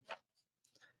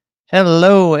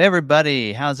Hello,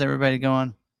 everybody. How's everybody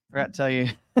going? Forgot to tell you.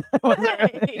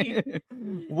 Hey.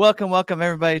 Welcome,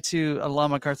 everybody to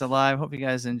Alama Cartha Live. Hope you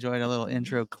guys enjoyed a little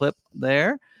intro clip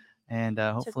there, and Took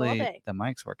all hopefully day. the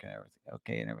mic's working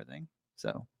okay and everything.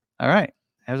 So, all right,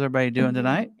 how's everybody doing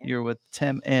tonight? You're with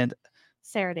Tim and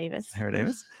Sarah Davis. Sarah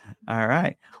Davis. All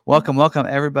right, welcome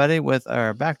everybody with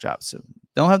our backdrops. So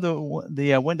don't have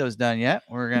the windows done yet.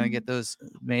 We're gonna get those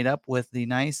made up with the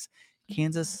nice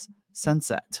Kansas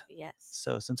sunset. Yes.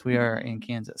 So since we are in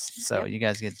Kansas, so Yep. you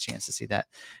guys get a chance to see that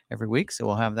every week. So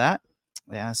we'll have that.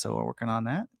 Yeah, so we're working on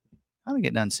that. I'll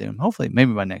get done soon. Hopefully,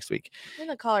 maybe by next week. And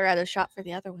the Colorado shot for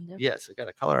the other window. Yes, I got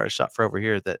a Colorado shot for over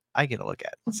here that I get to look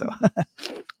at. So,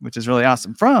 which is really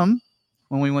awesome. From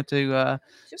when we went to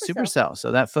Supercell.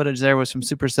 So that footage there was from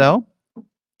Supercell.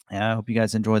 Yeah, I hope you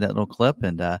guys enjoyed that little clip.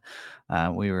 And the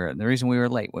reason we were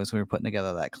late was we were putting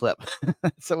together that clip.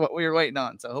 So what we were waiting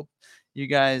on. So I hope you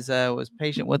guys was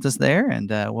patient with us there, and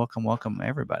welcome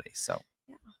everybody. So,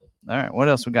 all right, what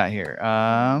else we got here?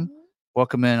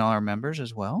 Welcome in all our members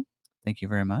as well. Thank you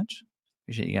very much.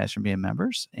 Appreciate you guys for being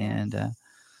members. And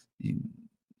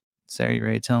Sarah, you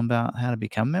ready to tell them about how to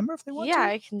become a member if they want to? Yeah,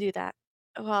 I can do that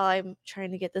while I'm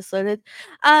trying to get this loaded.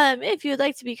 If you'd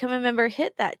like to become a member,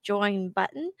 hit that join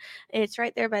button. It's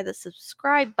right there by the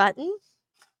subscribe button.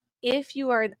 If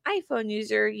you are an iPhone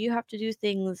user, you have to do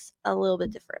things a little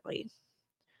bit differently.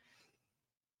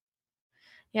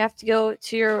 You have to go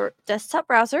to your desktop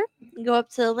browser, go up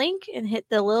to the link and hit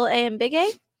the little A and big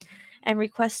A and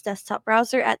request desktop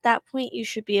browser. At that point, you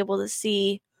should be able to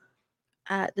see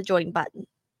the join button.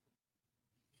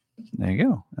 There you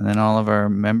go. And then all of our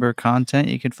member content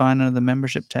you can find under the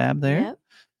membership tab there. Yep.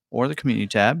 Or the community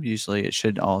tab. Usually it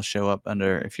should all show up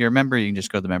under, if you're a member, you can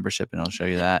just go to the membership and it'll show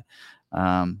you that.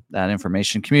 That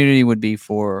information. Community would be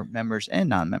for members and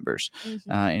non-members.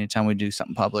 Anytime we do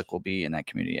something public, we'll be in that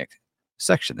community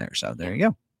section there. So there you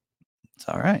go. It's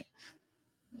all right.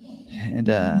 And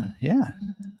yeah.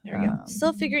 There we go.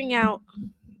 Still figuring out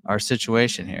our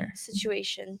situation here.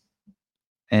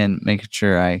 And making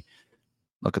sure I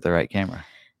look at the right camera.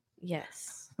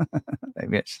 Yes.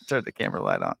 Maybe I should turn the camera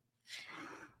light on.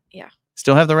 Yeah.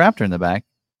 Still have the Raptor in the back,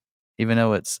 even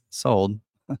though it's sold.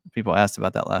 People asked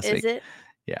about that last week. Is it?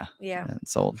 Yeah. Yeah.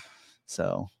 It's sold.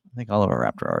 So I think all of our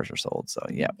Raptor R's are sold. So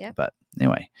yeah. Yep. But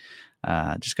anyway,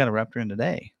 just got a Raptor in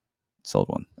today. Sold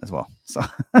one as well. So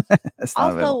it's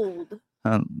not available.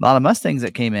 A lot of Mustangs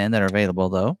that came in that are available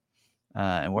though.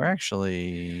 And we're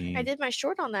actually. I did my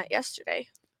short on that yesterday.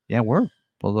 Yeah, we're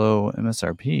below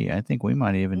MSRP. I think we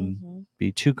might even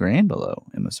be $2,000 below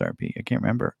MSRP. I can't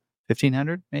remember.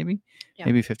 1,500 maybe? Yeah.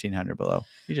 Maybe 1,500 below.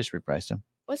 You just repriced them.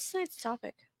 What's tonight's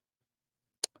topic?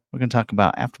 We're going to talk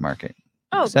about aftermarket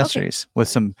accessories.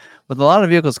 Okay. With a lot of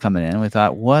vehicles coming in. We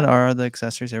thought, what are the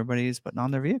accessories everybody's putting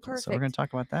on their vehicles? Perfect. So we're going to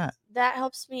talk about that. That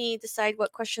helps me decide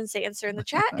what questions to answer in the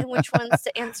chat and which ones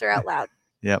to answer out loud.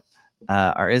 Yep.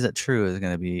 Our Is It True is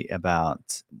going to be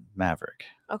about Maverick.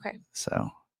 Okay. So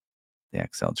the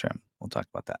XL trim. We'll talk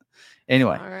about that.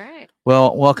 Anyway. All right.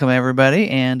 Well, welcome everybody.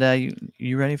 And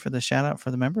you ready for the shout out for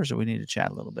the members, or we need to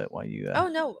chat a little bit while you? Oh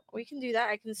no, we can do that.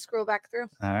 I can scroll back through.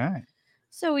 All right.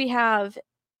 So we have.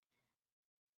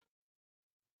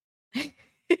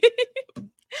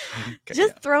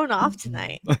 Just thrown off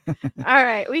tonight. All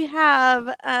right, we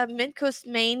have Midcoast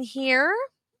Maine here.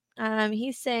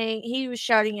 He's saying he was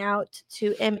shouting out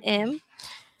to MM.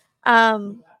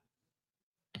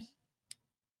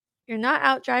 You're not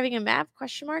out driving a Mav? ?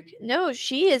 No,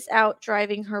 she is out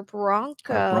driving her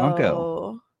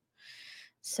Bronco.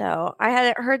 So I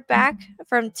hadn't heard back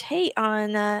from Tate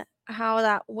on how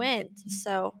that went.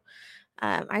 So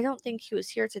I don't think he was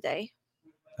here today.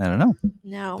 I don't know.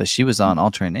 No. But she was on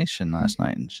Alternation last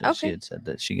night, and she had said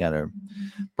that she got her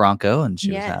Bronco, and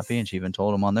she was happy, and she even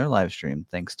told them on their live stream,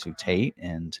 thanks to Tate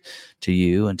and to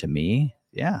you and to me.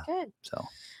 Yeah. Good. So.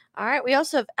 All right. We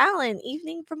also have Alan,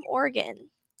 evening from Oregon.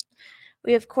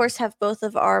 We, of course, have both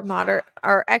of our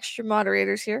extra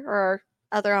moderators here, or our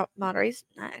other moderators,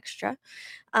 not extra.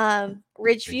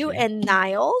 Ridgeview and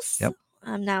Niles. Yep.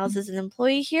 Niles is an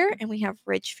employee here, and we have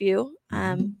Ridgeview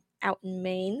out in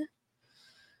Maine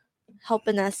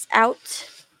helping us out.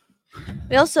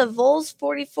 We also have Vols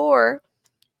 44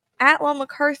 at Long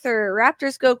MacArthur.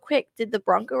 Raptors go quick. Did the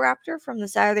Bronco Raptor from the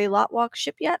Saturday lot walk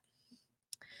ship yet?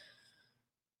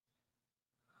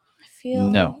 I feel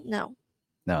no.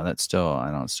 No, that's still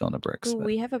it's still in the bricks. Ooh,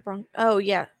 we have a Bronco. Oh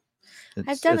yeah.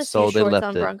 I've done a few shorts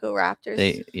on Bronco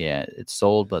Raptors. It's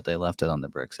sold, but they left it on the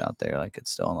bricks out there, like it's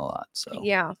still in the lot. So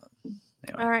yeah.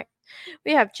 Anyway. All right.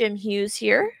 We have Jim Hughes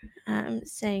here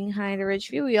saying hi to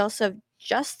Ridgeview. We also have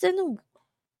Justin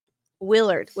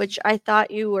Willard, which I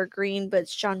thought you were green, but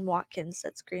it's John Watkins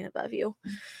that's green above you.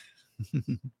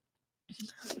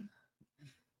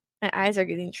 My eyes are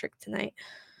getting tricked tonight.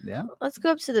 Yeah. Let's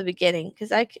go up to the beginning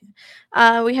because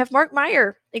we have Mark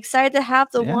Meyer, excited to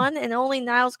have the one and only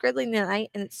Niles Gridley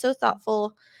tonight, and it's so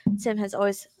thoughtful. Tim has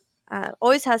always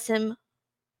has him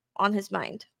on his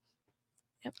mind.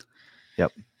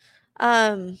 Yep.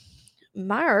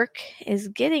 Mark is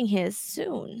getting his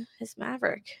soon, his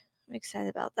Maverick. I'm excited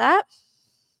about that.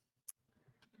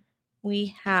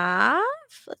 We have,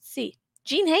 let's see,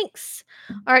 Gene Hanks.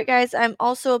 All right, guys, I'm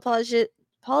also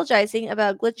apologizing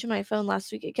about a glitch in my phone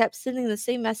last week. It kept sending the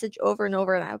same message over and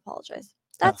over, and I apologize.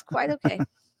 That's quite okay.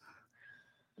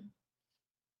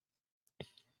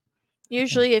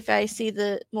 Usually, if I see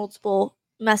the multiple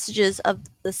messages of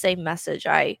the same message,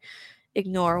 I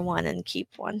ignore one and keep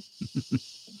one.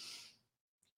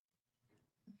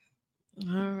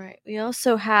 All right. We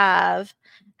also have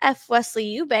F. Wesley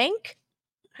Eubank.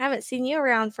 Haven't seen you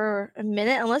around for a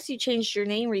minute unless you changed your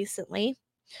name recently.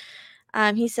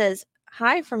 He says,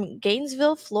 hi from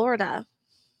Gainesville, Florida.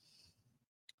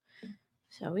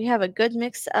 So we have a good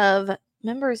mix of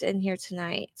members in here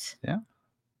tonight. Yeah.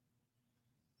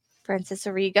 Francis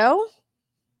Arrigo.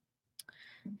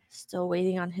 Still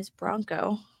waiting on his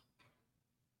Bronco.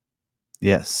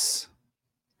 Yes.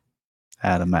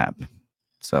 Add a map.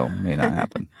 So may not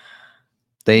happen.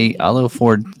 Although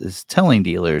Ford is telling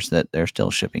dealers that they're still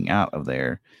shipping out of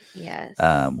there. Yes.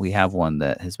 We have one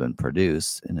that has been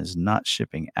produced and is not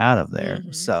shipping out of there.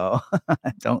 Mm-hmm. So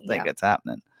I don't think it's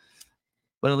happening.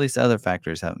 But at least other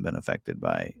factors haven't been affected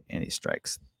by any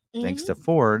strikes. Mm-hmm. Thanks to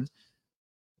Ford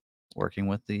working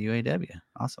with the UAW.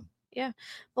 Awesome. Yeah.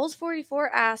 Bulls 44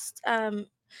 asked,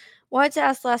 wanted to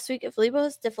ask last week if Levo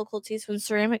has difficulties when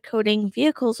ceramic coating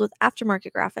vehicles with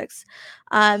aftermarket graphics.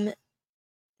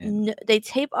 They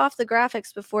tape off the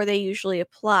graphics before they usually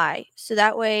apply, so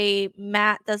that way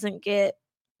matte doesn't get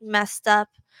messed up.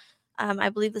 I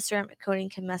believe the ceramic coating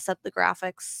can mess up the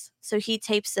graphics, so he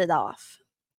tapes it off.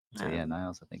 So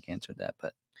Niles, I think, answered that.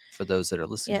 But for those that are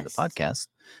listening to the podcast,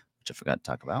 which I forgot to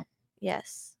talk about.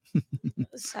 Yes.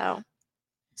 So.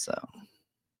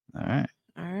 All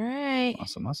right.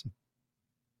 Awesome.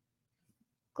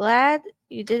 Glad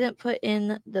you didn't put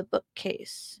in the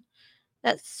bookcase.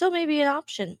 That's still maybe an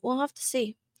option. We'll have to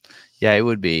see. Yeah, it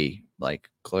would be like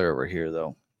clear over here,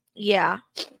 though. Yeah.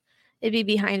 It'd be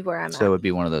behind where I'm at. So it would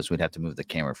be one of those we'd have to move the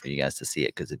camera for you guys to see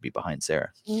it because it'd be behind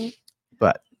Sarah. Mm-hmm.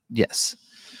 But yes,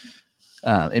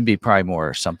 it'd be probably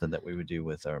more something that we would do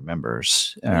with our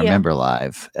members, our member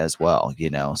live as well,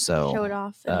 so show it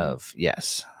off.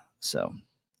 Yes. So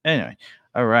anyway,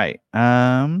 all right.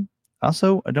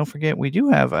 Also, don't forget, we do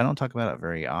have, I don't talk about it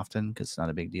very often because it's not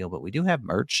a big deal, but we do have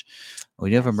merch. We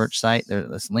do have a merch site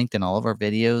that's linked in all of our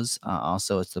videos.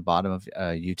 Also, it's the bottom of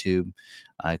YouTube,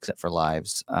 except for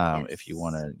lives. If you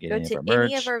want to get any of our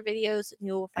merch. Any of our videos,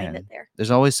 you will find it there. There's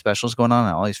always specials going on.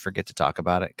 I always forget to talk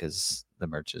about it because the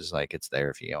merch is like, it's there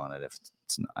if you go on it. If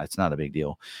it's not a big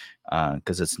deal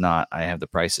because it's not, I have the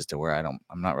prices to where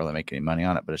I'm not really making any money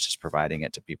on it, but it's just providing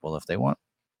it to people if they want,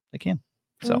 they can.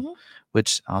 So,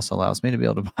 which also allows me to be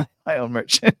able to buy my own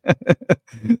merch.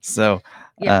 So,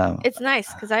 yeah, it's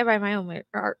nice because I buy my own merch,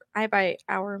 or I buy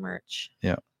our merch.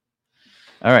 Yeah.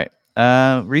 All right.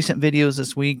 Recent videos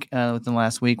this week, within the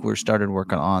last week, we started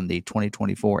working on the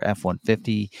 2024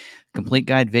 F-150 complete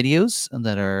guide videos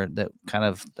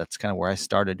that's kind of where I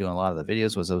started doing a lot of the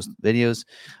videos was those videos.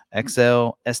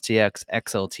 XL, STX,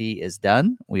 XLT is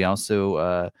done. We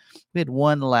also, we had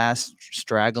one last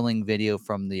straggling video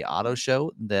from the auto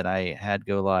show that I had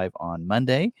go live on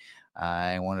Monday.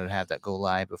 I wanted to have that go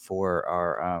live before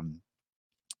our,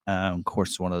 of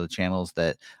course, one of the channels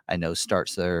that I know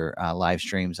starts their live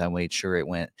streams. I made sure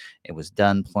it was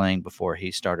done playing before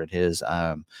he started his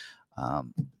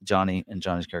Johnny and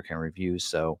Johnny's Car Care reviews.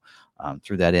 So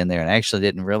threw that in there, and I actually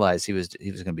didn't realize he was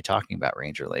going to be talking about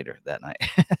Ranger later that night.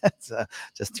 So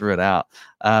just threw it out.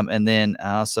 And then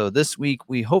also this week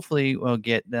we hopefully will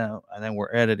get. And then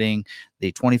we're editing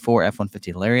the 24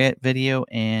 F-150 Lariat video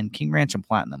and King Ranch and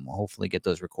Platinum. We'll hopefully get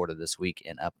those recorded this week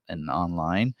and up and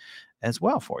online as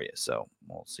well for you. So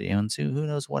we'll see and see who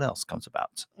knows what else comes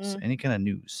about. So any kind of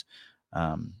news.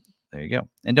 There you go.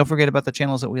 And don't forget about the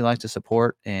channels that we like to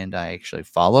support and I actually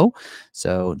follow.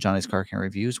 So Johnny's Car Care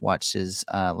Reviews, watched his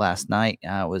last night.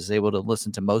 I was able to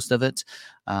listen to most of it.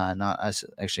 Not us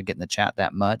actually getting the chat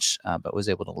that much, but was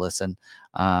able to listen.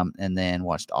 And then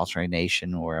watched Alternate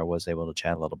Nation where I was able to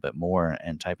chat a little bit more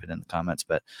and type it in the comments.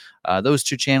 But those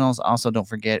two channels. Also, don't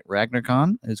forget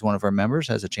RagnarCon, who's one of our members,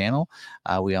 has a channel.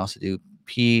 We also do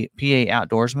PA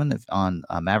Outdoorsman on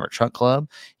Maverick Truck Club.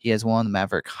 He has one, the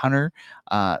Maverick Hunter.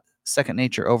 Second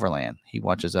Nature Overland. He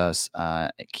watches us.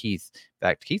 Keith. In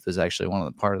fact, Keith was actually one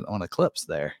of the clips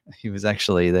there. He was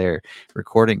actually there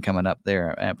recording coming up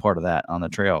there and part of that on the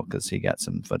trail because he got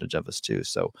some footage of us too.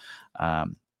 So,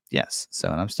 yes. So,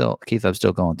 and I'm still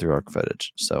going through our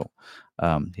footage. So,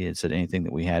 he had said anything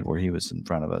that we had where he was in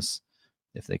front of us,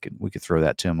 if we could throw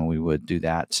that to him and we would do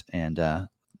that, and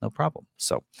no problem.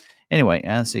 So, anyway,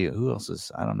 let's see who else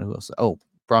is. I don't know who else. Oh,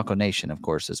 Bronco Nation, of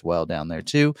course, as well down there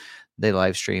too. They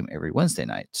live stream every Wednesday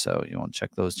night, so you want to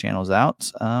check those channels out.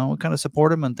 We kind of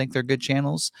support them and think they're good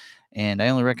channels, and I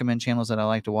only recommend channels that I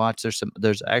like to watch.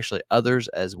 There's actually others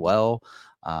as well.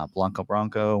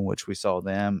 Bronco, which we saw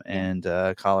them, and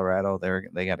Colorado.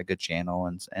 They got a good channel,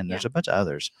 and there's a bunch of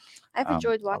others. I've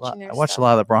enjoyed watching their I watched a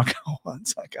lot of the Bronco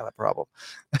ones. I got a problem.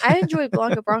 I enjoy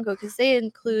Bronco because they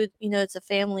include, it's a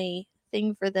family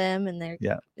thing for them, and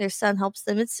their son helps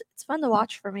them. It's fun to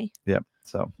watch for me. Yep.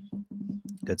 So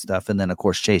good stuff. And then of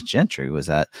course Chase Gentry was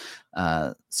at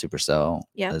Supercell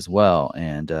as well.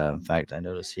 And in fact, I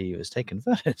noticed he was taking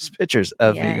pictures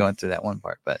of me going through that one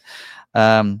part. But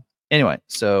anyway,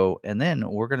 so and then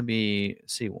we're gonna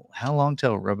see how long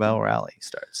till Rebel Rally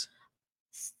starts.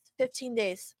 15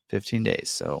 days. 15 days.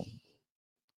 So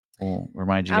we'll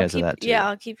remind you guys of that too. Yeah,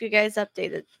 I'll keep you guys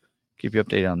updated. Keep you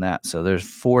updated on that. So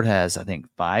Ford has, I think,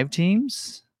 5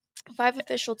 teams. 5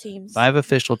 official teams. 5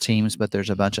 official teams, but there's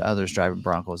a bunch of others driving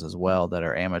Broncos as well that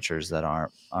are amateurs that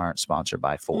aren't sponsored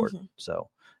by Ford. Mm-hmm. So,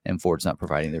 and Ford's not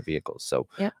providing their vehicles. So,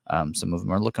 some of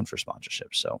them are looking for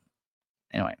sponsorship. So,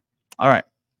 anyway, all right.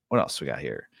 What else we got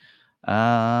here?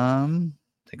 I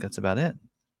think that's about it.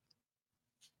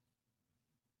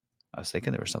 I was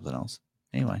thinking there was something else.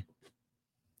 Anyway,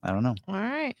 I don't know. All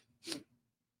right.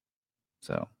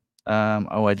 So,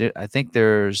 I did. I think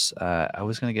there's. I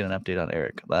was going to get an update on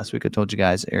Eric. Last week I told you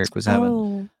guys Eric was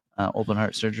having open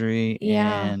heart surgery,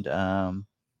 and that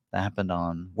happened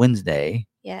on Wednesday.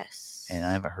 Yes. And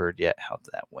I haven't heard yet how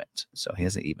that went. So he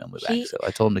hasn't emailed me back. So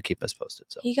I told him to keep us posted.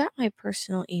 So he got my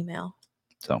personal email.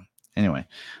 So anyway,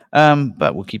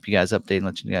 but we'll keep you guys updated and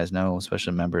let you guys know,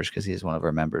 especially members, because he's one of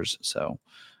our members. So,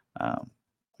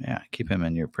 keep him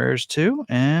in your prayers too.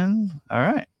 And all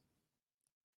right.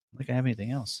 I don't think I have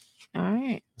anything else. All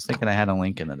right. I was thinking I had a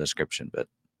link in the description, but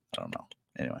I don't know.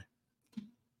 Anyway,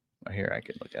 right here, I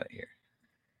could look at it here.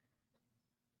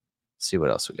 See what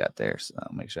else we got there. So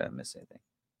I'll make sure I didn't miss anything.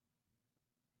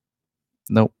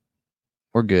 Nope.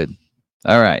 We're good.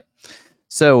 All right.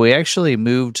 So we actually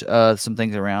moved some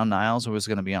things around. Niles was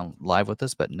going to be on live with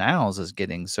us, but Niles is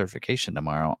getting certification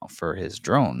tomorrow for his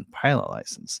drone pilot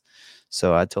license.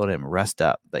 So I told him rest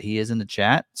up, but he is in the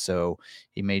chat, so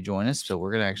he may join us. So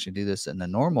we're going to actually do this in the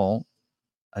normal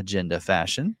agenda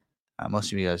fashion.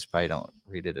 Most of you guys probably don't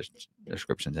read the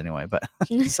descriptions anyway, but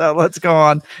so let's go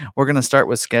on. We're going to start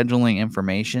with scheduling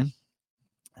information.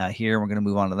 Here, we're going to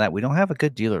move on to that. We don't have a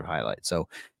good dealer highlight. So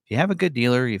if you have a good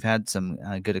dealer you've had some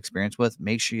good experience with,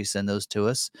 make sure you send those to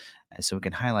us so we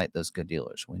can highlight those good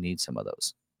dealers. We need some of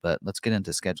those. But let's get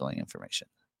into scheduling information.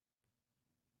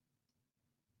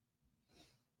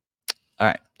 All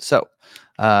right, so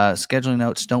scheduling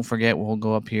notes, don't forget, we'll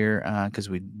go up here because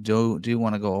we do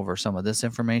want to go over some of this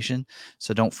information.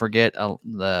 So don't forget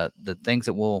the things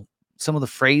that some of the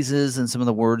phrases and some of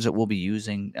the words that we'll be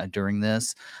using during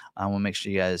this. We'll make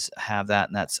sure you guys have that.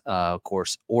 And that's, of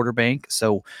course, order bank.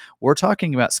 So we're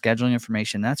talking about scheduling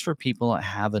information. That's for people that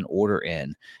have an order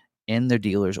in their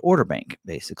dealer's order bank,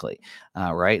 basically,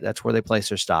 right? That's where they place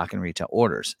their stock and retail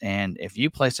orders. And if you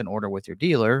place an order with your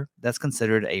dealer, that's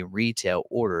considered a retail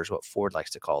order, is what Ford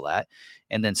likes to call that.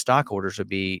 And then stock orders would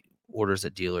be orders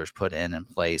that dealers put in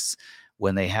place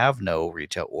when they have no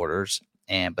retail orders,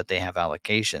 but they have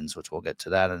allocations, which we'll get to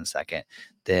that in a second.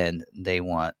 Then they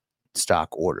want stock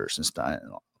orders and stuff.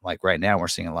 Like right now, we're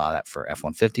seeing a lot of that for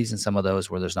F-150s and some of those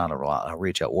where there's not a lot of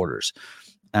retail orders.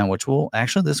 Which will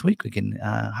actually this week we can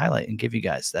highlight and give you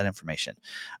guys that information.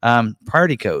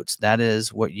 Priority codes, that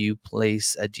is what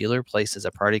a dealer places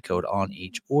a priority code on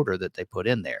each order that they put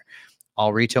in there.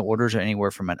 All retail orders are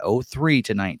anywhere from an 03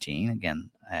 to 19. Again,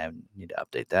 I need to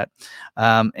update that.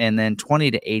 And then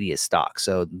 20 to 80 is stock.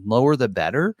 So lower the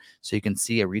better. So you can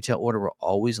see a retail order will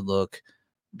always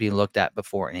be looked at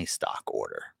before any stock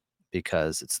order,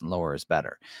 because it's lower is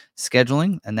better.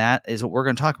 Scheduling, and that is what we're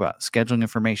going to talk about. Scheduling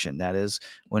information. That is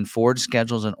when Ford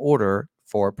schedules an order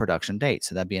for a production date.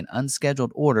 So that'd be an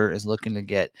unscheduled order is looking to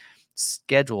get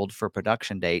scheduled for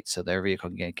production date so their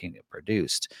vehicle can get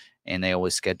produced. And they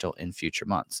always schedule in future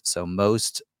months. So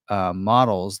most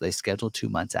models, they schedule 2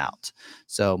 months out.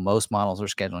 So most models are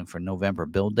scheduling for November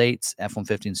build dates.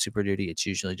 F-150 Super Duty, it's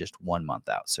usually just 1 month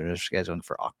out. So they're scheduling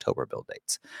for October build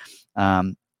dates.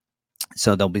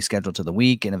 So they'll be scheduled to the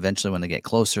week, and eventually when they get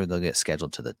closer, they'll get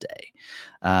scheduled to the day.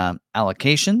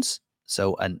 Allocations.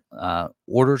 So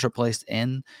orders are placed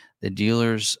in the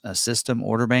dealer's system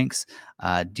order banks.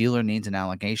 Dealer needs an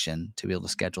allocation to be able to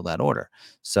schedule that order.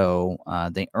 So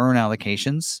they earn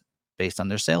allocations based on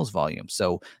their sales volume.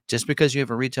 So just because you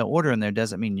have a retail order in there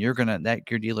doesn't mean your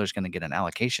dealer is gonna get an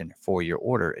allocation for your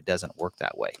order. It doesn't work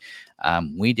that way.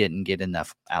 We didn't get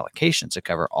enough allocations to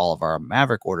cover all of our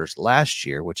Maverick orders last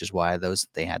year, which is why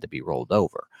they had to be rolled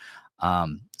over.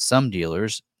 Some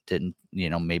dealers didn't,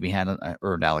 maybe had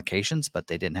earned allocations, but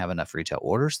they didn't have enough retail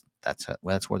orders. That's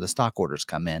where the stock orders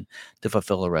come in to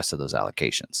fulfill the rest of those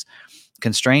allocations.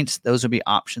 Constraints, those would be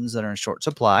options that are in short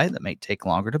supply that may take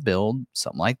longer to build,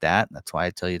 something like that. That's why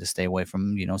I tell you to stay away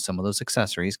from, some of those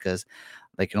accessories, because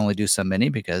they can only do so many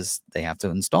because they have to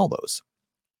install those.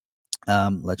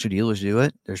 Let your dealers do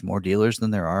it. There's more dealers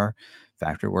than there are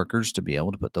factory workers to be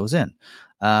able to put those in.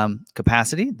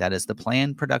 Capacity, that is the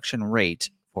planned production rate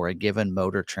for a given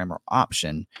motor, trim, or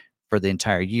option for the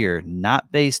entire year, not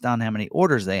based on how many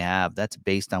orders they have. That's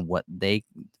based on what they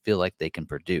feel like they can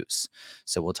produce.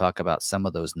 So we'll talk about some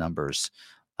of those numbers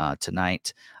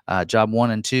tonight. Job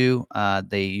 1 and 2,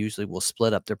 they usually will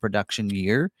split up their production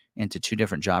year into 2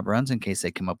 different job runs in case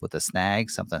they come up with a snag,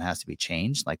 something has to be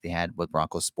changed, like they had with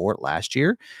Bronco Sport last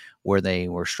year, where they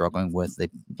were struggling with the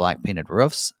black painted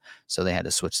roofs. So they had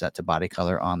to switch that to body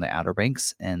color on the Outer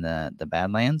Banks and the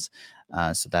Badlands.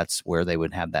 So that's where they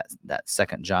would have that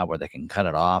second job where they can cut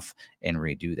it off and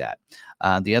redo that.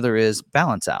 The other is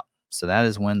balance out. So that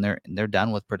is when they're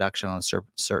done with production on a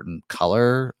certain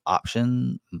color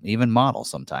option, even model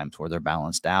sometimes, where they're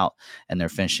balanced out and they're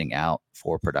finishing out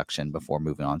for production before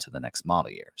moving on to the next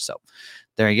model year. So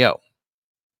there you go.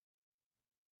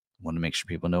 Want to make sure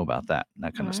people know about that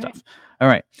kind of stuff. All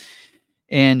right.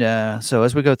 And so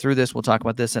as we go through this, we'll talk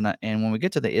about this. And when we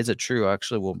get to the is it true,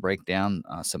 actually, we'll break down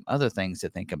some other things to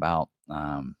think about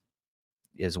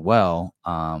as well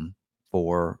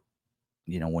for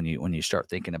when you start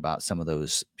thinking about some of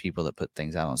those people that put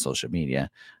things out on social media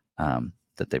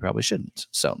that they probably shouldn't.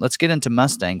 So let's get into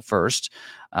Mustang first.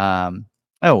 Some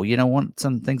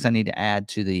things I need to add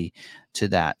to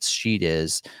that sheet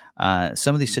is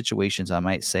some of these situations I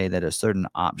might say that a certain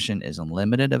option is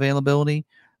unlimited availability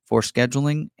for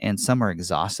scheduling, and some are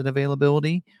exhausted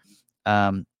availability.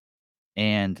 And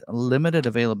limited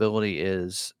availability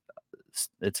it's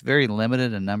very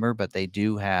limited in number, but they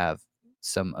do have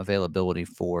some availability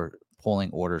for pulling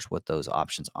orders with those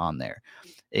options on there.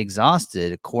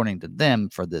 Exhausted, according to them,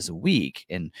 for this week.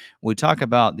 And we talk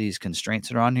about these constraints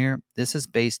that are on here. This is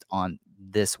based on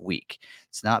this week.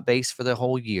 It's not based for the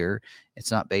whole year. It's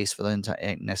not based for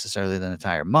necessarily the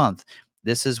entire month.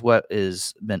 This is what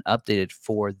has been updated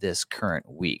for this current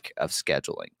week of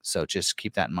scheduling. So just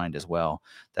keep that in mind as well.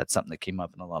 That's something that came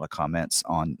up in a lot of comments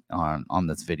on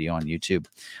this video on YouTube.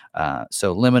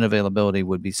 So limit availability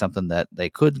would be something that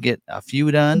they could get a few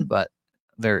done, but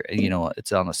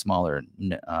it's on a smaller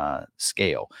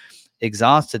scale.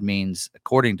 Exhausted means,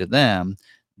 according to them,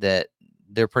 that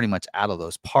they're pretty much out of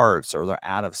those parts, or they're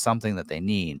out of something that they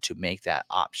need to make that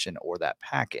option or that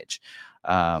package.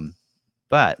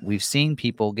 But we've seen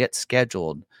people get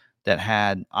scheduled that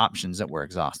had options that were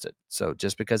exhausted. So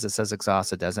just because it says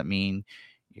exhausted doesn't mean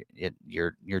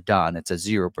you're done. It's a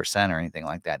 0% or anything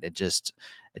like that. It just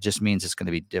means it's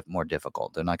going to be more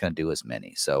difficult. They're not going to do as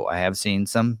many. So I have seen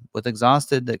some with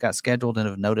exhausted that got scheduled and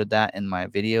have noted that in my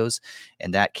videos,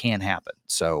 and that can happen.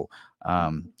 So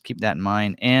keep that in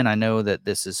mind. And I know that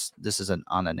this is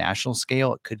on a national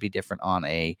scale. It could be different on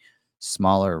a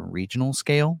smaller regional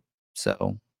scale.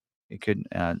 So it could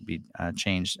be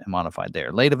changed and modified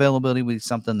there. Late availability will be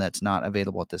something that's not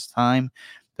available at this time,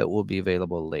 but will be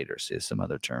available later. So some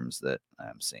other terms that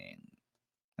I'm seeing.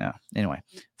 Yeah. Anyway,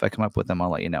 if I come up with them, I'll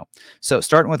let you know. So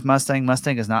starting with Mustang,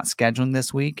 Mustang is not scheduling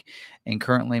this week, and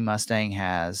currently Mustang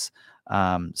has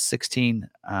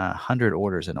 1,600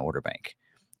 orders in order bank.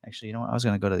 Actually, you know what? I was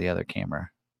going to go to the other camera.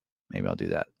 Maybe I'll do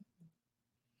that.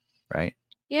 Right?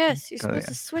 Yes, you're supposed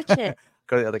to switch it.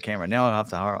 Go to the other camera. Now I'll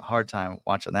have a hard time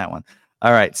watching that one.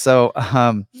 All right. So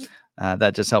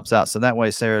that just helps out. So that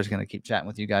way, Sarah's going to keep chatting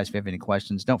with you guys. If you have any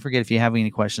questions, don't forget, if you have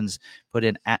any questions, put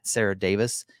in at Sarah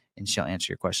Davis, and she'll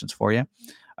answer your questions for you.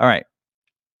 All right.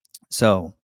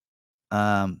 So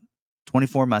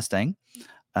 24 Mustang,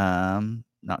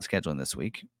 not scheduling this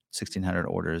week. 1,600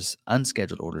 orders,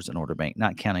 unscheduled orders in order bank,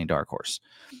 not counting Dark Horse.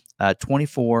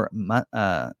 24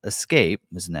 Escape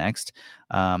is next.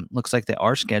 Looks like they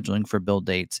are scheduling for build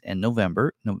dates in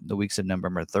November, the weeks of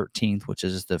November 13th, which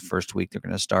is the first week they're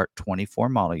going to start 24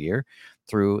 model year,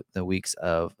 through the week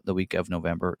of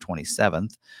November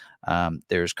 27th.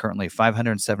 There's currently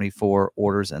 574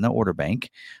 orders in the order bank.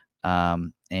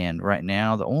 And right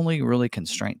now, the only really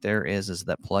constraint there is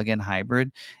that plug-in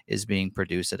hybrid is being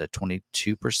produced at a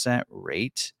 22%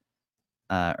 rate.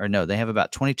 Or no, they have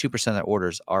about 22% of their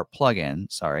orders are plug-in,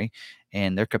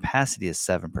 and their capacity is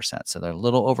 7%. So they're a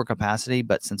little over capacity,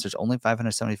 but since there's only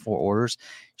 574 orders,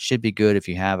 should be good if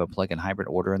you have a plug-in hybrid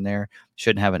order in there.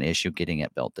 Shouldn't have an issue getting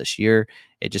it built this year.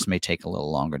 It just may take a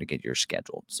little longer to get yours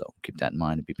scheduled. So keep that in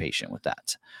mind and be patient with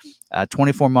that.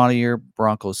 24 model year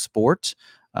Bronco Sport.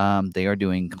 They are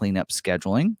doing cleanup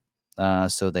scheduling.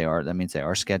 That means they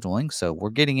are scheduling. So we're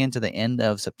getting into the end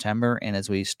of September, and as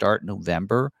we start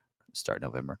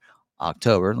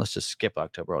October, let's just skip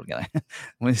October altogether.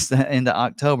 When it's into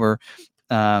October,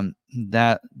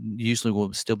 that usually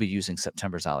will still be using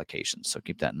September's allocations. So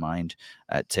keep that in mind.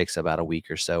 It takes about a week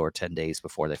or so or 10 days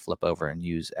before they flip over and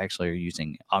are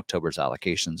using October's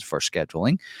allocations for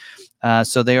scheduling.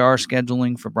 So they are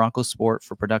scheduling for Bronco Sport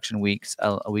for production weeks,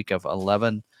 a week of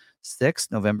November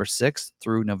 6th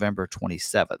through November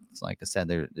 27th. Like I said,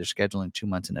 they're scheduling 2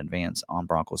 months in advance on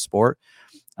Bronco Sport.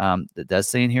 It does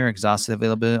say in here exhausted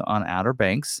availability on Outer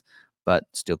Banks, but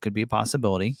still could be a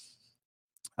possibility.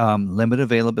 Limited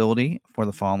availability for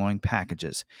the following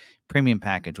packages: Premium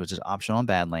package, which is optional on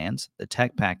Badlands; the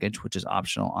Tech package, which is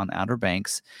optional on Outer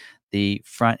Banks; the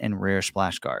front and rear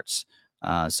splash guards.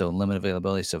 So limited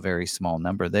availability, so very small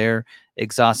number there.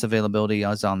 Exhaust availability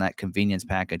is on that convenience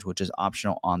package, which is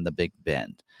optional on the Big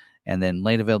Bend. And then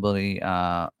late availability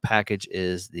package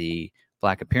is the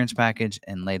Black Appearance package,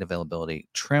 and late availability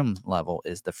trim level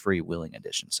is the Freewheeling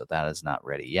edition. So that is not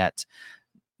ready yet.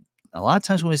 A lot of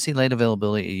times when we see late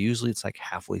availability, usually it's like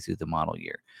halfway through the model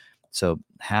year. So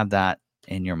have that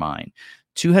in your mind.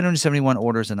 271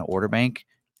 orders in the order bank,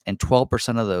 and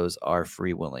 12% of those are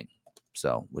freewheeling,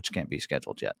 so which can't be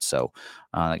scheduled yet. So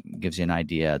it gives you an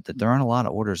idea that there aren't a lot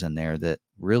of orders in there that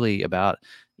really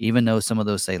even though some of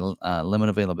those say limit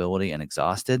availability and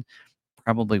exhausted,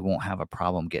 probably won't have a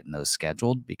problem getting those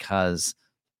scheduled because,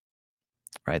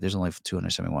 there's only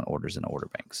 271 orders in the order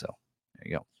bank. So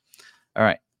there you go. All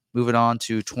right. Moving on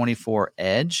to 24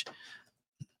 Edge.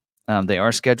 They are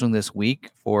scheduling this week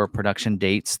for production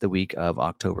dates the week of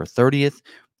October 30th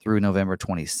through November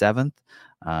 27th.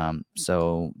 There's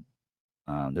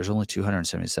only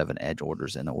 277 Edge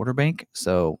orders in the order bank,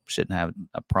 so shouldn't have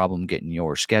a problem getting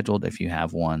yours scheduled if you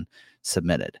have one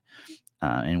submitted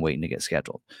and waiting to get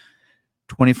scheduled.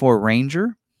 24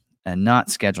 Ranger, and not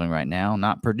scheduling right now,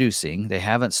 not producing. They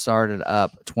haven't started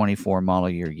up 24 model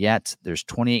year yet. There's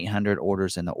 2,800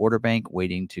 orders in the order bank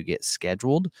waiting to get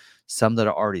scheduled. Some that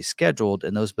are already scheduled,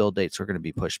 and those build dates are going to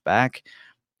be pushed back.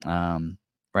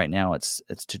 Right now, it's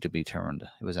to be determined.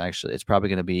 It's probably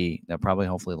going to be. They'll probably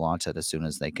hopefully launch it as soon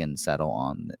as they can settle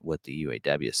on with the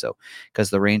UAW. So,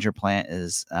 because the Ranger plant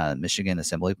is Michigan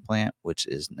Assembly Plant, which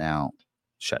is now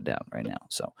shut down right now.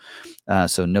 So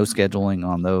no scheduling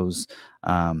on those.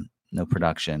 No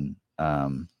production.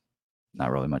 Not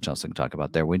really much else I can talk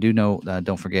about there. We do know.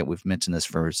 Don't forget, we've mentioned this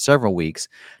for several weeks.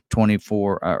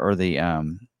 24 or the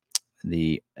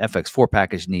FX4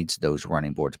 package needs those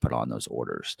running boards put on those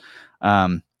orders.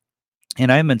 And I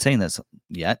haven't been saying this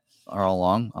yet or all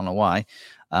along. I don't know why.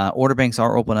 Order banks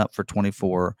are open up for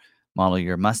 24 model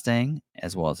year Mustang,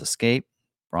 as well as Escape,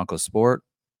 Bronco Sport,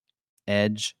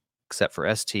 Edge, except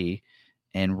for ST,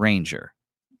 and Ranger.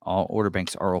 All order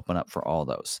banks are open up for all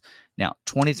those. Now,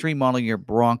 23 model year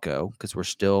Bronco, because we're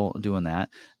still doing that,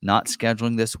 not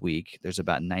scheduling this week. There's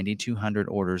about 9,200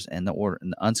 orders in the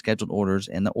unscheduled orders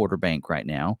in the order bank right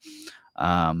now.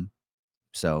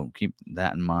 So keep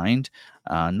that in mind.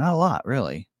 Not a lot,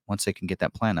 really, once they can get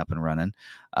that plan up and running.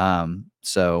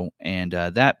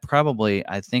 That probably,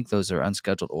 I think those are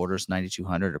unscheduled orders.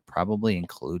 9,200 are probably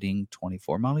including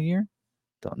 24 model year.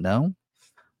 Don't know.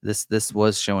 This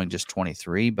was showing just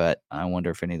 23, but I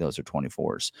wonder if any of those are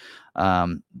 24s.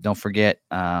 Don't forget,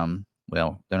 they're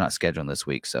not scheduling this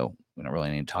week, so we don't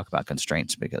really need to talk about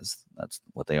constraints because that's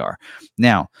what they are.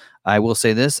 Now, I will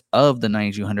say this: of the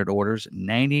 9,200 orders,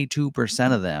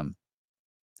 92% of them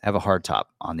have a hard top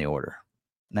on the order.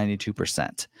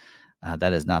 92%.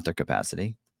 That is not their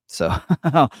capacity. So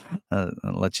I'll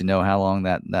let you know how long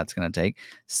that's going to take.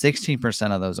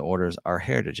 16% of those orders are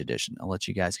Heritage Edition. I'll let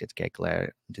you guys get to calculate,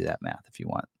 do that math if you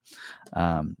want.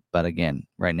 But again,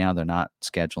 right now they're not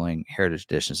scheduling Heritage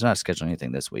Editions. They're not scheduling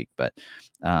anything this week, but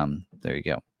there you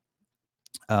go.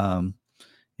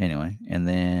 Anyway, and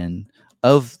then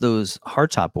of those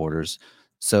hardtop orders,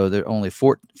 so they're only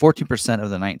 14% of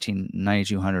the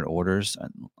 9,200 orders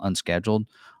unscheduled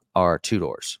are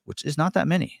 2-doors, which is not that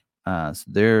many. So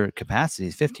their capacity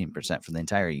is 15% for the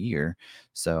entire year.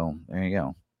 So there you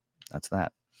go. That's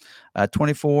that.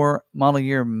 24 model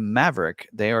year Maverick,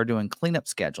 they are doing cleanup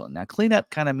scheduling. Now, cleanup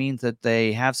kind of means that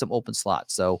they have some open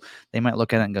slots. So they might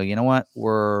look at it and go, you know what?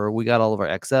 We got all of our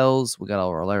XLs, we got all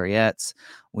of our Lariats,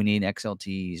 we need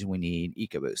XLTs, we need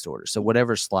EcoBoost orders. So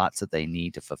whatever slots that they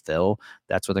need to fulfill,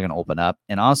 that's what they're going to open up.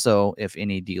 And also, if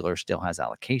any dealer still has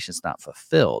allocations not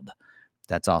fulfilled,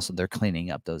 that's also they're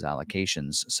cleaning up those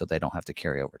allocations so they don't have to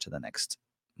carry over to the next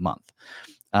month.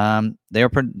 They are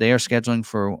scheduling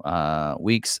for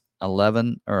weeks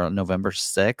 11 or November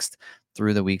 6th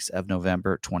through the weeks of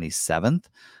November 27th.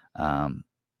 All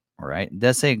right. It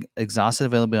does say exhausted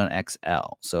availability on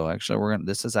XL. So actually,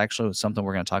 this is actually something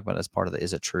we're going to talk about as part of the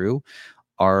Is It True?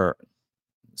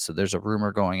 So there's a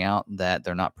rumor going out that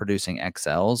they're not producing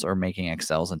XLs or making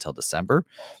XLs until December.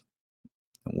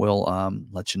 We'll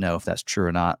let you know if that's true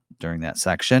or not during that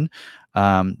section.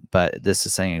 But this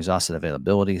is saying exhausted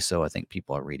availability, so I think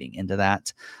people are reading into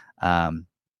that.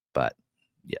 But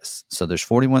yes, so there's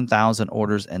 41,000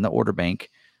 orders in the order bank.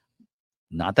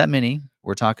 Not that many.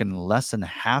 We're talking less than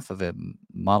half of a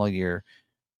model year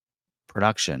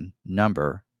production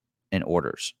number in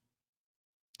orders.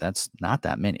 That's not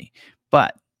that many,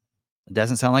 but it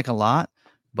doesn't sound like a lot,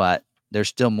 but there's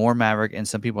still more Maverick. And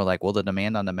some people are like, well, the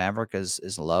demand on the Maverick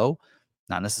is low.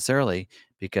 Not necessarily,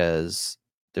 because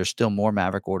there's still more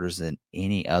Maverick orders than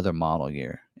any other model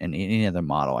year and any other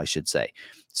model, I should say.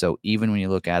 So even when you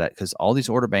look at it, because all these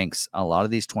order banks, a lot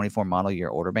of these 24 model year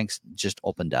order banks just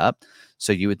opened up.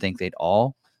 So you would think they'd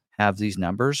all have these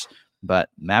numbers, but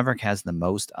Maverick has the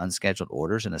most unscheduled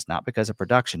orders, and it's not because of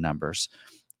production numbers.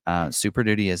 Super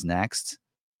Duty is next,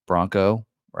 Bronco,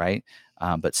 right?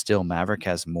 But still, Maverick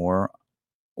has more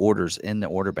orders in the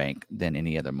order bank than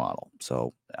any other model.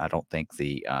 So I don't think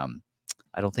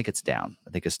it's down. I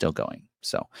think it's still going.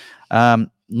 So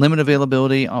limit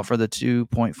availability for the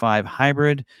 2.5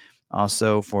 hybrid,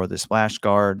 also for the splash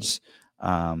guards.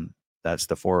 That's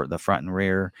the front and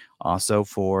rear. Also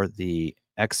for the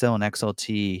XL and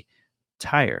XLT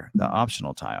tire, the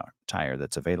optional tire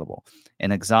that's available,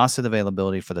 and exhausted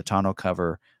availability for the tonneau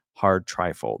cover hard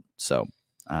trifold. So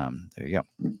there you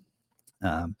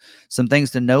go. Some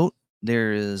things to note: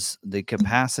 there is the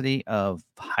capacity of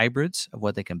hybrids of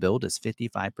what they can build is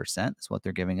 55%. Is what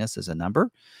they're giving us as a number.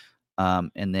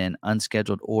 And then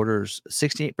unscheduled orders,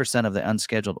 68% of the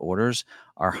unscheduled orders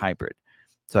are hybrid.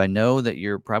 So I know that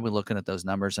you're probably looking at those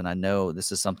numbers, and I know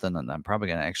this is something that I'm probably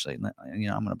going to actually, I'm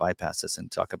going to bypass this and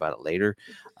talk about it later.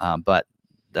 But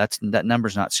that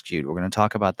number's not skewed. We're going to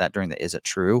talk about that during the Is It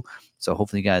True? So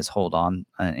hopefully you guys hold on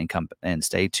and come and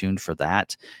stay tuned for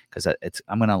that, because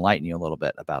I'm going to enlighten you a little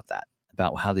bit about that,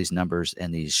 about how these numbers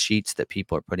and these sheets that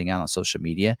people are putting out on social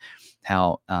media,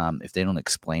 how if they don't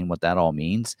explain what that all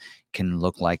means, can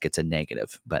look like it's a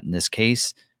negative. But in this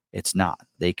case, it's not.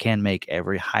 They can make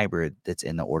every hybrid that's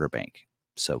in the order bank.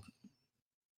 So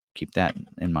keep that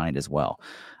in mind as well.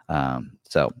 And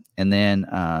then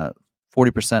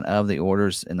 40% of the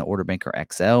orders in the order bank are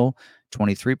XL,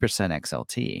 23%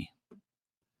 XLT,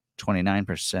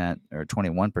 29% or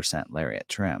 21% Lariat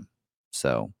trim.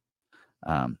 So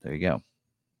there you go.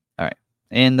 All right.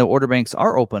 And the order banks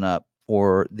are open up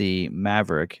for the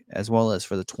Maverick as well as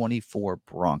for the 24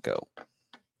 Bronco.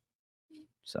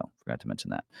 So forgot to mention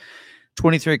that.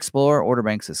 23 Explorer order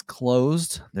banks is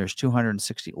closed. There's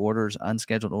 260 orders,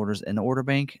 unscheduled orders in the order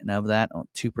bank, and of that,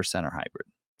 2% are hybrid.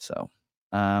 So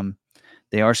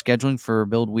they are scheduling for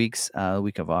build weeks,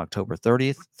 week of October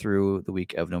 30th through the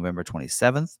week of November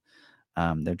 27th.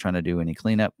 They're trying to do any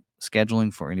cleanup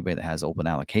scheduling for anybody that has open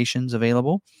allocations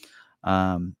available.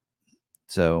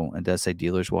 So it does say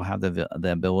dealers will have the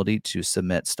ability to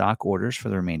submit stock orders for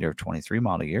the remainder of 23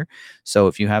 model year. So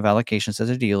if you have allocations as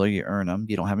a dealer, you earn them.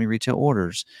 You don't have any retail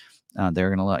orders. They're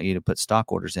going to allow you to put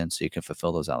stock orders in so you can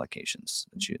fulfill those allocations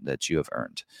that you have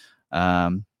earned.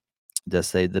 It does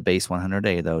say the base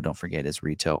 100A, though, don't forget, is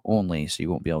retail only, so you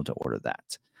won't be able to order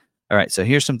that. All right, so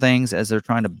here's some things as they're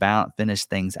trying to finish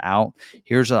things out.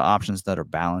 Here's the options that are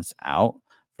balanced out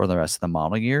for the rest of the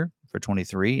model year for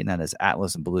 23, and that is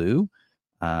Atlas Blue,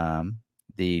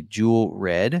 the Jewel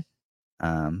Red,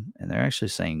 and they're actually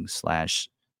saying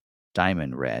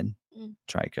diamond red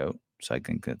tri-coat. So I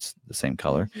think it's the same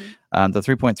color. The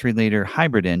 3.3 liter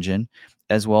hybrid engine,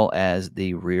 as well as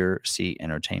the rear seat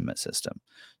entertainment system.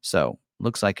 So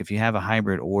looks like if you have a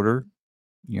hybrid order,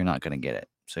 you're not going to get it.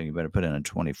 So you better put in a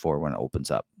 24 when it opens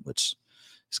up, which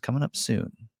is coming up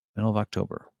soon, middle of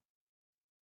October.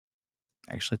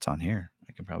 Actually, it's on here.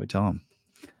 I can probably tell them.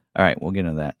 All right, we'll get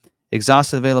into that.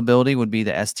 Exhaust availability would be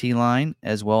the ST line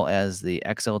as well as the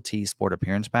XLT Sport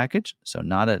Appearance package. So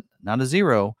not a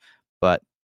 0, but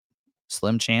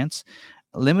slim chance.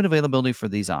 Limited availability for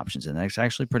these options, and it's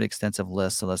actually a pretty extensive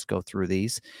list. So let's go through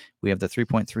these. We have the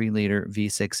 3.3 liter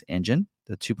V6 engine,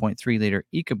 the 2.3 liter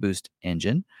EcoBoost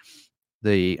engine,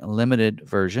 the limited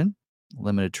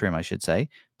trim, I should say,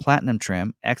 platinum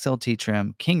trim, XLT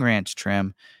trim, King Ranch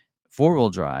trim,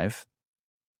 4-wheel drive,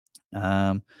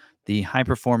 the high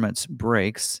performance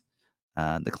brakes,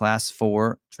 the Class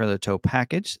 4 trailer tow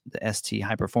package, the ST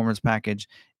high performance package,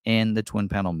 and the twin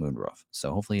panel moonroof.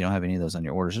 So hopefully you don't have any of those on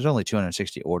your orders. There's only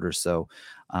 260 orders, so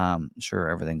sure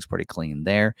everything's pretty clean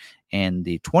there. And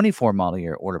the 24 model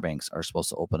year order banks are supposed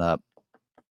to open up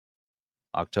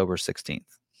October 16th.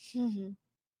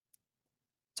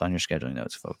 It's on your scheduling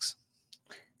notes, folks.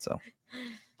 So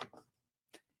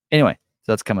anyway,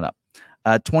 so that's coming up.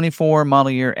 24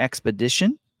 model year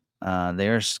Expedition.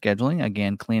 They're scheduling,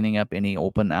 again, cleaning up any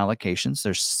open allocations.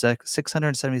 There's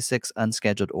 676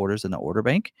 unscheduled orders in the order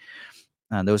bank.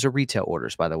 Those are retail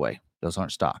orders, by the way. Those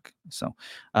aren't stock. So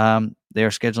they're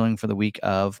scheduling for the week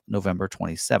of November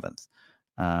 27th.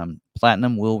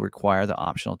 Platinum will require the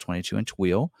optional 22-inch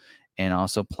wheel, and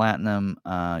also Platinum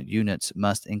units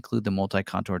must include the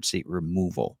multi-contoured seat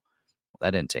removal.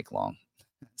 That didn't take long.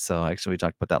 So actually, we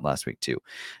talked about that last week too.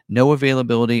 No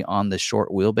availability on the short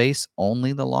wheelbase,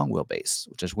 only the long wheelbase,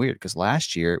 which is weird because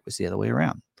last year it was the other way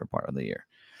around for part of the year.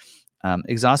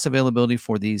 Exhaust availability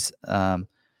for these certain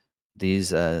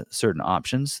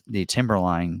options: the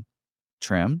Timberline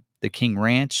trim, the King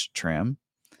Ranch trim,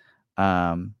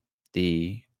 and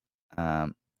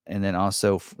then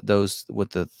also those with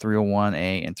the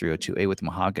 301A and 302A with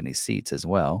mahogany seats as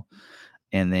well,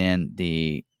 and then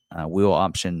the wheel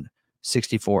option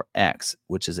 64X,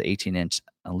 which is an 18-inch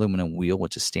aluminum wheel,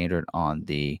 which is standard on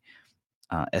the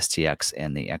STX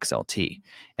and the XLT.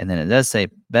 And then it does say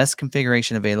best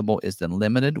configuration available is the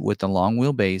limited with the long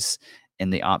wheelbase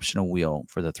and the optional wheel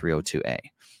for the 302A.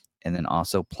 And then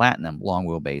also platinum long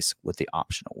wheelbase with the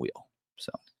optional wheel.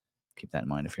 So keep that in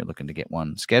mind if you're looking to get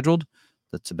one scheduled.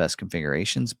 That's the best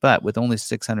configurations. But with only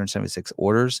 676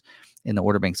 orders and the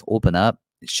order banks open up,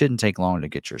 it shouldn't take long to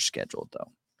get yours scheduled,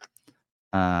 though.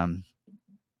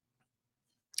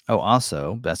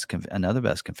 Also, another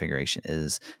best configuration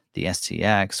is the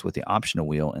STX with the optional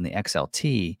wheel and the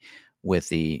XLT with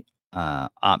the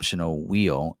optional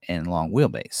wheel and long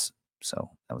wheelbase. So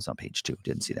that was on page 2.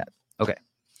 Didn't see that. Okay.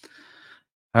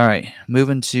 All right.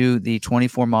 Moving to the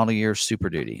 24 model year Super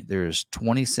Duty. There's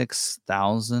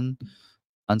 26,000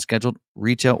 unscheduled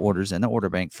retail orders in the order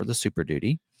bank for the Super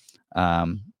Duty.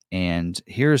 And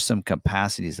here's some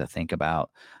capacities to think about.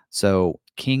 So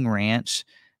King Ranch,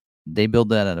 they build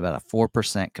that at about a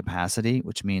 4% capacity,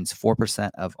 which means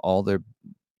 4% of all their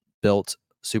built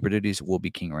Super Duties will be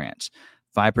King Ranch.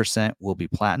 5% will be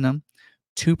Platinum.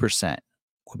 2%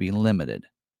 will be Limited.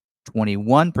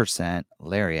 21%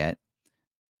 Lariat.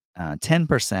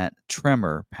 10%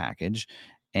 Tremor package.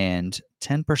 And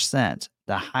 10%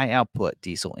 the high output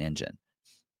diesel engine.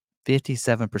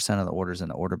 57% of the orders in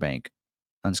the order bank,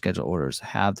 unscheduled orders,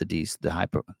 have the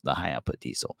high output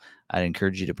diesel. I'd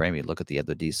encourage you to maybe look at the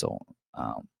other diesel.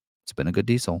 It's been a good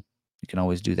diesel. You can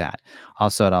always do that.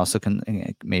 Also, it also can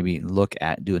maybe look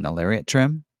at doing a Lariat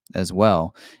trim as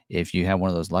well. If you have one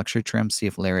of those luxury trims, see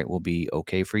if Lariat will be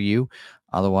okay for you.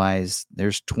 Otherwise,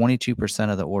 there's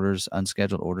 22% of the orders,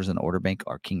 unscheduled orders in the order bank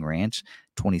are King Ranch,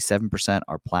 27%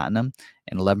 are Platinum,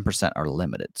 and 11% are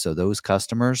Limited. So those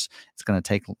customers, it's going to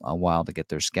take a while to get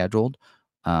their scheduled.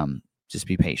 Just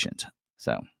be patient.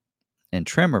 So, in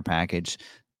Tremor package,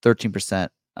 13%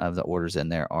 of the orders in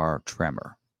there are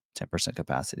Tremor, 10%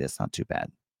 capacity. That's not too bad.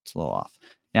 It's a little off.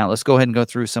 Now, let's go ahead and go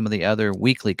through some of the other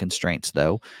weekly constraints,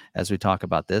 though, as we talk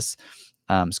about this.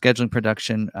 Scheduling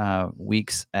production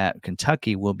weeks at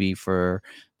Kentucky will be for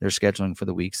their scheduling for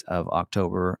the weeks of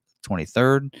October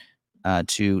 23rd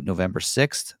to November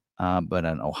 6th. But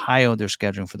in Ohio, they're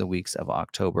scheduling for the weeks of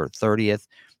October 30th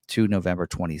to November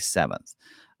 27th.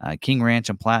 King Ranch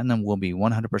and Platinum will be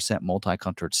 100%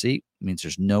 multi-contoured seat. It means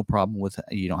there's no problem with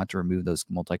you don't have to remove those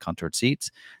multi-contoured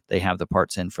seats. They have the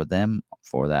parts in for them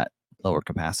for that lower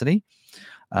capacity.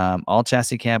 All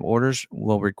chassis cab orders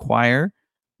will require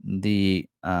the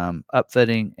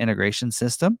upfitting integration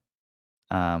system.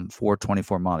 for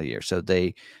 24 model year. So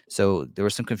there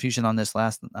was some confusion on this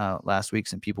last week.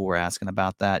 Some people were asking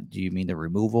about that. Do you mean the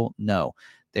removal? No,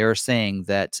 they're saying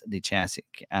that the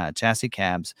chassis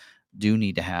cabs do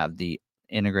need to have the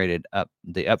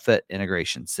upfit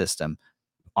integration system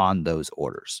on those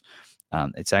orders.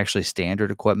 It's actually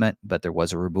standard equipment, but there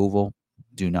was a removal.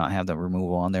 Do not have the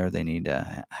removal on there. They need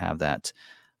to have that.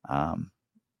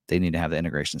 They need to have the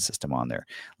integration system on there.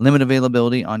 Limit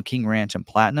availability on King Ranch and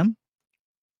Platinum.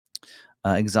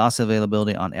 Exhaust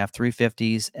availability on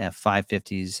F350s,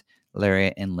 F550s,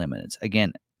 Lariat, and Limiteds.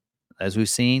 Again, as we've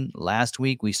seen last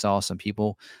week, we saw some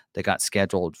people that got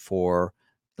scheduled for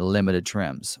the limited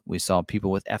trims. We saw people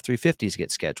with F350s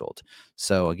get scheduled.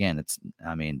 So again,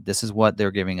 this is what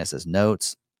they're giving us as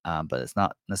notes, but it's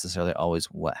not necessarily always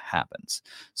what happens.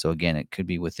 So again, it could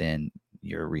be within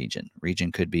your region.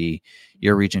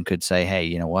 Your region could say, hey,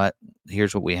 you know what?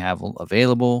 Here's what we have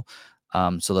available.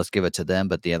 So let's give it to them,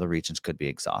 but the other regions could be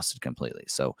exhausted completely.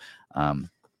 So,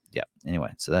 yeah,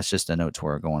 anyway, so that's just a note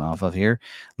we're going off of here.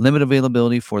 Limit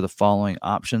availability for the following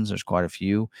options. There's quite a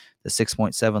few. The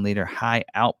 6.7 liter high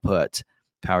output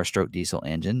Power Stroke diesel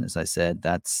engine. As I said,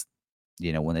 that's,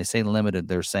 when they say limited,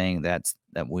 they're saying as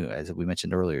we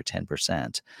mentioned earlier,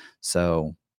 10%.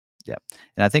 So, yeah.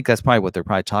 And I think that's probably what they're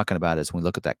probably talking about is when we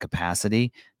look at that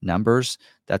capacity numbers,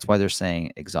 that's why they're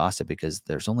saying exhausted, because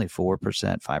there's only 4%,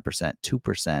 5%,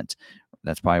 2%.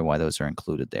 That's probably why those are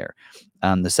included there.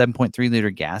 The 7.3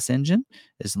 liter gas engine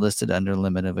is listed under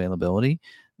limit availability.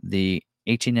 The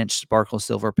 18-inch sparkle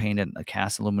silver painted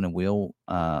cast aluminum wheel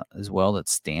as well,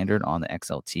 that's standard on the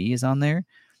XLT, is on there.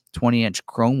 20-inch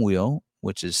chrome wheel,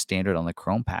 which is standard on the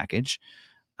chrome package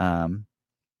on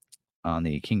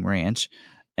the King Ranch.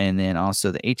 And then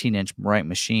also the 18-inch bright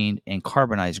machined and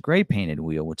carbonized gray painted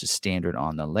wheel, which is standard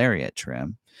on the Lariat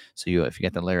trim. So if you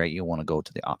get the Lariat, you'll want to go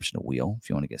to the optional wheel if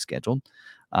you want to get scheduled.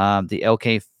 The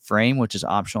LK frame, which is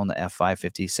optional on the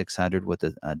F550 600 with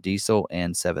a diesel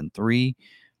and 7.3.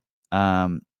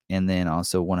 And then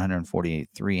also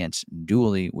 143-inch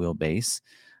dually wheelbase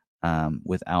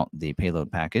without the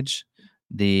payload package.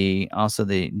 Also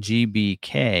the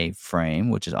GBK frame,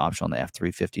 which is optional on the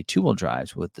F350 two-wheel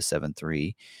drives with the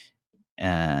 7.3.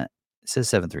 It says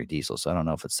 7.3 diesel, so I don't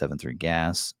know if it's 7.3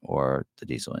 gas or the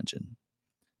diesel engine.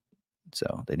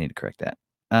 So they need to correct that.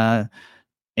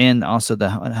 And also the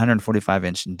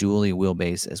 145-inch dually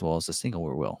wheelbase, as well as the single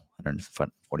rear wheel,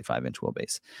 145-inch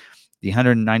wheelbase. The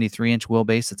 193-inch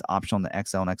wheelbase, it's optional on the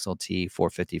XL and XLT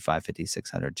 450, 550,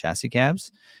 600 chassis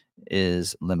cabs,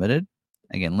 is limited.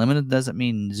 Again, limited doesn't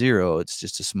mean zero. It's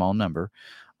just a small number.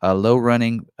 Low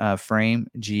running frame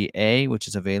GA, which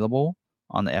is available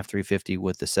on the F350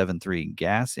 with the 7.3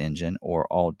 gas engine or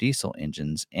all diesel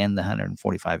engines and the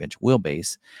 145-inch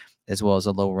wheelbase, as well as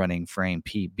a low running frame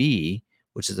PB,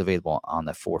 which is available on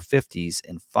the 450s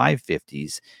and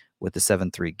 550s with the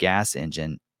 7.3 gas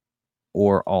engine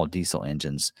or all diesel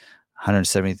engines,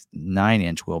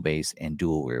 179-inch wheelbase and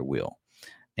dual rear wheel.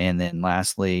 And then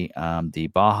lastly, the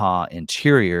Baja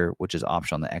interior, which is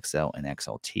optional on the XL and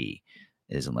XLT,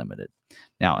 is limited.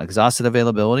 Now, exhausted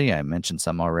availability, I mentioned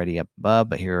some already up above,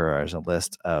 but here is a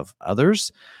list of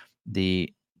others.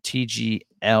 The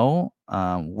TGL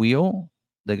wheel,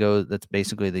 that's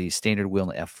basically the standard wheel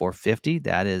in the F450,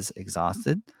 that is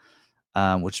exhausted,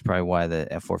 which is probably why the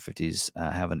F450s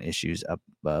having issues up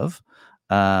above.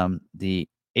 The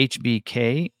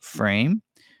HBK frame,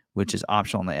 which is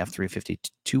optional on the F350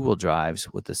 two-wheel drives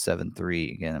with the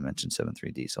 7.3. Again, I mentioned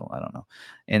 7.3 diesel. I don't know.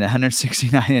 And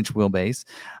 169-inch wheelbase.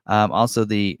 Also,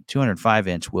 the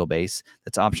 205-inch wheelbase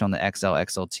that's optional on the XL,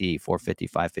 XLT, 450,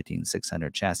 550, and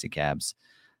 600 chassis cabs.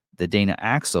 The Dana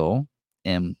Axle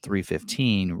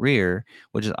M315 rear,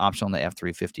 which is optional on the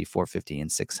F350, 450, and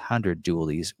 600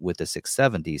 dualies with the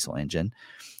 6.7 diesel engine.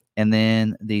 And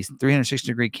then the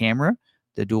 360-degree camera,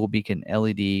 the dual beacon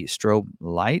LED strobe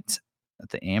light,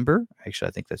 the amber. Actually,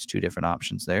 I think that's two different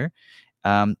options there.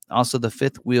 Also, the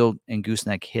fifth wheel and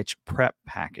gooseneck hitch prep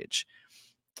package.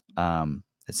 It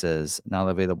says not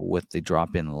available with the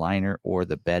drop-in liner or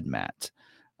the bed mat.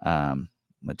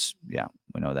 Which, yeah,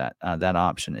 we know that. That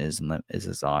option is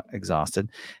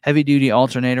exhausted. Heavy-duty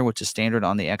alternator, which is standard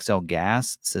on the XL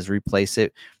gas, says replace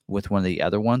it with one of the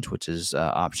other ones, which is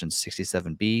options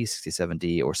 67B,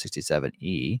 67D, or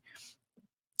 67E.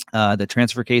 The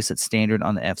transfer case that's standard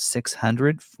on the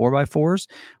F600 4x4s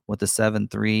with the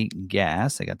 7.3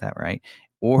 gas, I got that right,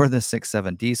 or the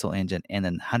 6.7 diesel engine, and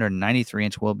then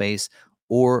 193-inch wheelbase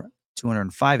or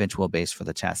 205-inch wheelbase for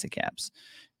the chassis cabs.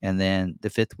 And then the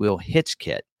fifth wheel hitch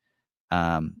kit.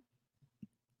 There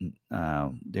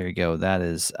you go. That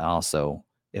is also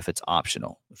if it's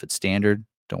optional. If it's standard,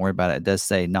 don't worry about it. It does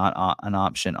say not an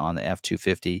option on the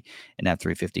F250 and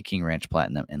F350 King Ranch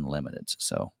Platinum in limiteds.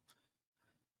 So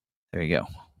there you go.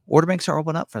 Order banks are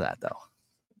open up for that though.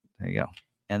 There you go.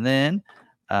 And then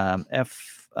now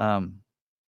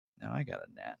I got a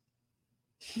gnat.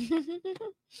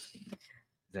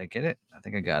 Did I get it? I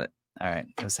think I got it. All right.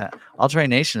 All Terrain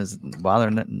Nation is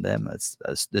bothering them. It's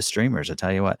the streamers, I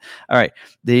tell you what. All right.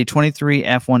 The 23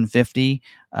 F-150,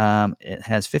 it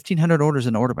has 1,500 orders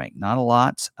in order bank. Not a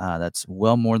lot. That's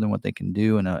well more than what they can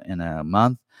do in a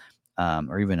month,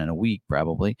 or even in a week,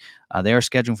 probably. They are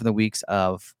scheduled for the weeks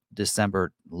of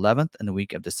December 11th and the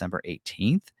week of December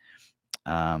 18th.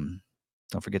 Don't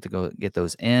forget to go get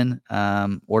those in.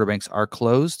 Order banks are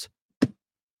closed.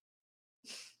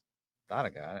 Thought I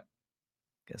got it.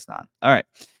 Guess not. All right.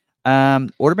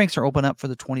 Order banks are open up for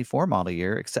the 24 model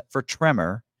year, except for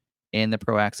Tremor and the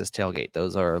Pro Access tailgate.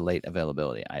 Those are late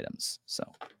availability items. So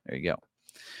there you go.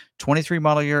 23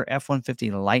 model year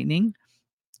F-150 Lightning.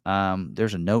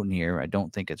 There's a note in here. I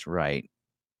don't think it's right.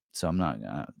 So I'm not.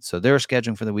 So they're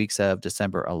scheduling for the weeks of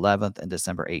December 11th and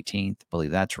December 18th. I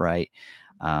believe that's right.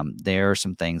 There are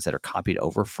some things that are copied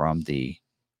over from the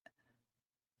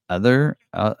other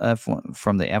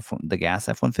from the gas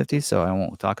F-150. So I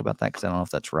won't talk about that because I don't know if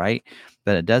that's right.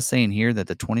 But it does say in here that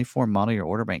the 24 model year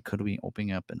order bank could be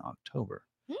opening up in October.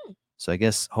 So I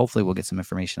guess hopefully we'll get some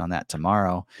information on that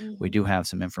tomorrow. We do have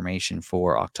some information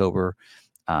for October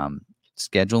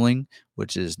scheduling,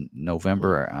 which is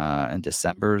November and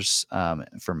December's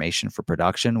information for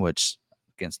production, which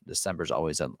against December is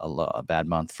always a bad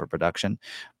month for production.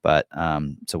 But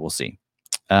so we'll see.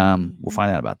 We'll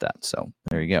find out about that. So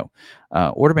there you go.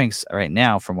 Order banks right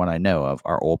now, from what I know of,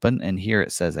 are open. And here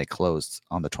it says they closed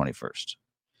on the 21st.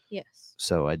 Yes.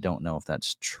 So I don't know if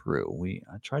that's true.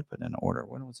 I tried putting in an order.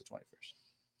 When was the 21st?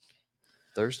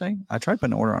 Thursday? I tried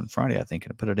putting an order on Friday, I think,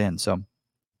 and I put it in. So,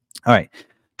 all right.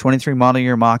 23 model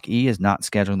year Mach E is not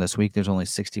scheduled this week. There's only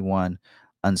 61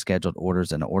 unscheduled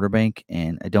orders in the order bank.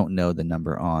 And I don't know the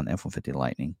number on F-150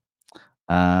 Lightning.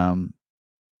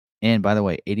 And by the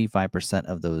way, 85%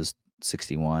 of those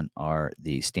 61 are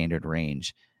the standard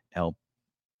range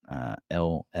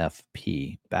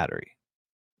LFP battery.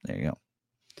 There you go.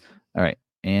 All right.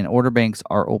 And order banks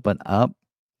are open up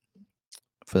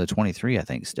for the 23, I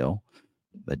think, still.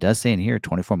 But it does say in here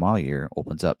 24 model year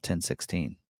opens up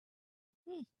 10/16.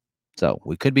 So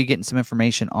we could be getting some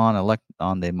information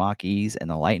on the Mach E's and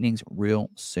the Lightnings real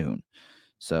soon.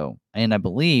 So, and I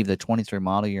believe the 23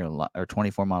 model year or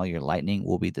 24 model year Lightning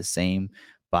will be the same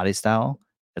body style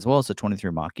as well as the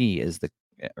 23 Mach E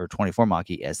or 24 Mach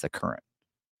E as the current.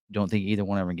 Don't think either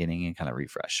one of them are getting any kind of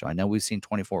refresh. So I know we've seen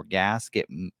 24 gas get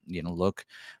look,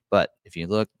 but if you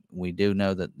look, we do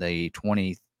know that the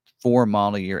 24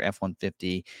 model year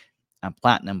F-150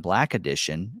 Platinum Black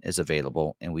Edition is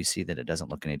available, and we see that it doesn't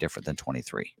look any different than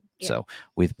 23. Yeah. So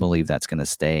we believe that's going to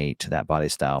stay to that body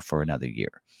style for another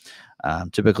year.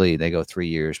 Typically, they go 3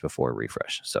 years before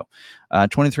refresh. So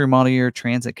 23 model year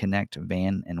Transit Connect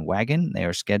van and wagon, they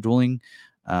are scheduling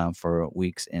for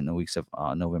weeks in the weeks of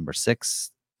November 6th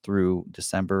through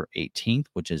December 18th,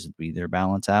 which is their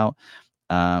balance out.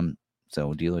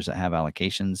 So dealers that have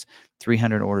allocations,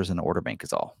 300 orders in the order bank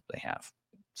is all they have.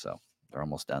 So they're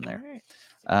almost done there.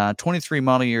 Right. 23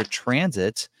 model year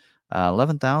Transit,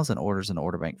 11,000 orders in the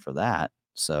order bank for that.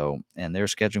 So, and they're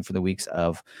scheduling for the weeks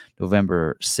of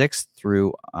November 6th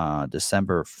through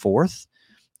December 4th.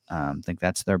 I think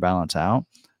that's their balance out.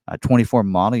 24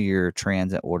 model year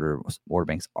Transit order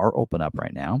banks are open up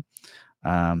right now.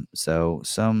 So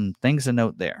some things to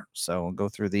note there. So we'll go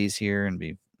through these here and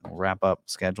we'll wrap up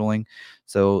scheduling.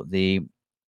 So the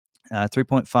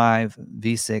 3.5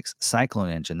 V6 Cyclone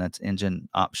engine, that's engine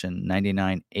option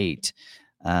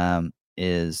 99.8,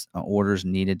 is orders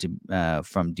needed to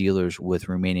from dealers with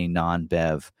remaining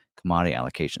non-BEV commodity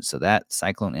allocations. So that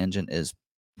Cyclone engine is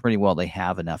pretty well, they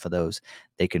have enough of those.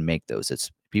 They can make those.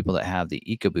 It's people that have the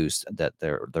EcoBoost that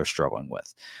they're struggling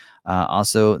with.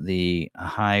 Also, the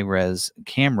high-res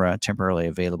camera temporarily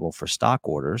available for stock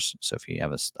orders. So if you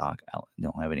have a stock,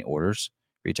 don't have any orders,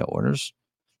 retail orders.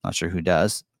 Not sure who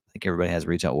does. I think everybody has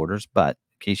retail orders, but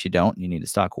in case you don't, you need a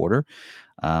stock order.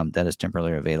 That is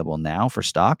temporarily available now for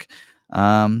stock.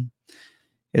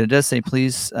 It does say,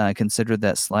 please consider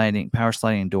that power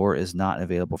sliding door is not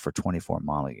available for 24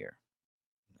 model year.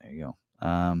 There you go.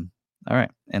 All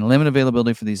right. And limited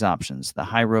availability for these options. The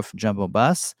high roof jumbo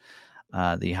bus,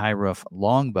 the high roof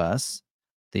long bus,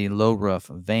 the low roof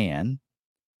van,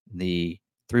 the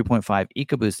 3.5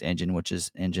 EcoBoost engine, which is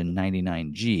engine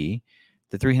 99G,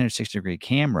 the 360-degree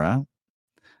camera,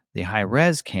 the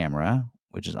high-res camera,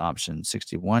 which is option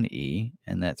 61E,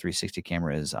 and that 360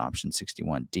 camera is option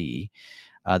 61D.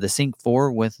 The Sync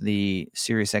 4 with the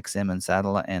Sirius XM and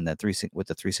satellite, and the with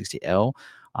the 360L,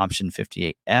 option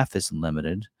 58F is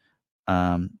limited.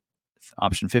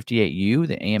 Option 58U,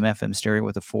 the AM/FM stereo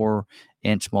with a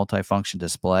 4-inch multifunction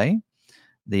display.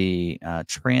 The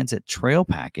Transit Trail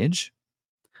package,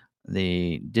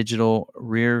 the digital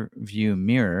rear view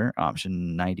mirror,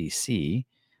 option 90C.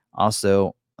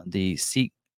 Also, the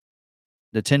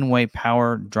 10-way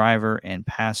power driver and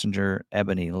passenger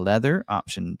ebony leather,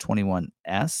 option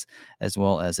 21S, as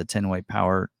well as a 10-way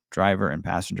power driver and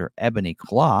passenger ebony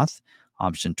cloth,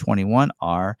 option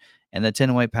 21R, and the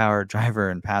 10-way power driver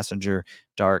and passenger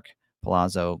dark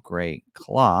palazzo gray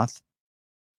cloth,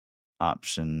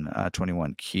 option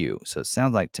 21Q. So it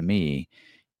sounds like to me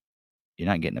you're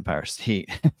not getting a power seat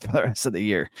for the rest of the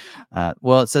year.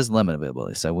 Well, it says limited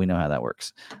availability, so we know how that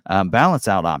works. Balance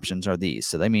out options are these.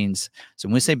 So that means, so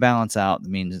when we say balance out, it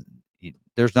means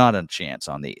there's not a chance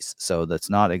on these. So that's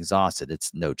not exhausted.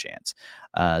 It's no chance.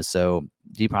 So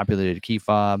depopulated key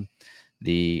fob,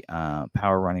 the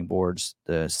power running boards,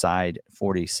 the side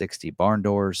 40/60 barn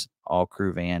doors, all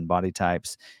crew van body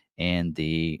types, and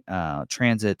the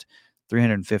Transit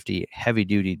 350 heavy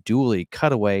duty dually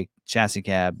cutaway chassis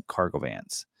cab cargo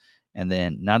vans. And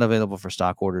then not available for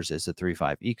stock orders is the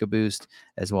 3.5 EcoBoost,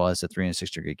 as well as the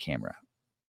 360-degree camera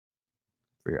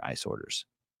for your ICE orders.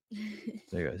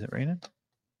 There you go. Is it raining?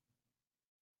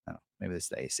 Oh, maybe it's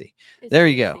the AC. There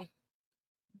you go.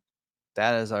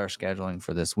 That is our scheduling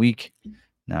for this week.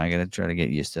 Now I got to try to get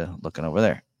used to looking over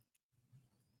there.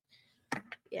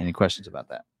 Yeah. Any questions about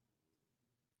that?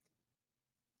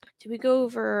 Did we go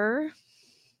over?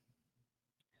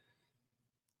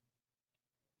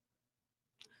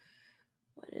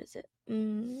 What is it?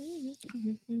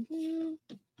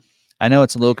 I know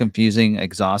it's a little confusing,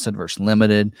 exhausted versus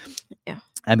limited. Yeah.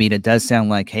 I mean, it does sound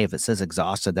like, hey, if it says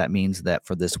exhausted, that means that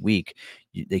for this week,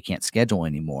 they can't schedule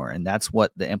anymore. And that's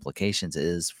what the implications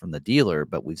is from the dealer.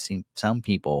 But we've seen some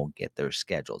people get their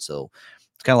schedule. So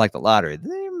it's kind of like the lottery.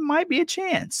 There might be a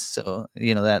chance. So,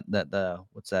 you know, that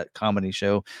what's that comedy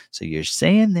show? So you're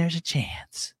saying there's a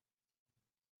chance.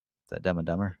 Is that Dumb and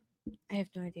Dumber? I have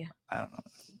no idea. I don't know.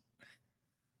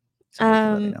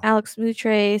 Alex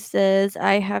Moutre says,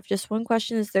 I have just one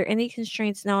question. Is there any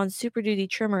constraints now on Super Duty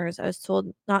trimmers? I was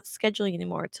told not scheduling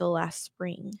anymore till last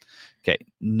spring. Okay.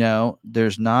 No,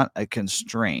 there's not a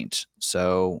constraint.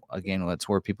 So again, that's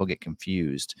where people get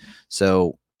confused.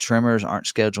 So trimmers aren't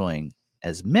scheduling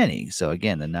as many. So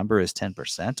again, the number is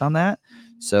 10% on that.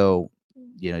 So,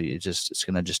 you know, it's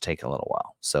going to just take a little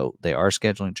while. So they are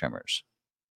scheduling trimmers.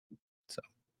 So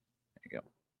there you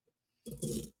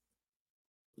go.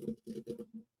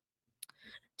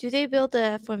 Do they build the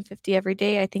F-150 every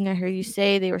day? I think I heard you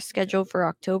say they were scheduled for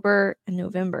October and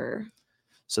November.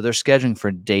 So they're scheduling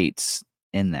for dates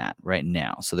in that right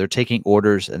now. So they're taking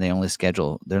orders and they only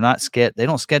schedule. They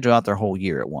don't schedule out their whole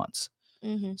year at once.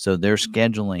 Mm-hmm. So they're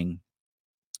scheduling,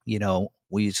 you know,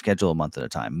 we schedule a month at a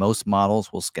time. Most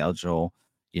models will schedule,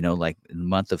 you know, like in the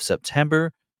month of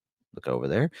September. Look over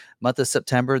there. Month of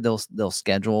September, they'll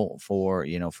schedule for,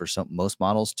 you know, for most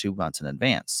models 2 months in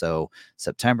advance. So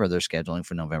September, they're scheduling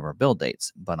for November build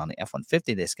dates. But on the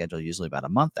F-150, they schedule usually about a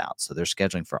month out. So they're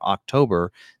scheduling for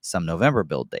October, some November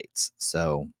build dates.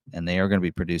 So, and they are going to be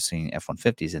producing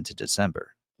F-150s into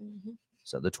December. Mm-hmm.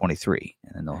 So the 23,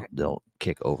 and then they'll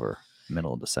kick over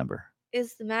middle of December.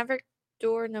 Is the Maverick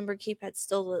door number keypad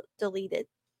still deleted?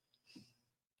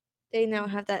 They now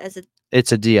have that as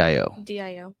it's a DIO.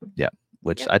 DIO. Yeah,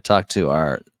 which I talked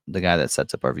to the guy that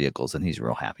sets up our vehicles, and he's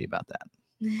real happy about that.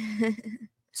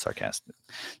 Sarcastic.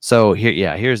 So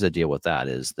here's the deal with that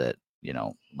is that, you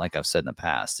know, like I've said in the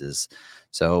past, is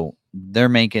so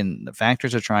the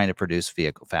factories are trying to produce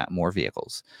more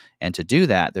vehicles, and to do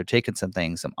that, they're taking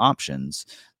some options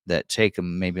that take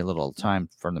them maybe a little time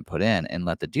for them to put in and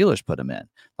let the dealers put them in.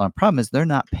 Well, the problem is they're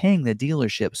not paying the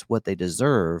dealerships what they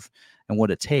deserve and what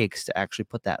it takes to actually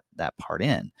put that part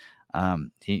in.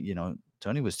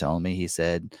 Tony was telling me, he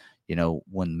said, you know,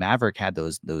 when Maverick had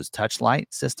those touch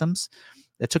light systems,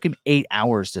 it took him 8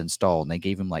 hours to install, and they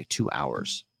gave him like 2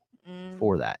 hours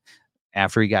for that.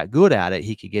 After he got good at it,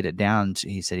 he could get it down to,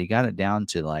 he said he got it down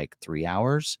to like 3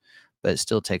 hours, but it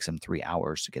still takes him 3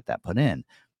 hours to get that put in.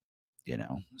 You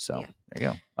know, so there you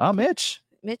go. Oh, Mitch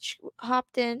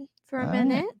hopped in for a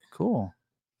minute. Cool.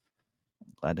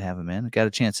 Glad to have him in. Got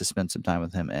a chance to spend some time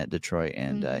with him at Detroit,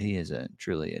 and he is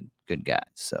truly a good guy.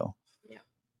 So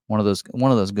one of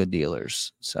those good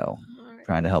dealers. So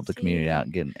trying to help the community out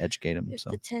and educate them. So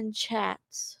the 10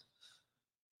 chats.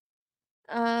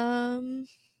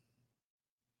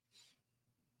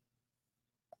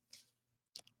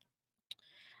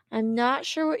 I'm not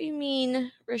sure what you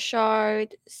mean,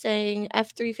 Richard, saying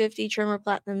F350 trimmer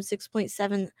platinum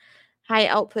 6.7 high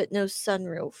output, no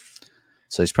sunroof.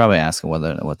 So he's probably asking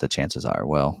what the chances are.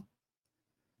 Well,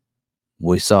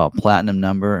 we saw a platinum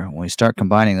number. When we start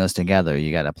combining those together,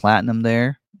 you got a platinum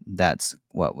there. That's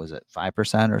what was it,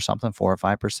 5% or something, 4 or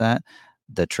 5%.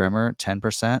 The trimmer,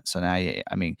 10%. So now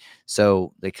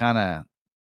so they kind of,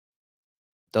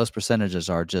 those percentages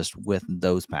are just with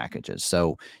those packages.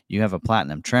 So you have a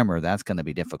platinum trimmer, that's going to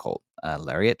be difficult.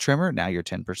 Lariat trimmer, now you're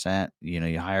 10%,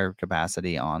 you higher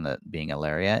capacity on the being a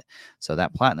Lariat. So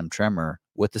that platinum trimmer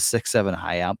with the 6.7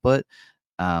 high output,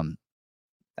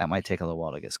 that might take a little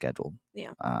while to get scheduled.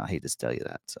 Yeah. I hate to tell you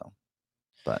that. So,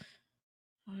 but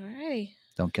alrighty.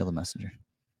 Don't kill the messenger.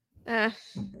 All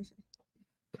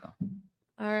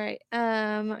right.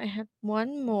 I have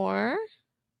one more.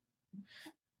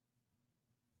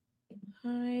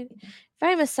 If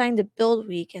I'm assigned a build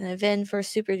week and a VIN for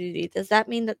Super Duty, does that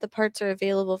mean that the parts are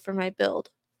available for my build?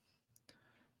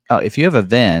 Oh, if you have a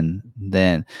VIN,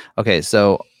 then okay.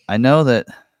 So I know that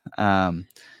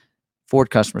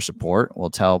Ford customer support will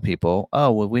tell people,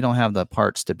 "Oh, well, we don't have the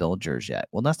parts to build yours yet."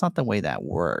 Well, that's not the way that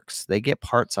works. They get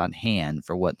parts on hand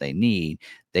for what they need.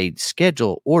 They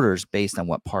schedule orders based on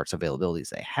what parts availabilities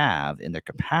they have in their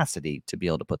capacity to be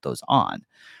able to put those on.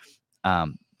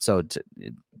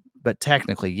 But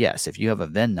technically, yes, if you have a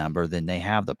VIN number, then they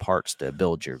have the parts to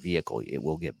build your vehicle. It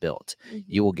will get built.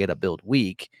 You will get a build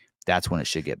week. That's when it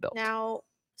should get built. Now,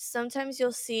 sometimes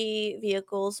you'll see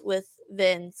vehicles with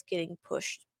VINs getting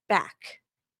pushed back.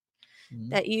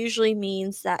 That usually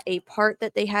means that a part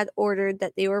that they had ordered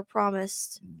that they were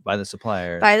promised by the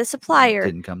supplier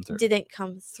didn't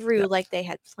come through like they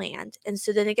had planned. And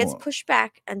so then it gets pushed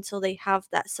back until they have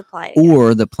that supply again.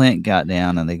 Or the plant got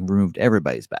down and they removed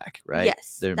everybody's back, right?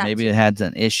 Yes. Maybe it had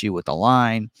an issue with the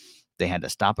line. They had to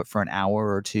stop it for an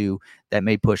hour or two. That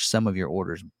may push some of your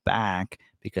orders back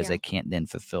because they can't then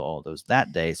fulfill all those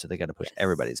that day. So they got to push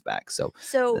everybody's back. So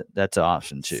that's an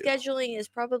option too. Scheduling is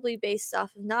probably based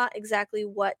off of not exactly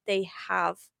what they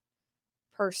have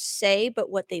per se, but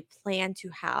what they plan to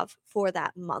have for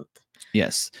that month.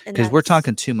 Yes, because we're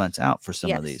talking 2 months out for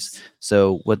some of these.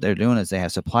 So what they're doing is they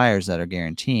have suppliers that are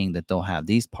guaranteeing that they'll have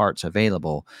these parts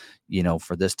available,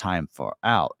 for this time for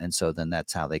out. And so then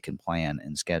that's how they can plan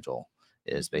and schedule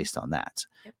is based on that.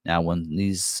 Yep. Now,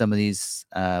 when some of these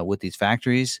with these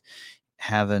factories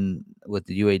having with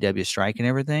the UAW strike and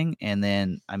everything, and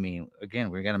then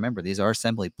again, we're gonna remember these are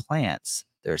assembly plants.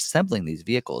 They're assembling these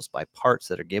vehicles by parts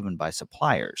that are given by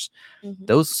suppliers.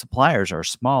 Those suppliers are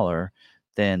smaller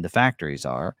than the factories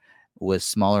are with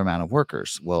smaller amount of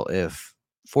workers. Well, if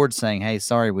Ford's saying, "Hey,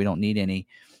 sorry, we don't need any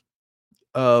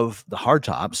of the hard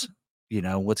tops,"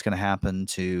 what's going to happen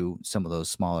to some of those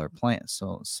smaller plants?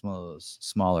 So some of those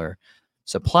smaller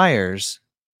suppliers,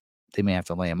 they may have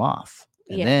to lay them off.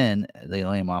 And then they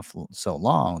lay them off so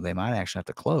long, they might actually have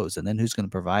to close. And then who's going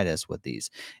to provide us with these?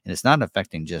 And it's not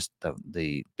affecting just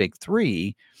the big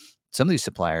three. Some of these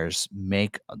suppliers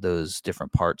make those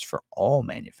different parts for all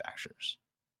manufacturers.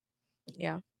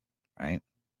 Yeah. Right.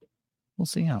 We'll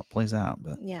see how it plays out,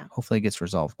 but hopefully it gets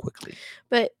resolved quickly.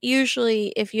 But usually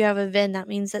if you have a VIN, that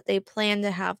means that they plan to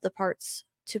have the parts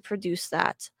to produce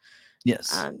that.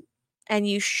 Yes. And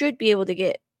you should be able to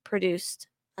get produced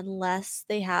unless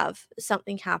they have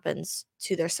something happens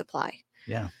to their supply.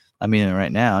 Yeah.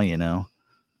 Right now,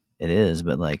 it is,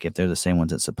 but like if they're the same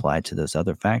ones that supply to those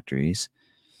other factories.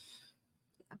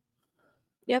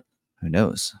 Yep. Who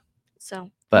knows? So,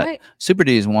 but Super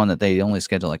D is one that they only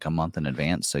schedule like a month in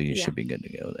advance, so you should be good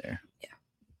to go there.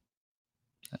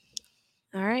 Yeah.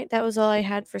 All right, that was all I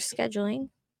had for scheduling.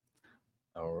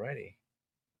 Alrighty.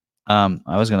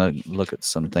 I was gonna look at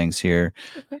some things here.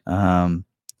 Okay.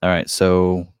 All right,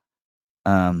 so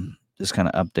just kind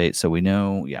of update. So we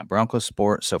know, Bronco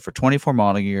Sport. So for 24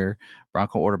 model year,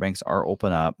 Bronco order banks are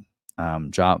open up.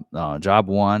 Job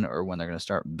one, or when they're going to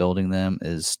start building them,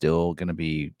 is still going to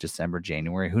be December,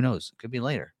 January. Who knows? It could be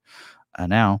later.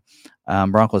 Now,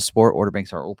 Bronco Sport order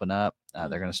banks are open up.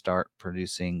 They're going to start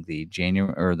producing the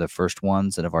January or the first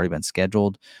ones that have already been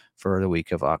scheduled for the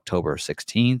week of October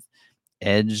 16th.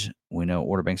 Edge, we know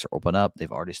order banks are open up.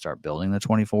 They've already started building the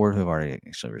 24s. We've already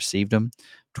actually received them.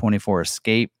 24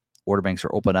 Escape order banks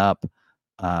are open up.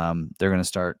 They're going to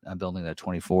start building the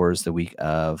 24s the week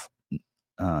of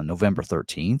November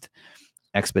 13th.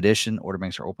 Expedition order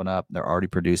banks are open up. They're already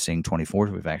producing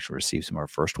 24s. We've actually received some of our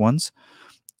first ones.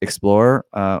 Explorer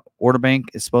order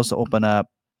bank is supposed to open up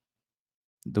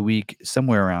the week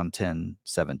somewhere around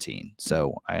 10/17.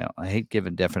 So I hate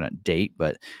giving definite date,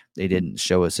 but they didn't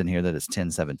show us in here that it's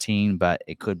 10/17, but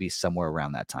it could be somewhere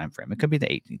around that time frame. It could be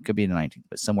the 18th, it could be the 19th,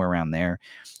 but somewhere around there,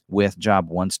 with job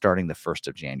 1 starting the 1st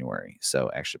of January. So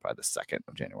actually probably the 2nd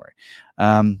of January.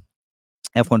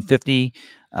 F-150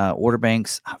 order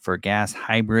banks for gas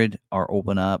hybrid are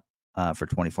open up for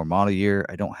 24 model year.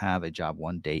 I don't have a job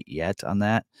 1 date yet on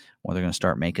that, when they're going to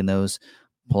start making those.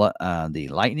 The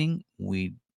Lightning,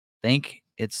 we think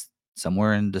it's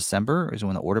somewhere in December is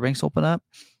when the order banks open up.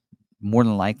 More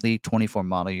than likely, 24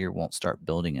 model year won't start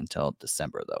building until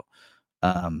December,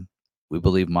 though. We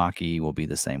believe Mach-E will be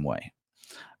the same way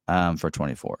for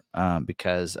 24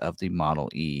 because of the Model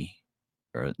E,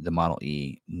 or the Model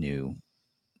E new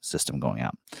system going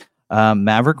out.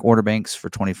 Maverick order banks for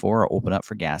 24 are open up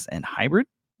for gas and hybrid,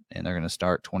 and they're going to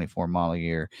start 24 model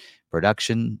year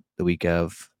production the week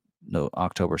of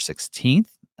October 16th.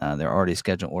 They're already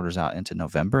scheduled orders out into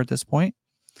November at this point.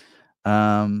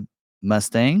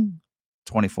 Mustang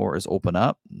 24 is open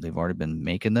up. They've already been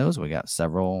making those. We got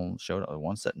several showed up.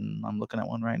 One sitting, I'm looking at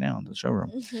one right now in the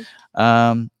showroom.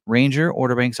 Ranger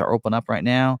order banks are open up right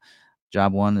now.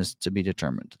 Job 1 is to be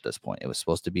determined at this point. It was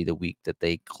supposed to be the week that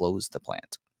they closed the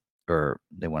plant, or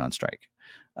they went on strike.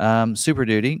 Super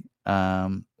Duty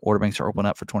order banks are open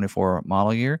up for 24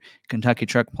 model year. Kentucky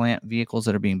truck plant vehicles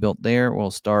that are being built there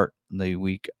will start the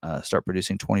week, start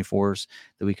producing 24s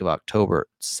the week of October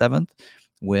 7th,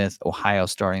 with Ohio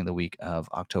starting the week of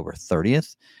October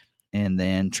 30th. And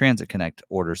then Transit Connect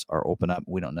orders are open up.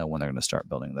 We don't know when they're going to start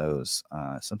building those.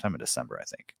 Sometime in December, I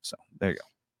think. So there you go.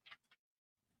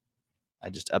 I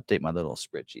just update my little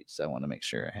spreadsheet, so I want to make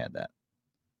sure I had that.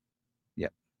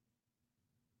 Yep.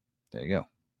 There you go.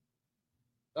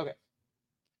 Okay.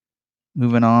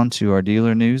 Moving on to our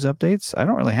dealer news updates. I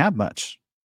don't really have much.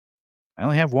 I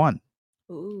only have one.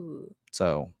 Ooh.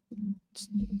 So let's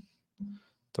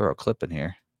throw a clip in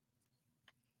here.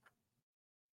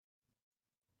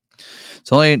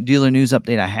 So only dealer news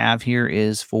update I have here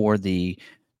is for the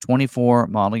 24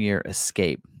 model year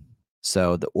Escape.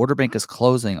 So the order bank is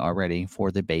closing already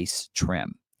for the base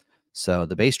trim. So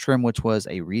the base trim, which was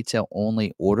a retail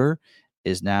only order,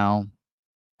 is now,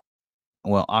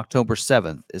 well, October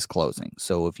 7th is closing.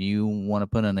 So if you want to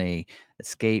put in a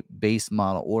Escape base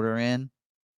model order in,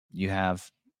 you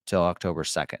have till October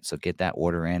 2nd. So get that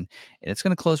order in, and it's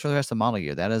going to close for the rest of the model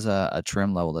year. That is a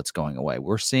trim level that's going away.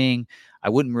 We're seeing, I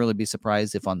wouldn't really be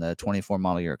surprised if on the 24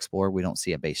 model year Explorer, we don't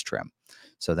see a base trim.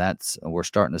 So we're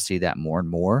starting to see that more and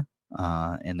more.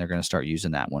 And they're going to start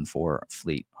using that one for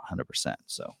fleet 100%.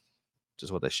 So, which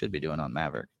is what they should be doing on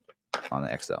Maverick, on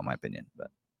the XL, in my opinion. But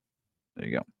there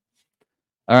you go.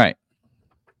 All right.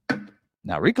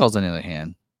 Now, recalls, on the other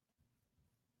hand,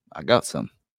 I got some.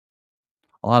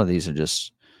 A lot of these are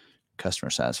just customer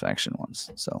satisfaction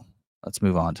ones. So let's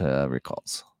move on to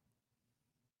recalls.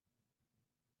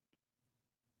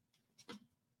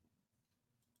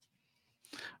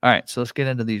 All right, so let's get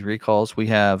into these recalls. We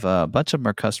have a bunch of them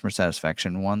are customer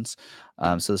satisfaction ones.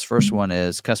 So this first one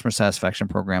is customer satisfaction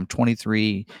program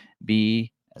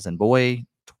 23B, as in boy,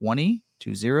 20.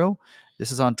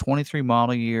 This is on 23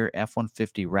 model year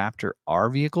F-150 Raptor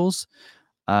R vehicles,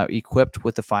 equipped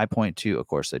with the 5.2. Of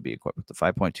course, they'd be equipped with the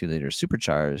 5.2 liter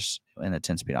supercharged and a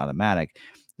 10-speed automatic.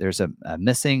 There's a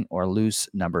missing or loose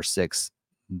number 6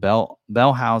 bell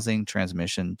housing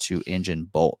transmission to engine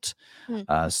bolt.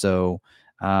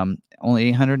 Only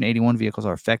 881 vehicles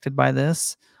are affected by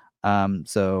this.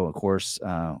 So, of course,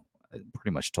 it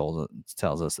pretty much tells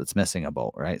us it's missing a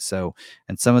bolt, right? So,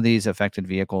 in some of these affected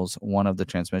vehicles, one of the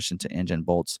transmission to engine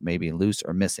bolts may be loose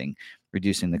or missing,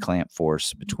 reducing the clamp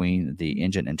force between the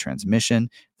engine and transmission.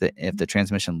 If the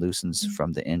transmission loosens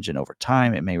from the engine over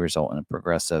time, it may result in a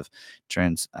progressive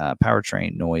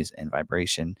powertrain noise and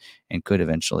vibration, and could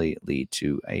eventually lead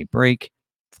to a brake,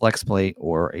 flex plate,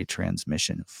 or a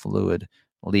transmission fluid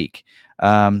leak.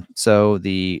 So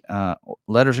the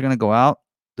letters are going to go out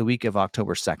the week of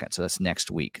October 2nd. So that's next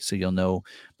week. So you'll know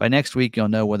by next week, you'll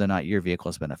know whether or not your vehicle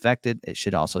has been affected. It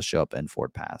should also show up in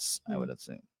Ford Pass, I would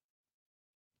assume.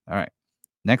 All right.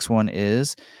 Next one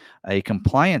is a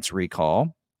compliance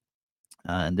recall.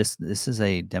 And this is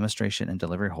a demonstration and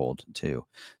delivery hold too.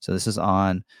 So this is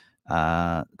on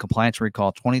compliance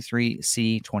recall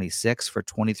 23C26 for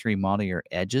 23 model year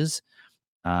Edges.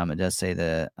 It does say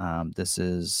that this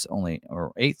is only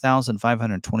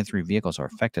 8,523 vehicles are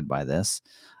affected by this.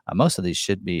 Most of these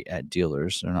should be at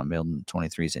dealers. They're not building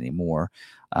 23s anymore.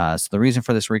 So the reason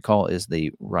for this recall is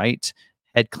the right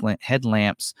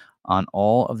headlamps on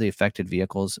all of the affected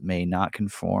vehicles may not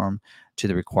conform to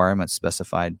the requirements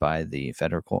specified by the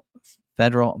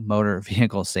Federal Motor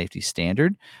Vehicle Safety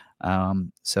Standard.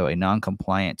 So a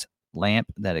non-compliant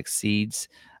lamp that exceeds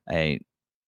a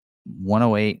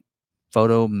 108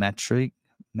 photometric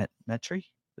metry.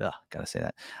 Gotta say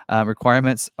that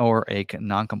requirements, or a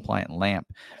non-compliant lamp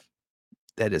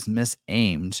that is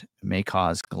misaimed may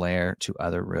cause glare to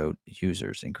other road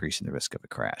users, increasing the risk of a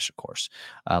crash. Of course,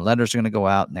 letters are going to go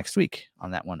out next week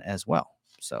on that one as well.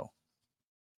 So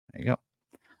there you go.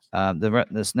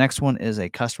 This next one is a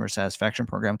customer satisfaction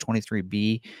program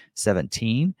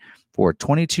 23B17 for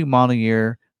 22 model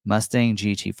year Mustang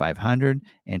GT 500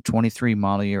 and 23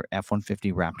 model year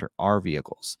F-150 Raptor R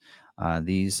vehicles.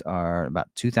 These are about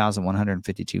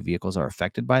 2,152 vehicles are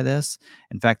affected by this.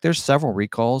 In fact, there's several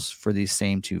recalls for these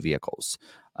same two vehicles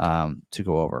to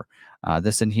go over.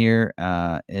 This in here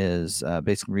is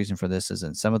basic reason for this is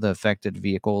in some of the affected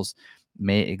vehicles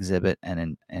may exhibit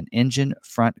an engine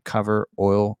front cover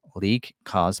oil leak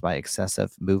caused by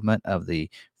excessive movement of the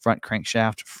front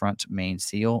crankshaft, front main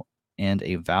seal, and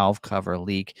a valve cover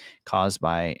leak caused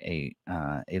by a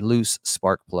loose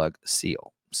spark plug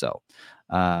seal. So,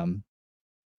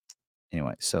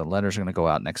 anyway, so letters are going to go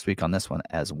out next week on this one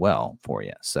as well for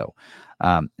you. So,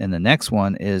 and the next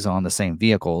one is on the same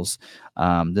vehicles.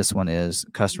 This one is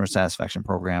Customer Satisfaction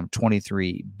Program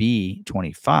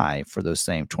 23B25 for those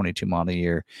same 22 model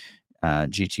year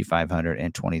GT 500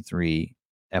 and 23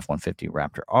 F-150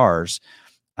 Raptor Rs.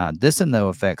 This, in though,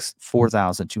 affects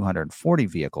 4,240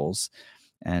 vehicles,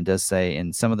 and does say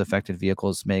in some of the affected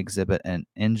vehicles may exhibit an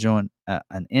engine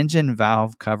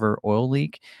valve cover oil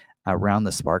leak around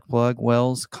the spark plug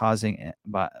wells, caused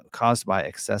by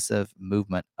excessive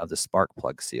movement of the spark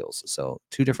plug seals. So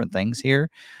two different things here.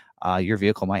 Your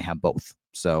vehicle might have both.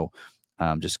 So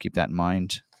just keep that in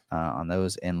mind on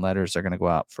those. And letters are going to go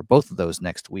out for both of those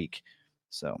next week.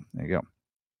 So there you go.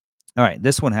 All right.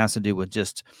 This one has to do with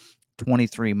just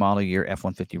 23 model year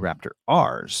F-150 Raptor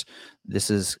Rs. This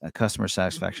is a customer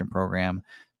satisfaction program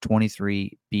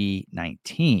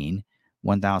 23B19.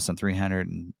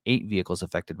 1,308 vehicles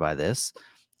affected by this.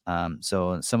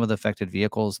 So some of the affected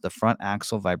vehicles, the front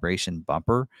axle vibration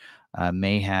bumper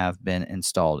may have been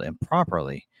installed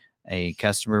improperly. A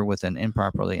customer with an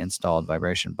improperly installed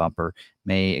vibration bumper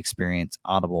may experience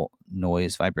audible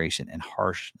noise, vibration, and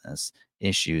harshness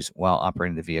issues while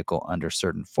operating the vehicle under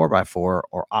certain 4x4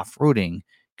 or off-roading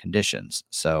conditions.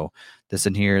 So this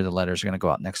in here, the letters are going to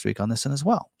go out next week on this one as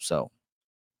well. So, all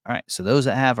right. So those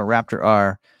that have a Raptor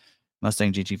R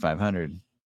Mustang GT 500,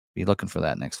 be looking for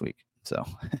that next week. So,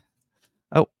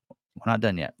 oh, we're not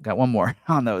done yet. Got one more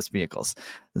on those vehicles.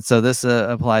 So this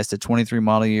applies to 23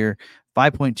 model year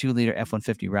 5.2 liter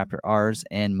F-150 Raptor Rs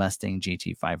and Mustang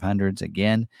GT 500s.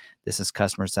 Again, this is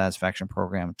customer satisfaction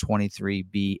program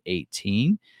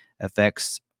 23B18.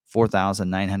 Affects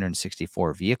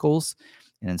 4,964 vehicles.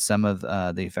 And in some of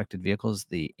the affected vehicles,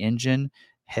 the engine,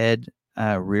 head,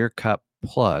 rear cup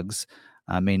plugs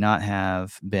may not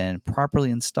have been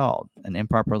properly installed. An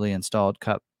improperly installed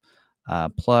cup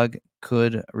plug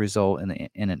could result in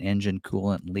an engine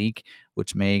coolant leak,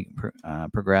 which may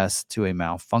progress to a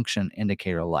malfunction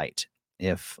indicator light.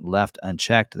 If left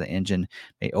unchecked, the engine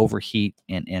may overheat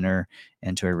and enter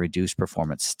into a reduced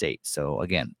performance state. So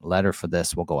again, letter for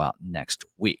this will go out next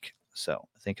week. So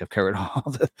I think I've covered all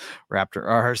the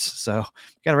Raptor Rs. So if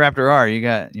you got a Raptor R,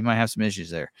 you might have some issues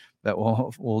there, but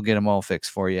we'll get them all fixed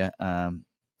for you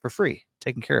for free,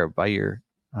 taken care of by your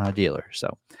dealer.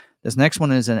 So this next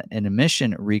one is an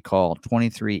emission recall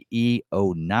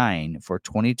 23E09 for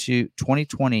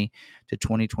 2020 to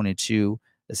 2022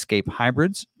 Escape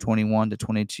hybrids, 21 to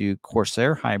 22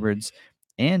 Corsair hybrids,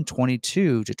 and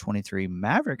 22 to 23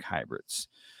 Maverick hybrids.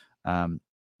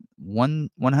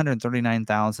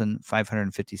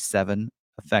 139,557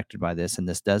 affected by this, and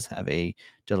this does have a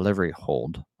delivery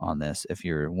hold on this if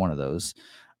you're one of those.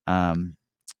 And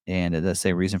it does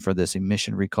say reason for this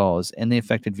emission recall is in the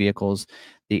affected vehicles,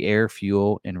 the air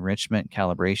fuel enrichment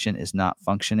calibration is not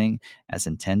functioning as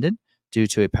intended due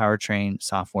to a powertrain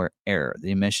software error.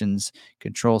 The emissions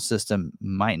control system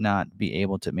might not be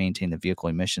able to maintain the vehicle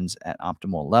emissions at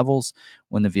optimal levels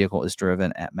when the vehicle is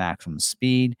driven at maximum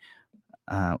speed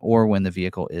or when the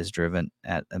vehicle is driven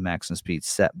at a maximum speed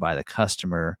set by the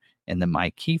customer in the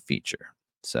My Key feature.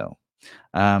 So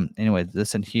anyway,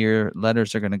 this in here,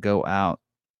 letters are going to go out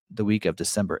the week of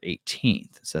December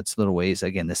 18th. So that's a little ways.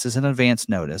 Again, this is an advance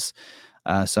notice.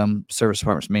 Some service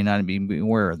departments may not be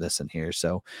aware of this in here.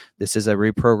 So this is a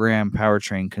reprogram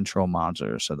powertrain control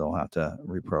module. So they'll have to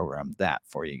reprogram that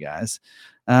for you guys.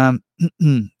 So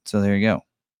there you go.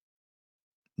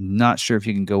 Not sure if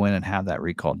you can go in and have that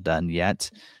recall done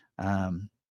yet.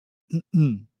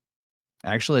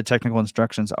 Actually, the technical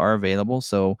instructions are available,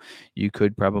 so you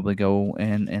could probably go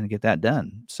and get that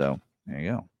done. So there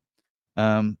you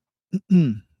go.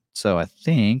 So I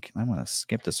think I'm going to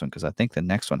skip this one because I think the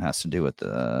next one has to do with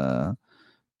the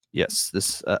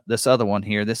this other one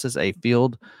here. This is a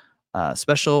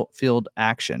special field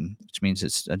action, which means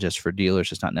it's just for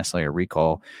dealers. It's not necessarily a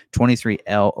recall.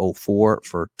 23L04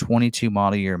 for 22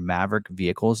 model year Maverick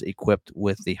vehicles equipped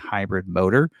with the hybrid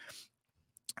motor.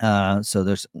 So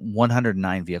there's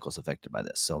 109 vehicles affected by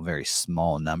this. So a very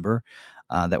small number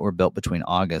that were built between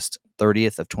August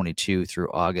 30th of 22 through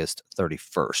August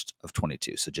 31st of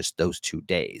 22. So just those 2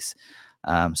 days.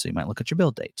 So you might look at your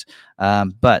build dates.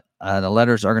 But the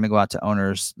letters are going to go out to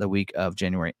owners the week of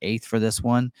January 8th for this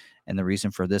one. And the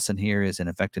reason for this in here is in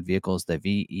affected vehicles, the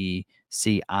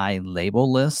VECI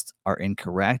label lists are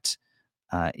incorrect.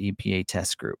 EPA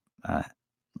test group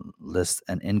lists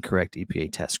an incorrect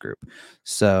EPA test group.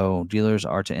 So dealers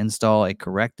are to install a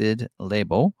corrected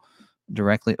label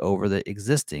directly over the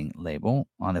existing label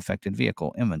on affected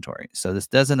vehicle inventory. So this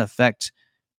doesn't affect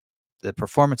the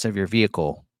performance of your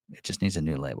vehicle. It just needs a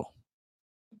new label.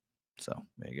 So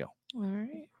there you go. All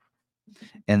right.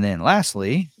 And then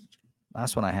lastly,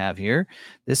 last one I have here.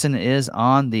 This one is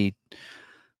on this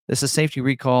is safety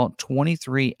recall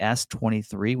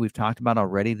 23S23. We've talked about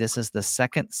already. This is the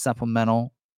second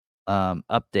supplemental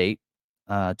update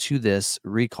to this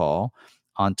recall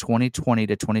on 2020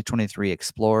 to 2023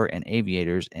 Explorer and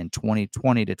Aviators and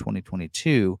 2020 to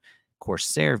 2022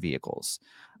 Corsair vehicles.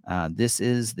 This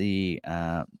is the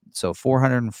so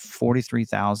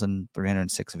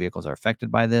 443,306 vehicles are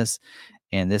affected by this.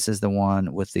 And this is the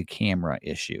one with the camera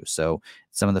issue. So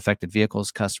some of the affected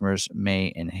vehicles, customers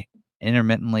may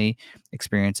intermittently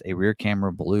experience a rear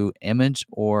camera blue image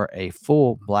or a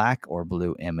full black or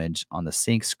blue image on the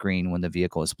sync screen when the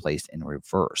vehicle is placed in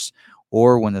reverse,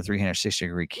 or when the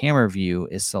 360-degree camera view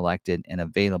is selected and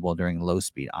available during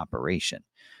low-speed operation.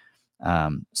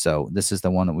 So this is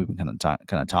the one that we've been going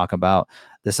to talk about.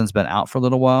 This one's been out for a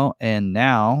little while, and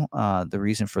now the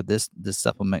reason for this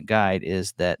supplement guide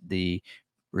is that the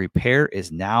repair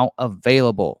is now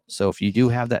available. So if you do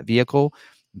have that vehicle,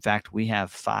 in fact, we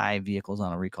have 5 vehicles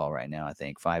on a recall right now. I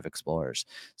think 5 Explorers.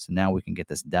 So now we can get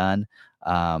this done.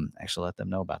 Actually, let them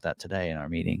know about that today in our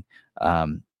meeting.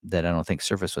 That I don't think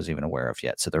Service was even aware of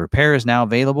yet. So the repair is now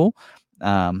available.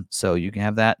 So you can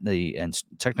have that. The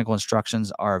technical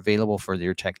instructions are available for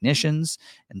your technicians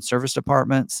and service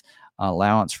departments.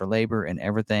 Allowance for labor and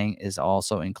everything is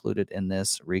also included in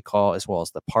this recall, as well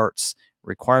as the parts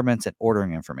requirements and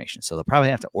ordering information. So they'll probably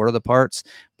have to order the parts,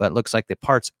 but it looks like the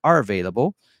parts are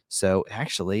available. So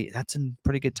actually, that's in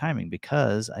pretty good timing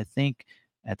because I think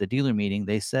at the dealer meeting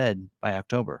they said by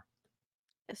October.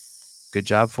 Yes. Good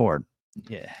job, Ford.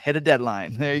 Yeah, hit a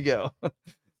deadline. There you go.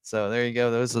 So there you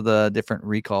go. Those are the different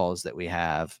recalls that we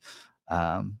have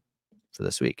for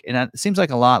this week. And it seems like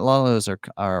a lot of those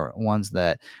are ones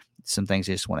that some things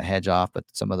you just want to hedge off, but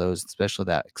some of those, especially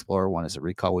that Explorer one, is a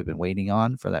recall we've been waiting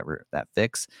on for that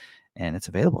fix, and it's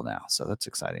available now. So that's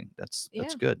exciting. That's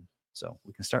good. So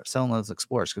we can start selling those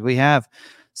Explorers because we have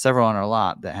several on our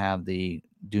lot that have the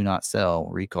do not sell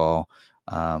recall.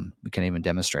 We can even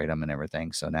demonstrate them and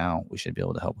everything. So now we should be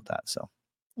able to help with that. So.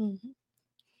 Mm-hmm.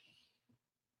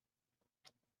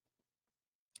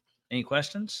 Any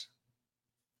questions?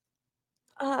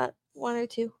 1 or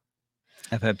 2.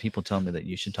 I've had people tell me that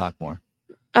you should talk more.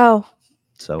 Oh,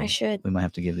 so I should. We might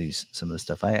have to give these some of the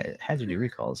stuff. I had you do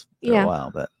recalls for a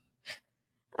while, but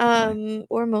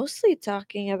we're mostly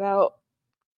talking about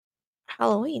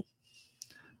Halloween.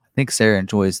 I think Sarah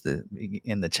enjoys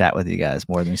in the chat with you guys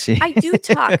more than she. I do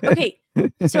talk. Okay,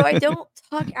 so I don't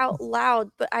talk out loud,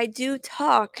 but I do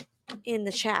talk in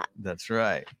the chat. That's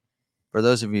right. For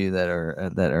those of you that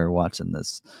are watching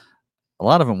this, a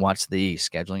lot of them watch the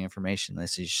scheduling information. They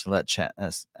see let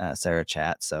Sarah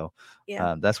chat. So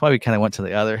that's why we kind of went to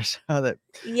the others. So that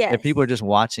if people are just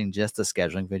watching just the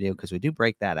scheduling video, because we do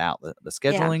break that out. The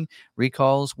scheduling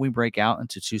recalls we break out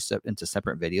into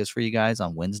separate videos for you guys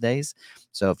on Wednesdays.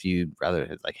 So if you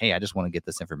rather like, hey, I just want to get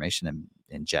this information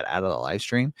and jet out of the live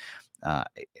stream.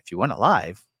 If you want it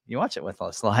live, you watch it with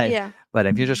us live. Yeah. But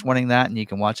if you're just wanting that and you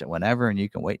can watch it whenever and you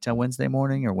can wait till Wednesday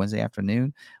morning or Wednesday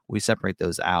afternoon, we separate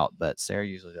those out. But Sarah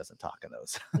usually doesn't talk in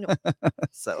those. Nope.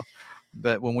 So,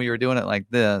 but when we were doing it like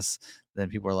this, then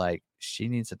people were like, she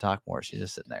needs to talk more. She's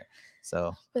just sitting there.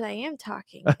 So, but I am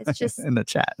talking. It's just in the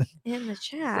chat. In the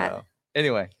chat. So,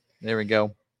 anyway, there we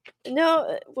go.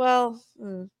 No, well,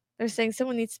 they're saying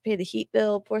someone needs to pay the heat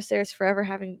bill. Poor Sarah's forever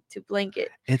having to blanket.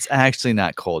 It's actually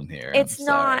not cold in here. It's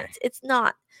not.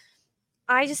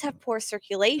 I just have poor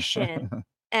circulation.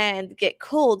 and get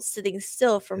cold sitting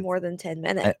still for more than 10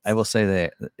 minutes. I will say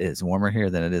that it's warmer here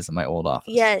than it is in my old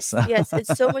office. Yes, so. Yes,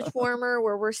 it's so much warmer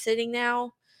where we're sitting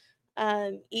now.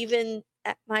 Even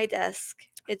at my desk,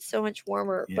 it's so much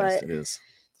warmer. Yes, but it is.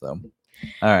 So,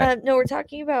 all right. No, we're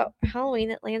talking about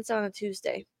Halloween. It lands on a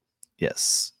Tuesday.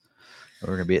 Yes.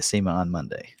 We're gonna be at SEMA on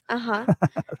Monday.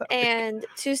 And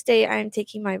Tuesday, I'm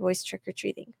taking my boys trick or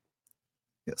treating.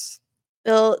 Yes.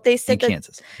 They said in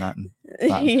Kansas, not in.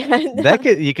 Yeah, no.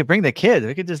 That you could bring the kids.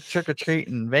 We could just trick or treat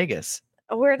in Vegas.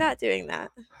 We're not doing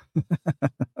that.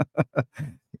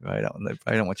 I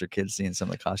don't want your kids seeing some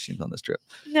of the costumes on this trip.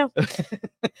 No.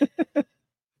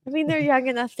 I mean, they're young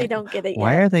enough; they don't get it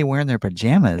Why yet. are they wearing their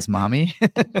pajamas, Mommy?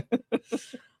 I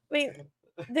mean,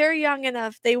 they're young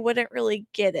enough; they wouldn't really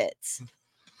get it.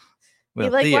 Well,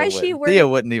 like, Thea why is she wearing? Thea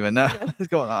wouldn't even know what's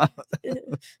going on.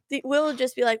 Will would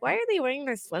just be like, "Why are they wearing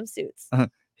their swimsuits?"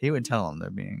 He would tell them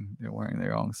they're wearing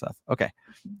their own stuff. Okay.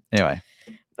 Anyway.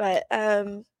 But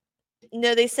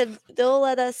no, they said they'll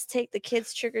let us take the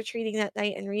kids trick or treating that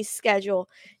night and reschedule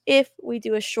if we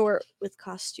do a short with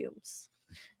costumes,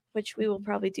 which we will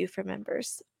probably do for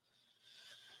members.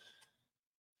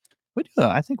 We do.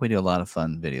 I think we do a lot of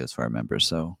fun videos for our members,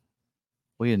 so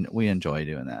we enjoy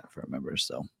doing that for our members.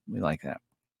 So we like that.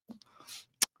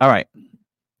 All right.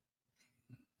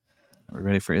 Are we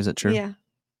ready for Is It True? Yeah.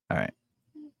 All right.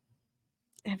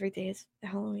 Every day is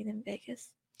Halloween in Vegas.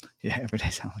 Yeah, every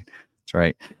day's Halloween. That's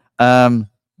right.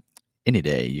 Any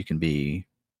day you can be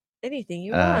anything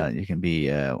you want. You can be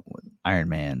Iron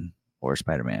Man or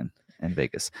Spider-Man in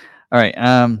Vegas. All right.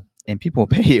 And people will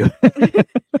pay you.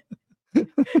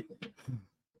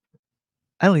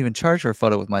 I don't even charge for a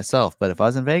photo with myself, but if I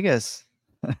was in Vegas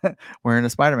wearing a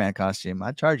Spider-Man costume,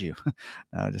 I'd charge you.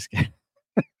 No, just kidding.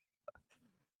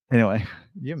 Anyway,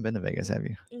 you haven't been to Vegas, have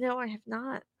you? No, I have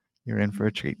not. You're in for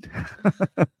a treat.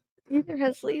 Neither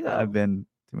has Leo. I've been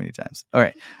too many times. All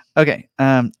right. Okay.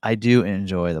 I do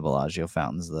enjoy the Bellagio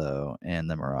fountains though, and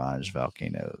the Mirage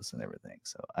volcanoes and everything.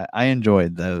 So I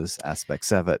enjoyed those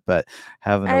aspects of it, but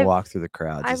having to walk through the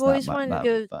crowds. I've always wanted to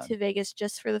go fun. to Vegas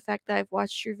just for the fact that I've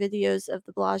watched your videos of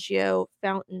the Bellagio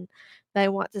fountain, that I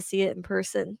want to see it in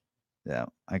person. Yeah,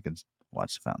 I could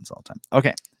watch the fountains all the time.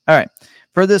 Okay. All right.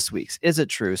 For this week's Is It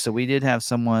True? So we did have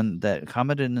someone that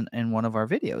commented in one of our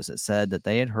videos that said that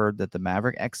they had heard that the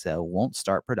Maverick XL won't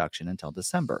start production until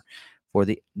December for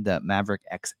the Maverick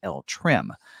XL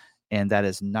trim. And that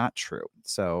is not true.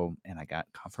 So, and I got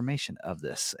confirmation of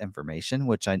this information,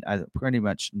 which I pretty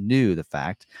much knew the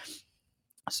fact.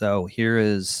 So here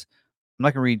is, I'm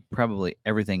not going to read probably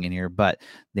everything in here, but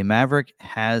the Maverick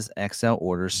has XL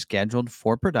orders scheduled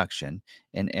for production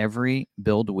in every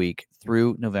build week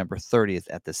through November 30th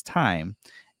at this time,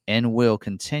 and will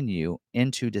continue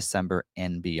into December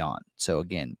and beyond. So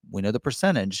again, we know the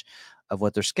percentage of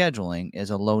what they're scheduling is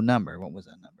a low number. What was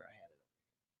that number? I had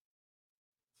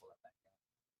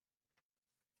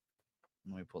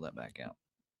it. Let me pull that back out.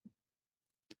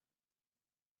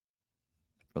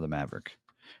 For the Maverick.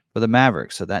 For the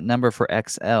Maverick, so that number for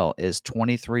XL is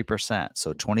 23%.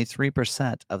 So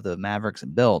 23% of the Mavericks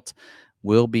built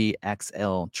will be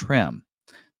XL trim.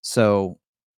 So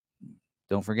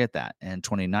don't forget that. And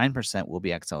 29% will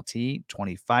be XLT,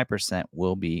 25%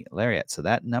 will be Lariat. So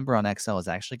that number on XL has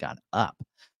actually gone up.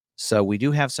 So we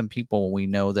do have some people we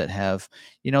know that have,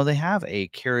 they have a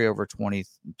carryover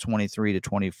 23 to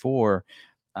 24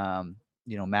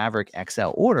 Maverick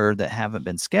XL order that haven't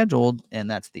been scheduled. And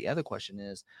that's the other question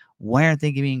is, why aren't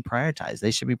they being prioritized?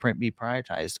 They should be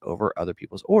prioritized over other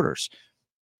people's orders.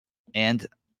 And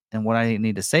what I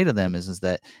need to say to them is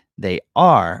that they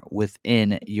are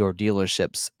within your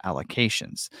dealership's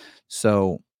allocations.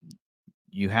 So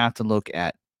you have to look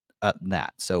at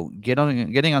that. So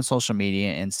getting on social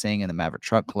media and saying in the Maverick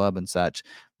Truck Club and such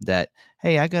that,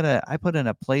 hey, I put in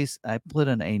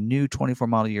a new 24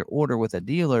 model year order with a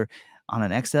dealer on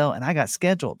an XL and I got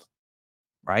scheduled,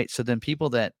 right? So then people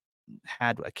that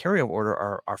had a carryover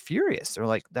order are furious. They're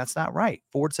like, that's not right.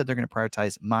 Ford said they're going to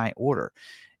prioritize my order,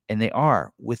 and they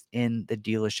are within the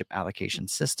dealership allocation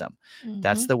system. Mm-hmm.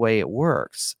 That's the way it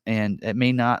works. And it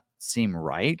may not seem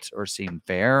right or seem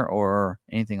fair or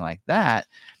anything like that,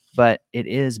 but it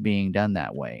is being done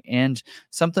that way. And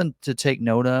something to take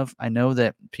note of, I know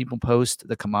that people post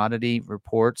the commodity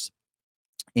reports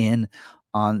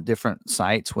on different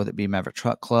sites, whether it be Maverick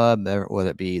Truck Club, whether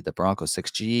it be the Bronco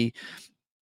 6G,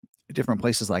 different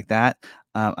places like that.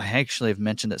 I actually have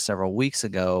mentioned it several weeks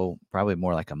ago, probably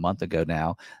more like a month ago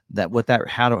now, that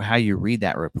how you read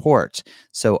that report.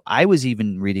 So I was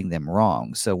even reading them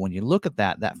wrong. So when you look at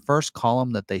that first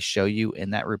column that they show you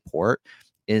in that report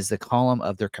is the column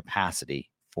of their capacity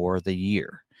for the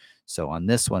year. So on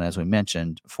this one, as we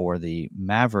mentioned, for the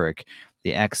Maverick,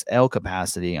 the XL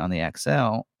capacity on the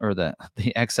XL, or the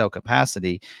XL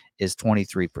capacity is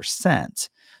 23%.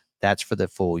 That's for the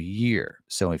full year.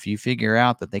 So if you figure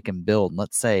out that they can build,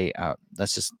 let's say,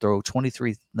 let's just throw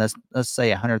 23, let's say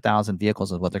 100,000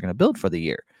 vehicles is what they're going to build for the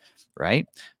year, right?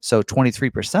 So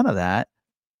 23% of that,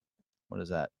 what is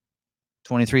that?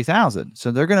 23,000.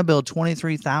 So they're going to build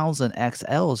 23,000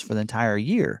 XLs for the entire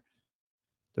year.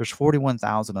 There's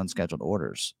 41,000 unscheduled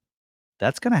orders.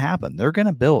 That's going to happen. They're going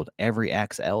to build every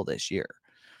XL this year.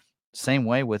 Same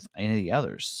way with any of the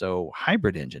others. So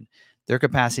hybrid engine, their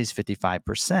capacity is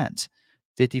 55%.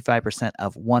 55%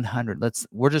 of 100.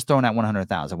 We're just throwing out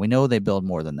 100,000. We know they build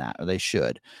more than that, or they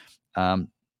should.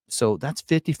 So that's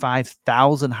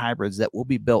 55,000 hybrids that will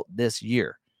be built this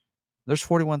year. There's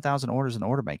 41,000 orders in the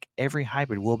order bank. Every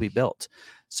hybrid will be built.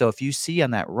 So if you see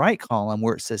on that right column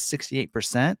where it says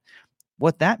 68%,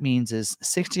 what that means is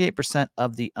 68%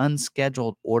 of the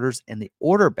unscheduled orders in the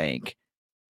order bank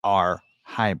are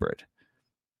hybrid,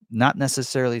 not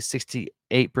necessarily 68%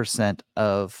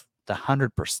 of the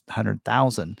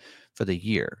 100,000 for the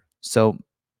year. So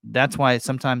that's why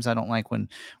sometimes I don't like when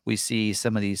we see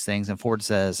some of these things and Ford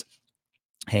says,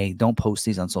 hey, don't post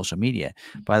these on social media.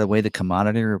 By the way, the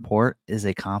commodity report is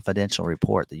a confidential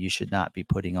report that you should not be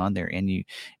putting on there. And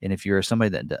if you're somebody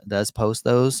that does post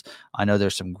those, I know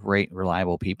there's some great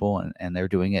reliable people and they're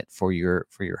doing it for your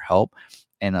help.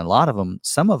 And a lot of them,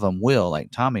 some of them will,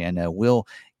 like Tommy, I know, will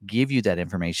give you that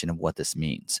information of what this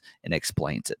means and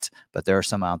explains it. But there are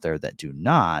some out there that do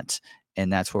not.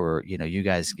 And that's where, you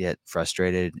guys get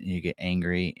frustrated and you get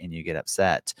angry and you get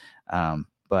upset.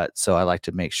 But so I like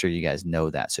to make sure you guys know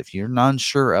that. So if you're not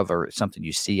sure of something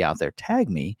you see out there, tag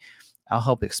me. I'll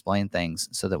help explain things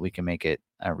so that we can make it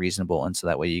reasonable, and so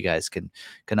that way you guys can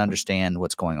understand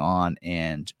what's going on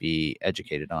and be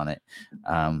educated on it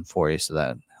for you, so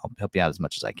that help you out as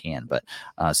much as I can. But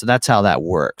so that's how that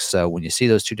works. So when you see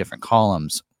those two different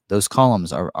columns, those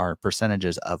columns are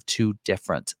percentages of two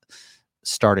different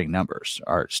starting numbers,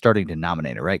 or starting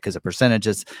denominator, right? Because a percentage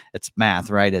it's math,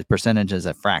 right? A percentage is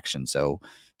a fraction. So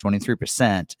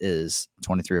 23% is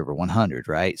 23 over 100,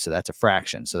 right? So that's a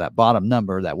fraction. So that bottom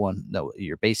number, that one that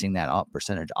you're basing that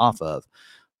percentage off of,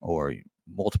 or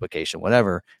multiplication,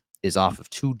 whatever, is off of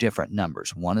two different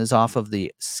numbers. One is off of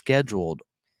the scheduled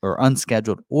or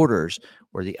unscheduled orders,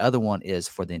 where the other one is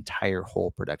for the entire whole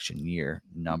production year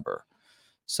number.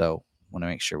 So want to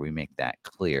make sure we make that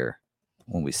clear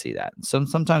when we see that.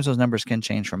 Sometimes those numbers can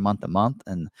change from month to month,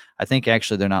 and I think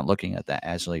actually they're not looking at that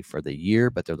actually for the year,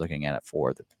 but they're looking at it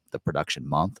for the production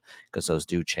month, because those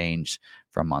do change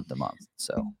from month to month.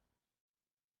 So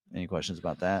any questions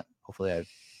about that? Hopefully I've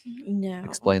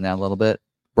explained that a little bit.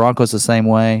 Bronco's the same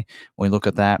way. When we look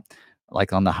at that,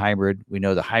 like on the hybrid, we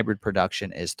know the hybrid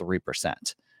production is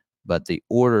 3%, but the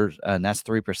orders, and that's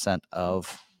 3%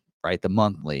 of, right, the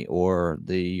monthly or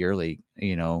the yearly,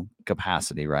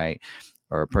 capacity, right,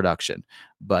 or production.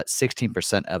 But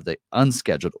 16% of the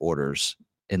unscheduled orders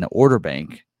in the order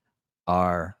bank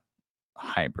are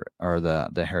hybrid, or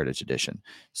the Heritage Edition.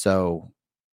 So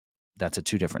that's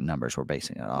two different numbers we're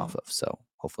basing it off of. So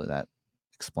hopefully that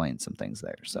explains some things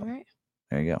there. So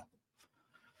there you go.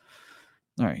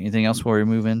 All right. Anything else before we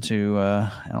move into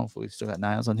I don't know if we still got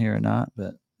Niles on here or not,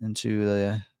 but into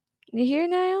the you hear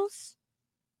Niles?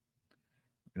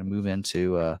 We're gonna move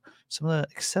into some of the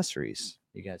accessories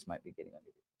you guys might be getting.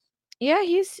 Yeah,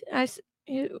 he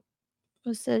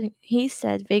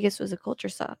said Vegas was a culture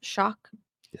shock.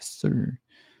 Yes, sir.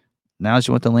 Niles,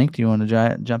 you want the link? Do you want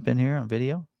to jump in here on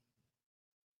video?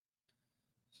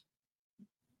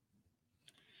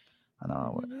 I don't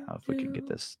know if we can get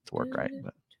this to work right,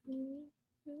 but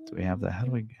do we have that? How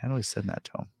do we send that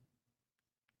to him?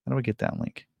 How do we get that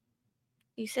link?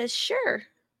 He says sure.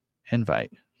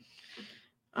 Invite.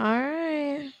 All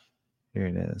right. Here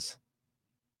it is.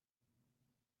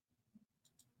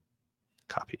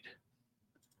 Copied.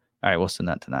 All right, we'll send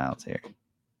that to Niles here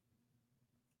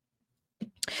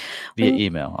via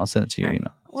email. I'll send it to your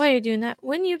email. While you're doing that,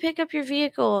 when you pick up your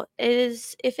vehicle,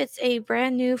 if it's a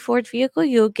brand new Ford vehicle,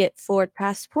 you'll get Ford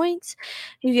Pass points.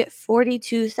 You get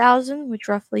 42,000, which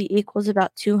roughly equals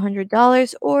about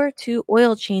 $200, or 2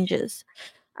 oil changes.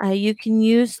 You can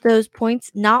use those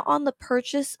points not on the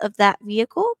purchase of that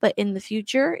vehicle, but in the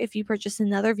future, if you purchase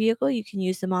another vehicle, you can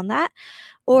use them on that,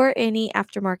 or any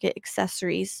aftermarket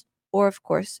accessories, or of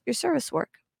course, your service work.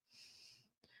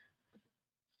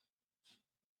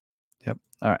 Yep.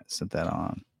 All right. Set that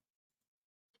on.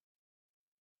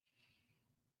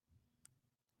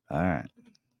 All right.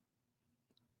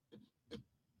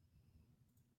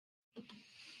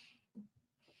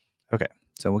 Okay.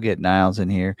 So we'll get Niles in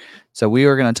here. So we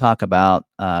were going to talk about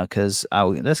because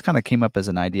this kind of came up as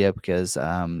an idea because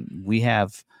we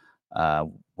have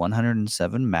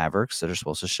 107 Mavericks that are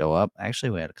supposed to show up. Actually,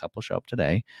 we had a couple show up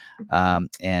today,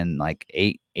 and like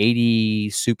 80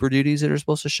 Super Duties that are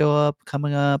supposed to show up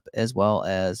coming up, as well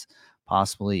as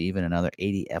possibly even another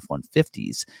 80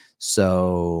 F-150s.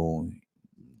 So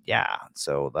yeah,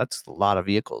 so that's a lot of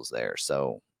vehicles there.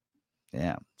 So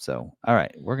yeah, so all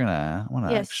right, I want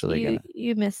to Yes, actually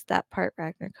you missed that part,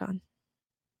 RagnarCon.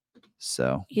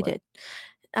 So you did.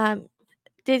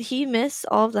 Did he miss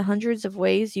all of the hundreds of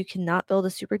ways you cannot build a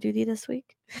Super Duty this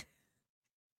week?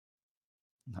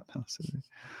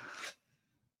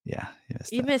 Yeah,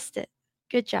 you missed it.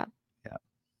 Good job. Yeah.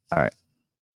 All right.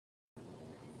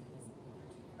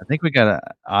 I think we got an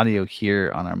audio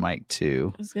here on our mic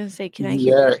too. I was gonna say, can I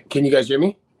hear? Yeah, can you guys hear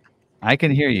me? I can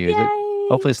hear you. Yay!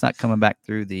 Hopefully, it's not coming back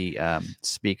through the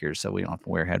speakers, so we don't have to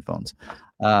wear headphones.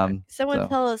 Someone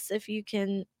tell us if you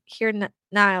can hear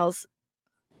Niles.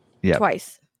 Yeah.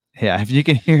 Twice. Yeah, if you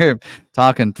can hear him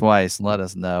talking twice, let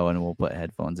us know, and we'll put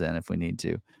headphones in if we need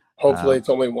to. Hopefully, it's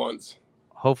only once.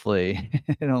 Hopefully,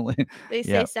 it only. They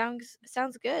say sounds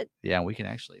good. Yeah, we can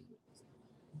actually.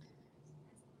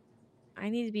 I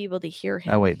need to be able to hear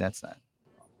him. Oh wait, that's not.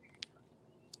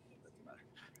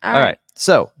 All right.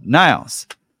 So Niles.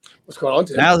 What's going on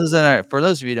today? Niles is in our. For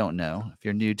those of you who don't know, if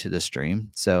you're new to the stream,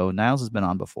 so Niles has been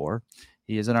on before.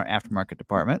 He is in our aftermarket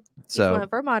department. So he's one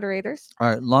of our moderators.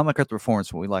 Our Lawnmower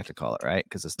Performance, what we like to call it, right?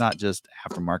 Because it's not just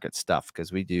aftermarket stuff.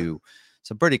 Because we do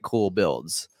some pretty cool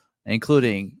builds,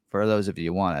 including for those of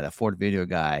you who want it, a Ford Video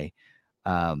Guy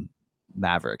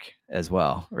Maverick as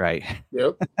well, right?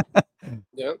 Yep.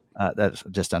 Yep. That's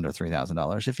just under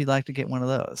 $3,000. If you'd like to get one of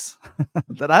those,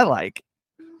 that I like,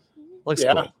 looks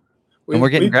cool. And we're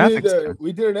getting graphics.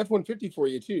 We did an F-150 for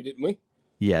you too, didn't we?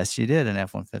 Yes, you did an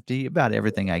F-150. About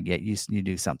everything I get, you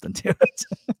do something to it.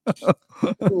 A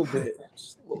little bit.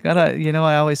 Gotta,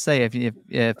 I always say if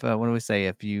what do we say?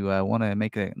 If you want to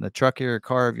make the truck your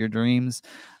car of your dreams,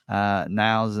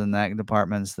 Niles and that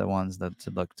department's the ones to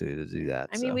look to do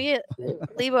that. I mean,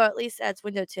 Lebo at least adds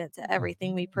window tint to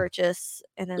everything we purchase,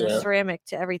 and then a ceramic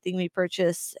to everything we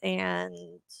purchase, and.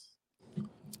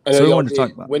 So we wanted to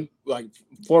talk about like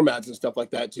floor mats and stuff like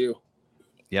that too.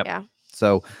 Yep. Yeah.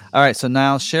 So, all right. So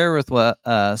now share with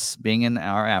us being in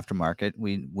our aftermarket.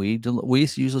 We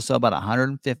usually sell about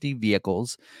 150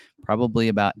 vehicles. Probably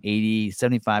about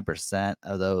 75%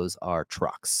 of those are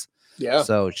trucks. Yeah.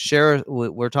 So share.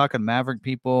 We're talking Maverick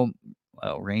people.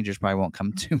 Well, Rangers probably won't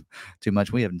come too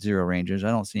much. We have 0 Rangers.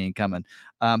 I don't see any coming.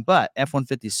 But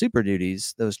F-150 Super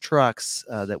Duties, those trucks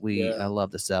that we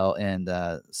love to sell in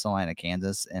Salina,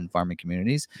 Kansas, and farming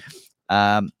communities.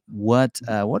 What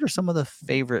are some of the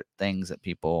favorite things that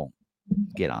people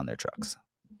get on their trucks?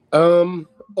 A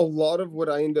lot of what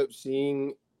I end up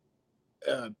seeing,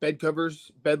 bed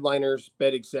covers, bed liners,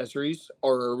 bed accessories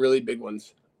are really big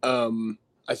ones.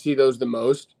 I see those the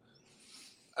most.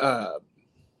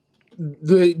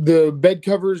 The bed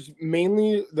covers,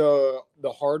 mainly the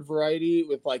hard variety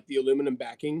with like the aluminum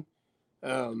backing.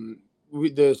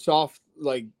 The soft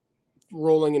like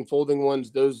rolling and folding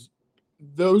ones, those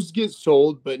get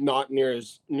sold, but not near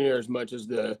as much as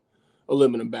the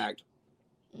aluminum backed.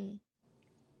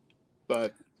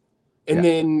 But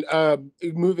then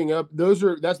moving up,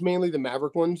 that's mainly the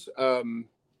Maverick ones.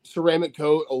 Ceramic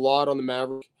coat a lot on the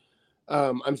Maverick.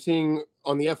 I'm seeing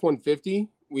on the F-150,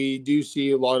 we do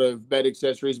see a lot of bed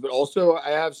accessories, but also I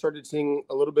have started seeing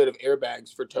a little bit of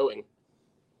airbags for towing.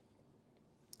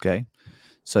 Okay.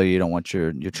 So you don't want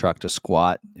your truck to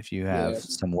squat. If you have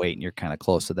some weight and you're kind of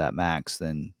close to that max,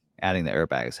 then adding the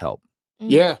airbags help.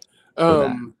 Yeah.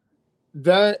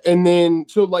 That and then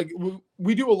so like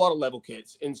we do a lot of level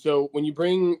kits, and so when you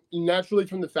bring naturally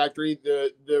from the factory,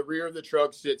 the rear of the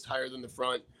truck sits higher than the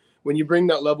front. When you bring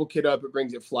that level kit up, it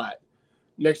brings it flat.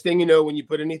 Next thing you know, when you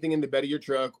put anything in the bed of your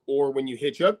truck or when you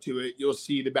hitch up to it, you'll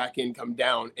see the back end come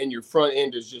down and your front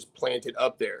end is just planted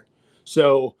up there.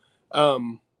 So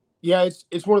yeah,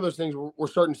 it's one of those things we're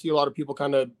starting to see a lot of people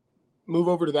kind of move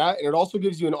over to that, and it also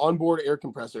gives you an onboard air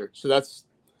compressor. So that's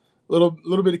a little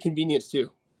bit of convenience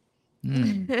too.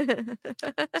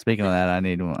 Speaking of that, I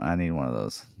need one of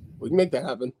those. We can make that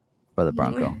happen for the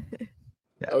Bronco.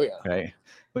 Yeah. Oh yeah. Right.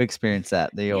 We experienced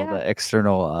that. The old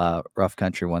external rough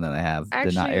country one that I have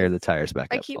did not air the tires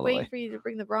back up. I keep waiting for you to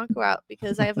bring the Bronco out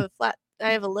because I have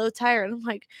a low tire, and I'm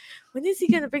like, when is he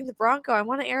gonna bring the Bronco? I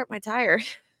want to air up my tire.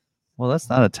 Well, that's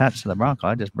not attached to the Bronco.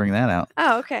 I just bring that out.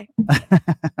 Oh, okay.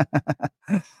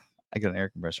 I got an air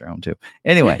compressor at home too.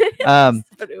 Anyway, So do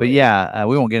but we. yeah,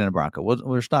 we won't get into Bronco.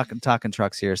 We're talking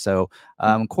trucks here. So,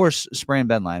 of course, spraying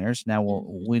bed liners. Now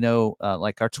we know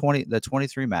like the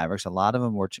 23 Mavericks. A lot of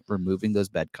them were removing those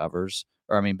bed covers,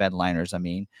 or I mean bed liners. I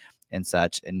mean, and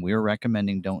such. And we're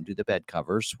recommending don't do the bed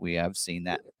covers. We have seen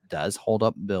that does hold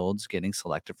up builds getting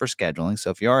selected for scheduling. So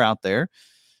if you are out there,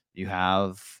 you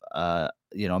have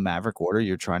Maverick order,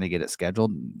 you're trying to get it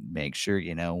scheduled, make sure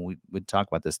we talk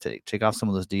about this, take off some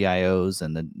of those DIOs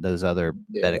and those other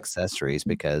bed accessories,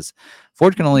 because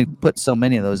Ford can only put so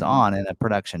many of those on in a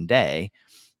production day,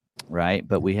 right?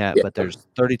 But but there's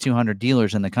 3,200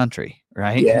 dealers in the country,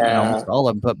 right? And almost all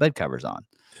of them put bed covers on.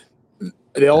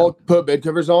 They all put bed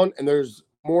covers on, and there's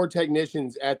more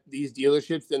technicians at these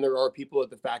dealerships than there are people at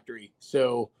the factory.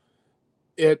 So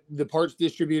the parts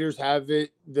distributors have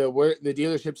it, the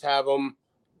dealerships have them,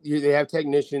 they have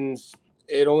technicians.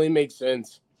 It only makes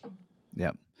sense.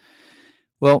 Yep.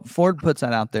 Well, Ford puts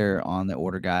that out there on the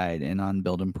order guide and on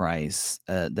Build and Price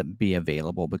that be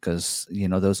available, because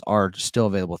those are still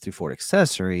available through Ford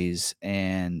Accessories.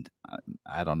 And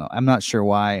I don't know, I'm not sure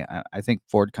why. I think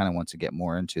Ford kind of wants to get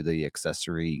more into the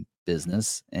accessory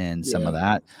business and some of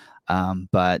that.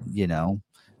 But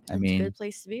I mean, it's a good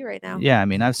place to be right now. Yeah, I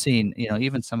mean, I've seen,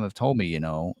 even some have told me,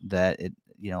 that it,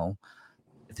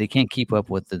 if they can't keep up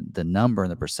with the number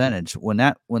and the percentage, when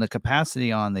the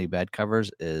capacity on the bed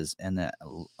covers is in the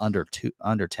under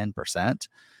 10%,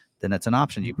 then it's an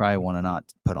option you probably want to not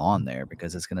put on there,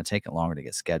 because it's going to take it longer to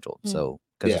get scheduled. So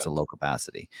because it's a low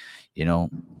capacity,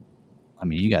 I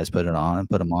mean, you guys put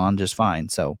them on just fine.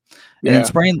 So, and then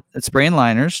spraying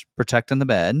liners, protecting the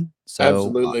bed. So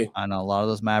absolutely. I know a lot of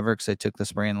those Mavericks, they took the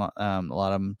spraying, a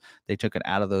lot of them, they took it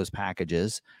out of those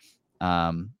packages.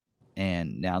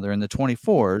 And now they're in the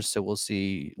 24s. So we'll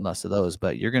see less of those,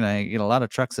 but you're going to get a lot of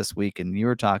trucks this week. And you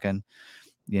were talking,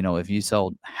 if you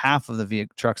sold half of the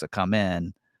trucks that come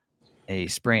in a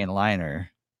spraying liner.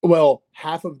 Well,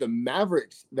 half of the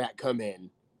Mavericks that come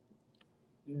in,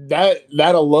 that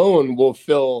alone will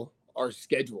fill our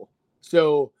schedule.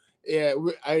 So yeah,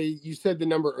 you said the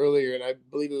number earlier, and I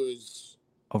believe it was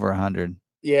over 100.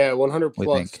 Yeah, 100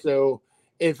 plus. So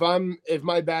if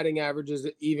my batting average is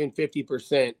even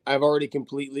 50%, I've already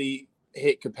completely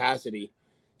hit capacity.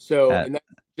 So and that's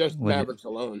just Mavericks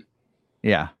alone.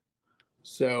 Yeah.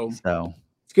 So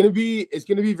it's gonna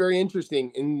be very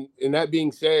interesting. And that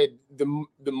being said,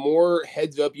 the more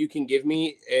heads up you can give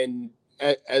me and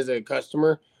as a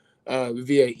customer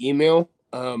via email,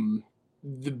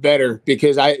 the better,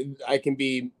 because I can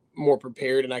be more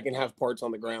prepared and I can have parts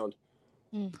on the ground.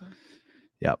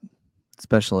 Yep.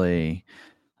 Especially,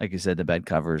 like you said, the bed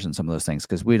covers and some of those things,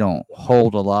 because we don't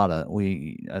hold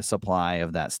a supply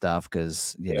of that stuff,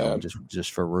 because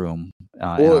just for room in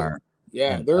our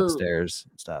they're upstairs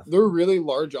stuff. They're really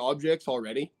large objects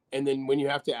already, and then when you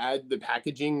have to add the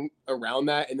packaging around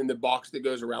that, and then the box that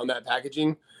goes around that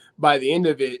packaging, by the end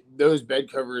of it, those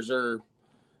bed covers are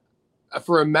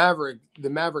for the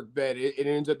Maverick bed. It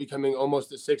ends up becoming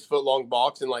almost a 6 foot long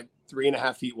box and like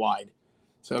 3.5 feet wide.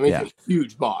 So I mean, it's a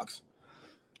huge box.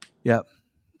 Yep.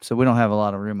 So we don't have a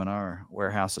lot of room in our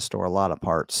warehouse to store a lot of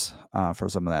parts for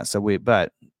some of that. So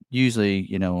but usually,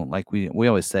 like we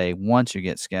always say, once you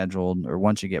get scheduled or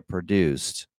once you get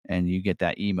produced and you get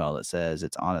that email that says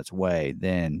it's on its way,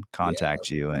 then contact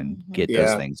you and get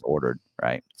those things ordered,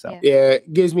 right? So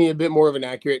it gives me a bit more of an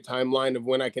accurate timeline of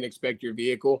when I can expect your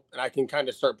vehicle, and I can kind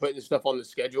of start putting stuff on the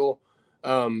schedule,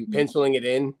 penciling it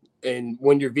in. And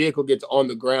when your vehicle gets on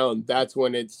the ground, that's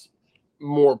when it's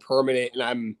more permanent, and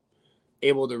I'm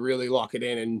able to really lock it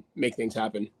in and make things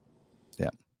happen.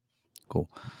 Yeah. Cool.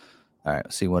 All right.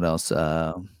 Let's see what else.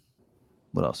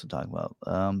 What else to talk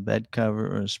about? Bed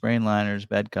cover, spraying liners,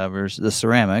 bed covers, the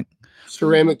ceramic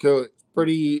coat,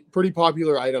 pretty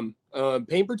popular item.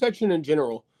 Paint protection in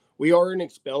general. We are an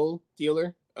Expel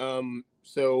dealer,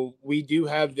 so we do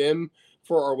have them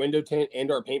for our window tint and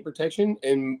our paint protection.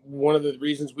 And one of the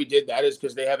reasons we did that is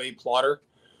because they have a plotter.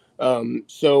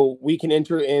 So we can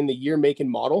enter in the year, make,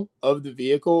 and model of the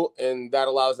vehicle, and that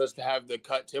allows us to have the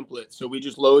cut template. So we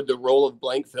just load the roll of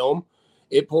blank film,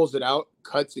 it pulls it out,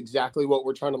 cuts exactly what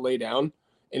we're trying to lay down,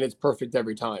 and it's perfect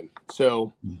every time.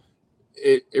 So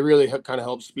it really kind of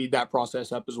helps speed that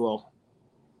process up as well.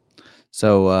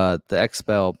 So the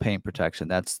Expel paint protection,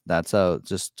 that's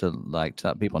just to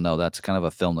let people know, that's kind of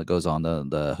a film that goes on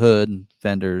the hood,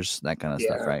 fenders, that kind of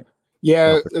stuff, right?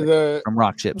 Yeah, from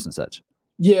rock chips and such.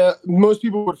 Yeah, most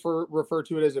people would refer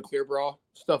to it as a clear bra,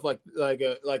 stuff like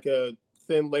a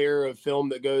thin layer of film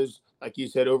that goes, like you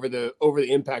said, over the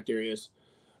impact areas.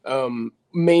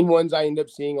 Main ones I end up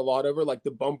seeing a lot over, like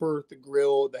the bumper, the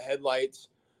grill, the headlights.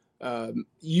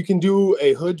 You can do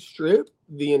a hood strip,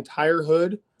 the entire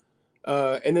hood.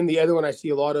 And then the other one I see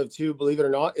a lot of too, believe it or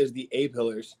not, is the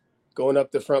A-pillars going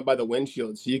up the front by the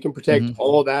windshield. So you can protect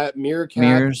all that. Mirror caps.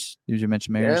 Mirrors. Did you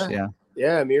mention mirrors? Yeah.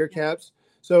 Yeah, mirror caps.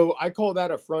 So I call that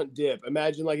a front dip.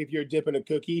 Imagine like if you're dipping a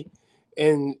cookie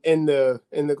in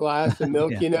the glass of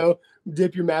milk,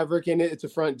 dip your Maverick in it. It's a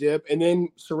front dip. And then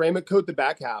ceramic coat the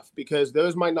back half, because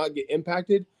those might not get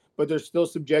impacted, but they're still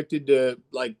subjected to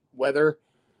like weather,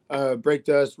 brake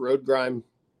dust, road grime,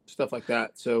 stuff like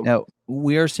that. So now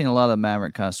we are seeing a lot of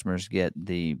Maverick customers get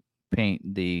the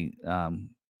paint, the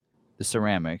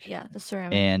ceramic. Yeah, the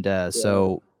ceramic. And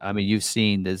so I mean, you've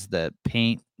seen is the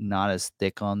paint not as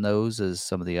thick on those as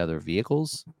some of the other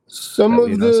vehicles? Some of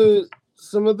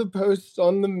the posts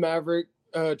on the Maverick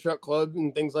Truck Club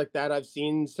and things like that, I've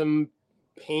seen some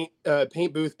paint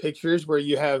booth pictures where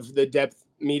you have the depth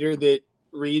meter that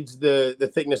reads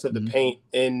the thickness of the paint,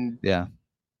 and yeah,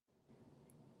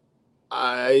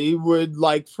 I would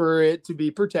like for it to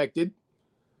be protected.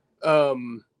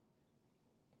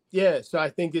 Yeah, so I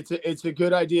think it's a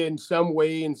good idea in some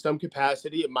way, in some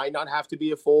capacity. It might not have to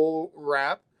be a full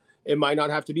wrap. It might not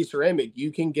have to be ceramic.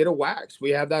 You can get a wax. We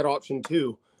have that option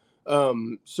too.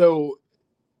 So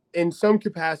in some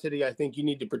capacity, I think you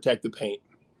need to protect the paint.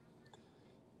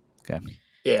 Okay.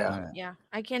 Yeah. Right. Yeah.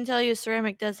 I can tell you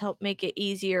ceramic does help make it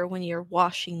easier when you're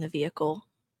washing the vehicle.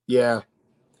 Yeah.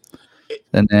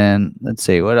 And then let's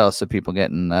see, what else are people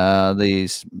getting?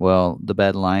 The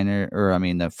bed liner, or I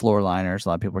mean the floor liners. A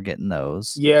lot of people are getting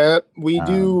those. Yeah, we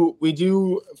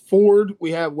do Ford.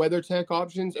 We have WeatherTech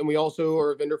options, and we also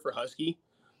are a vendor for Husky.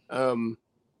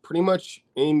 Pretty much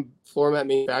any floor mat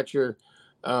manufacturer.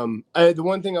 The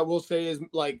one thing I will say is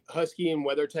like Husky and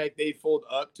WeatherTech, they fold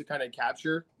up to kind of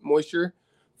capture moisture.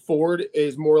 Ford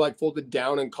is more like folded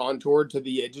down and contoured to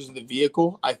the edges of the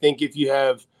vehicle. I think if you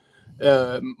have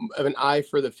an eye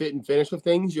for the fit and finish of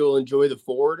things, you'll enjoy the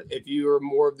Ford. If you are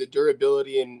more of the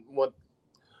durability and want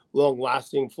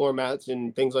long-lasting floor mats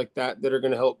and things like that are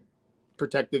going to help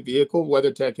protect the vehicle,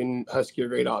 WeatherTech and Husky are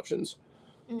great options.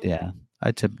 Yeah,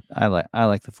 I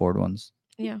like the Ford ones.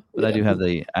 Yeah, but I have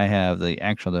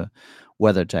the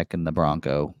WeatherTech and the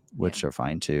Bronco, which are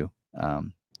fine too.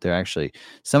 They're actually,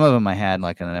 some of them I had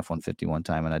like in an F-150 one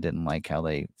time, and I didn't like how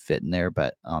they fit in there,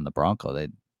 but on the Bronco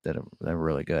they're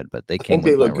really good. But they came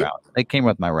with my Roush. They came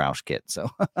with my Roush kit, so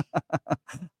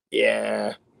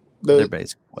yeah, they're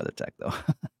basically WeatherTech though.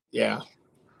 Yeah.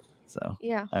 So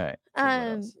yeah. All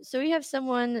right. So we have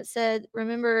someone that said,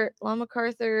 remember, Long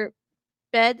MacArthur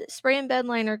spray and bed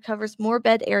liner covers more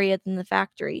bed area than the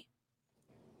factory.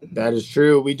 That is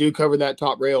true. We do cover that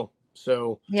top rail.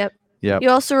 So yep.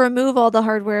 You also remove all the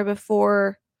hardware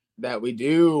before that we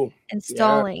do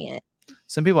installing it.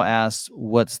 Some people ask,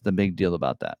 what's the big deal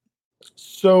about that?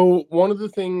 So one of the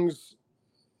things,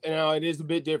 it is a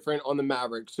bit different on the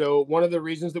Maverick. So one of the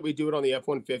reasons that we do it on the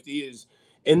F-150 is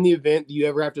in the event you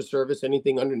ever have to service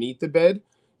anything underneath the bed,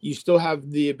 you still have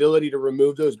the ability to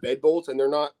remove those bed bolts, and they're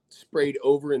not sprayed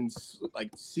over and like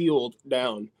sealed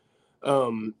down.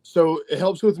 So it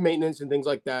helps with maintenance and things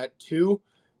like that too.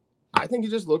 I think it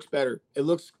just looks better. It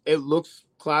looks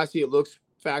classy. It looks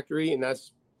factory, and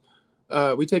that's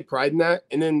we take pride in that.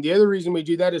 And then the other reason we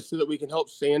do that is so that we can help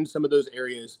sand some of those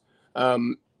areas.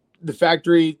 The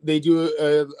factory, they do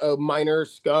a minor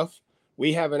scuff.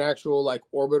 We have an actual like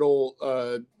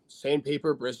orbital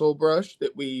sandpaper bristle brush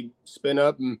that we spin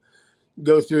up and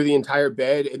go through the entire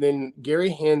bed. And then Gary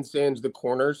hand sands the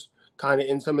corners kind of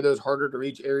in some of those harder to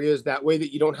reach areas. That way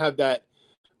that you don't have that.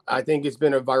 I think it's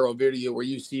been a viral video where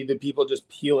you see the people just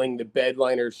peeling the bed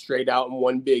liner straight out in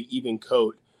one big even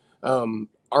coat.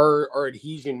 Our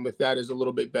adhesion with that is a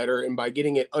little bit better. And by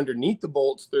getting it underneath the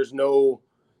bolts, there's no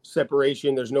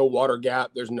separation. There's no water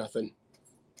gap. There's nothing.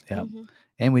 Yeah. Mm-hmm.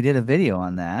 And we did a video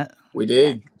on that. We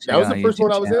did. That was the first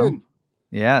one I was in.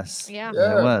 Yes. Yeah.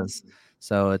 It was.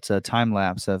 So it's a time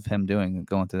lapse of him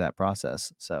going through that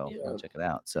process. So check it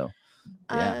out. So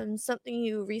something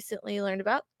you recently learned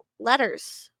about,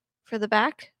 letters for the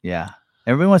back. Yeah.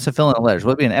 Everybody wants to fill in the letters.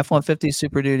 Would it be an F-150,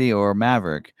 Super Duty, or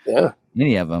Maverick? Yeah.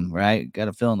 Any of them, right? Got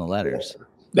to fill in the letters. Yeah.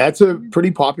 That's a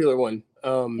pretty popular one.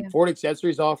 Ford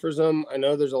Accessories offers them. I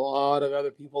know there's a lot of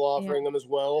other people offering them as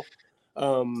well.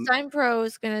 Stein Pro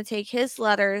is going to take his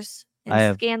letters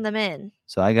and scan them in.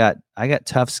 So I got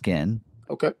Tough Skin.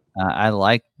 Okay.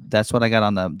 That's what I got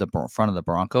on the front of the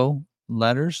Bronco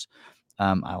letters.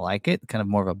 I like it. Kind of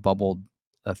more of a bubbled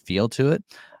feel to it.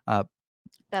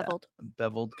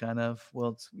 Beveled kind of.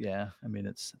 Well, I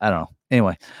don't know.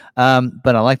 Anyway,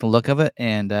 but I like the look of it,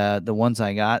 and the ones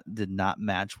I got did not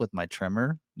match with my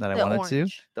trimmer that I wanted to.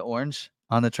 The orange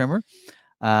on the trimmer.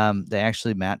 They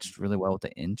actually matched really well with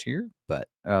the interior, but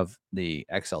of the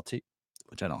XLT,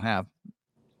 which I don't have.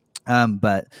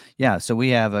 But yeah, so we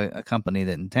have a company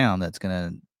that in town that's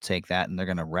gonna take that and they're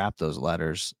gonna wrap those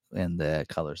letters in the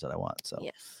colors that I want. So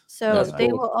Yes. So That's they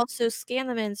cool. will also scan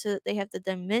them in so that they have the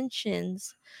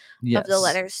dimensions yes, of the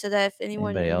letters, so that if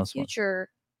anyone Anybody in the else wants- future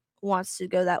wants to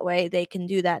go that way, they can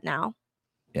do that now.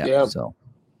 yeah. Yeah. So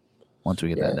once we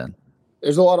get that done,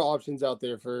 There's a lot of options out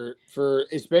there for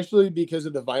especially because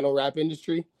of the vinyl wrap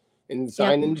industry and the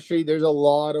sign industry. There's a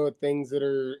lot of things that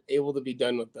are able to be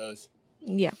done with those.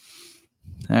 Yeah.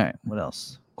 all right. What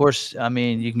else? Of course, I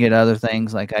mean you can get other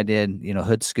things like I did.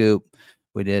 Hood scoop.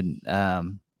 We did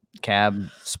cab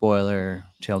spoiler,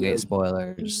 tailgate Yeah.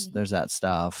 spoilers. Mhm. There's that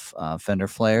stuff. Fender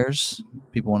flares.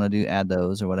 People want to add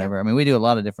those or whatever. I mean, we do a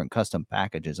lot of different custom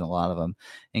packages, and a lot of them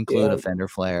include Yeah. a fender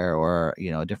flare or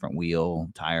a different wheel,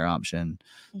 tire option,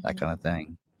 that Mhm. kind of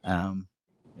thing.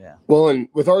 Yeah. Well, and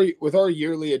with our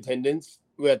yearly attendance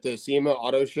at the SEMA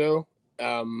Auto Show,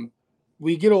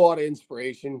 we get a lot of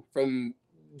inspiration from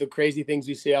the crazy things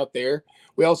we see out there.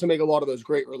 We also make a lot of those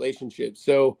great relationships.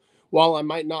 So while I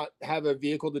might not have a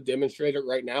vehicle to demonstrate it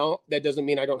right now, that doesn't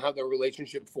mean I don't have the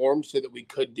relationship formed so that we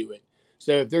could do it.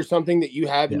 So if there's something that you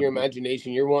have in Yeah. your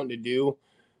imagination you're wanting to do,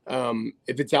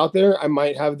 if it's out there, I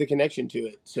might have the connection to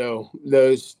it. So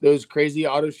those crazy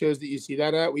auto shows that you see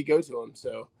that at, we go to them.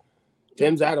 So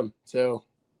Tim's at them. So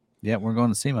Yeah, we're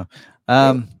going to SEMA.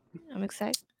 I'm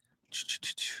excited.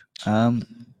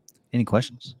 Any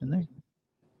questions in there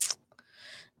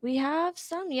We have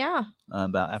some, yeah.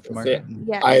 about aftermarket?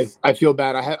 Yes. I feel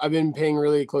bad. I've been paying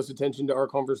really close attention to our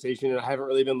conversation, and I haven't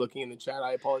really been looking in the chat.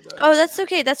 I apologize. Oh, that's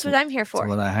okay. That's what I'm here That's for.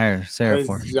 what I hire Sarah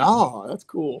for. Oh, that's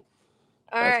cool.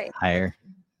 All right. Hire.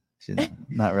 She's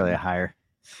not really a hire.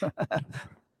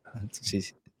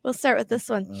 She's. We'll start with this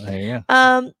one. There you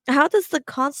go. How does the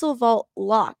console vault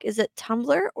lock? Is it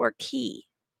tumbler or key?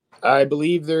 I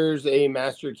believe there's a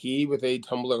master key with a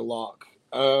tumbler lock.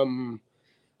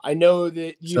 I know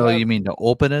that you mean to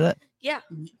open it? Yeah.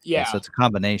 Yeah. So it's a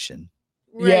combination.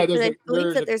 Right, Yeah, but I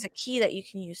believe that there's a key that you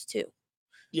can use too.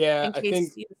 Yeah, in I case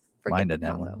think you forget Mine the didn't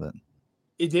have combo. one of it.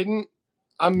 it didn't.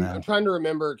 I'm No. trying to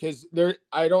remember because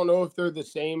I don't know if they're the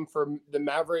same for the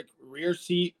Maverick rear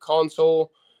seat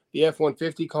console, the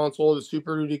F-150 console, the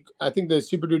Super Duty. I think the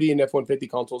Super Duty and F-150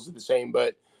 consoles are the same,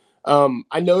 but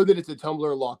I know that it's a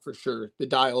tumbler lock for sure. The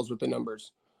dials with the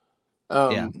numbers.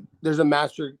 There's a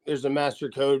master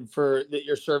code for that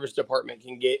your service department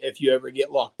can get if you ever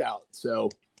get locked out. So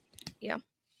yeah,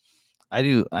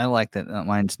 I like that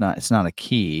mine's not. It's not a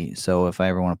key. So if I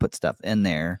ever want to put stuff in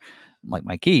there, like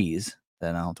my keys,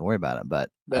 then I don't have to worry about it. But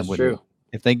that's true.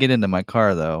 If they get into my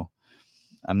car though,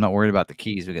 I'm not worried about the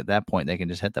keys because at that point they can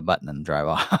just hit the button and drive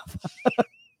off.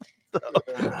 So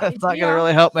that's not gonna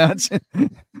really help much.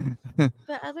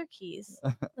 But other keys,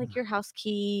 like your house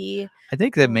key. I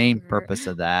think the main purpose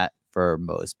of that for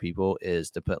most people is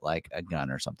to put like a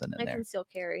gun or something in there, conceal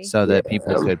carry, so that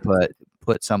people could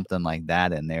put something like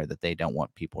that in there that they don't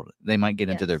want people to. They might get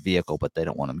into their vehicle, but they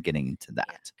don't want them getting into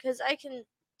that. Because I can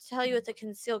tell you with the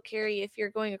concealed carry, if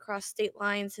you're going across state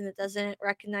lines and it doesn't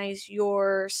recognize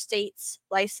your state's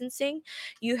licensing,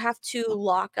 you have to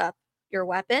lock up your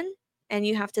weapon and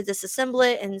you have to disassemble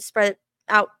it and spread it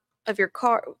out of your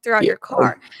car throughout your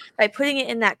car. By putting it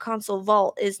in that console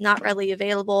vault is not readily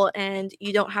available, and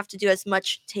you don't have to do as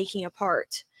much taking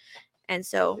apart. And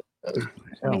so,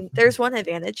 I mean, there's one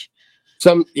advantage.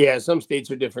 Some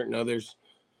states are different than others.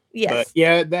 Yes. But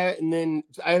yeah, that, and then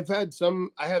I have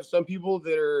some people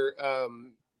that are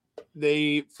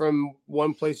they from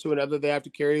one place to another, they have to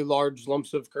carry large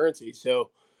lumps of currency.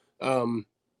 So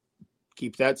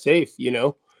keep that safe,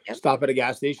 Stop at a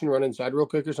gas station, run inside real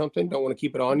quick or something. Don't want to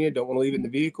keep it on you, don't want to leave it in the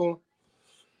vehicle.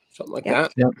 Something like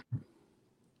that. Yep.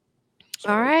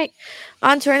 All right.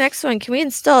 On to our next one. Can we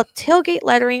install tailgate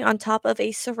lettering on top of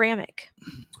a ceramic?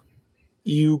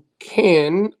 You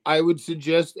can. I would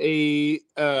suggest a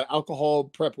alcohol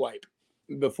prep wipe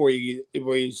before you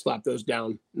slap those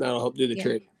down. That'll help do the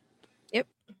trick. Yep.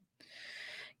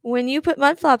 When you put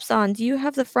mud flaps on, do you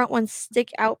have the front ones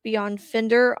stick out beyond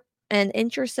fender an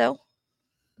inch or so?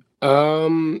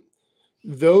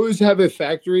 Those have a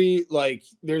factory, like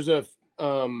there's a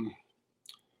how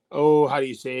do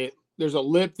you say it? There's a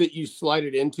lip that you slide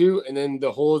it into, and then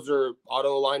the holes are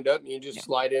auto lined up, and you just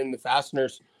slide in the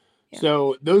fasteners.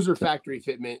 So those are factory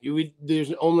fitment.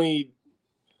 There's only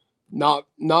not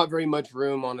very much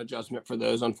room on adjustment for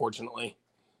those, unfortunately.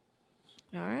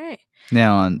 All right.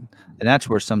 Now, and that's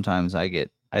where sometimes I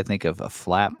think of a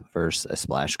flap versus a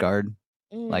splash guard.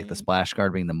 like the splash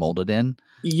guard being the molded in.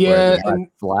 Yeah, the mud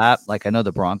flap. Like I know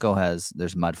the Bronco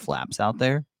there's mud flaps out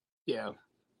there. Yeah.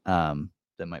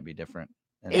 That might be different.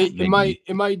 It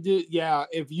might do. Yeah.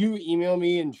 If you email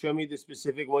me and show me the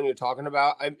specific one you're talking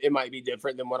about, it might be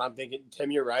different than what I'm thinking.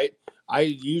 Tim, you're right. I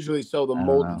usually sell the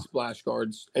molded splash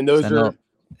guards, and those are.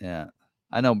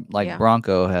 I know like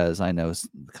Bronco has, I know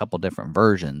a couple different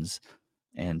versions.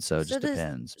 And so it just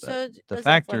depends. But the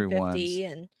factory ones,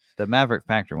 the Maverick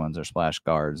factory ones are splash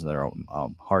guards that are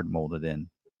hard molded in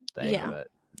thing. Yeah. But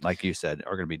like you said,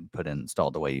 are going to be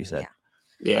installed the way you said.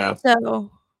 Yeah.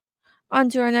 So on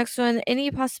to our next one.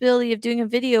 Any possibility of doing a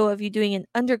video of you doing an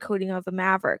undercoating of a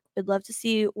Maverick? Would love to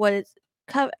see what it's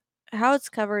how it's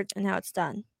covered and how it's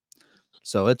done.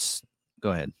 So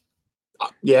go ahead.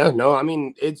 Yeah. No, I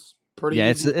mean it's.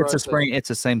 It's a spraying. It's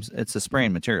a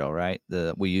spraying material, right?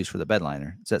 We use for the bed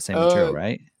liner. It's that same material,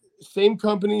 right? Same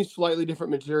company, slightly different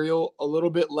material, a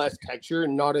little bit less texture,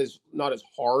 not as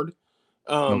hard.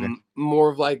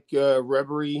 More of like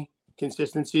rubbery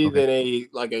consistency than a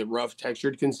rough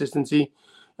textured consistency.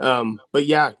 But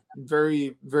yeah,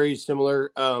 very very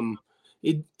similar.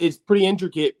 It's pretty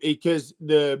intricate because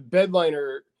the bed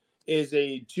liner is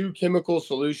a 2 chemical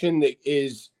solution that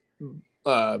is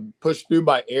pushed through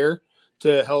by air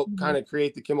to help kind of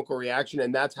create the chemical reaction,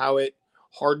 and that's how it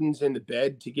hardens in the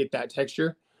bed to get that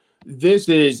texture. This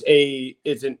is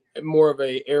more of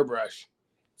a airbrush,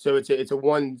 so it's a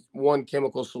one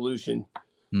chemical solution.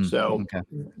 So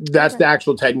that's the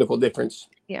actual technical difference.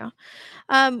 Yeah.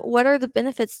 What are the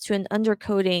benefits to an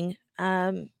undercoating,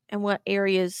 and what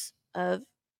areas of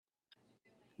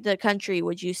the country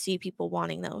would you see people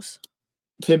wanting those?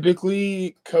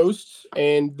 Typically coasts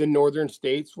and the northern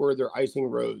states where they're icing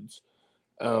roads.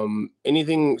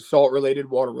 Anything salt related,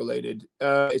 water related,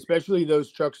 especially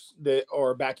those trucks that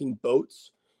are backing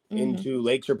boats into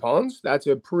lakes or ponds. That's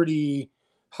a pretty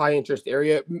high interest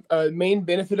area. Main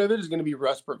benefit of it is going to be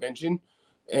rust prevention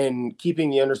and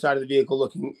keeping the underside of the vehicle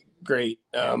looking great.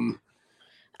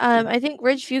 I think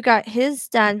Ridgeview got his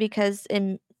done because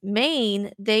in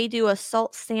Maine they do a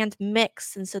salt sand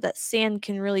mix, and so that sand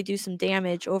can really do some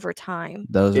damage over time.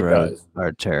 Those roads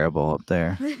are terrible up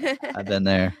there. I've been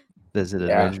there. Visited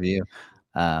Ridgeview.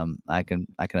 I can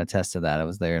attest to that. I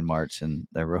was there in March, and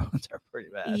the roads are pretty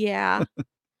bad. Yeah.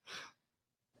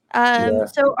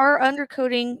 So our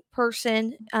undercoating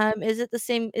person, is it the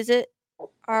same? Is it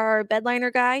our bed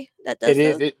liner guy that does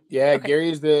it? Yeah, okay.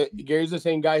 Gary's the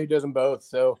same guy who does them both.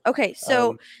 So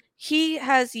he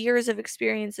has years of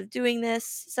experience of doing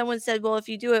this. Someone said, well, if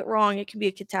you do it wrong, it can be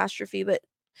a catastrophe. But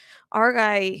our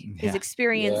guy is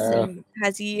experienced and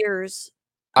has years.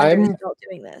 I'm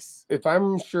doing this. I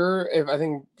sure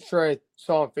I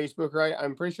saw on Facebook, right?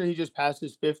 I'm pretty sure he just passed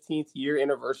his 15th year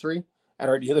anniversary at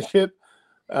our dealership.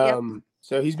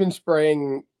 So he's been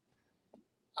spraying.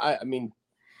 I mean,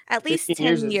 at least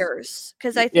 10 years,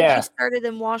 because I think he started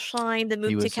in wash line, then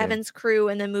moved to Kevin's crew,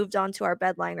 and then moved on to our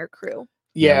bed liner crew.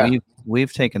 Yeah,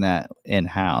 we've taken that in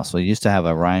house. We used to have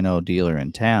a Rhino dealer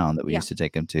in town that we used to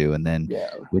take them to, and then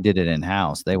we did it in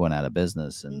house. They went out of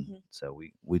business, and so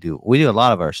we do a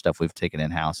lot of our stuff we've taken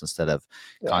in house instead of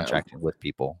contracting with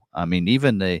people. I mean,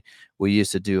 even we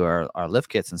used to do our lift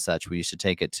kits and such. We used to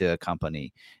take it to a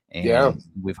company, and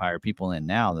we've hired people in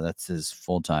now. That's his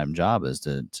full-time job is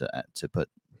to put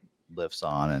lifts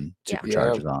on and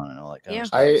superchargers on and all that kind of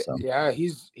stuff.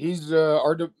 He's he's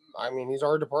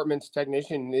our department's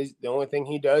technician. The only thing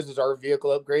he does is our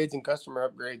vehicle upgrades and customer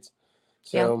upgrades.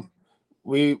 So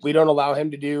we don't allow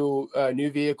him to do new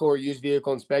vehicle or used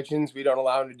vehicle inspections. We don't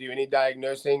allow him to do any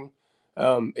diagnosing.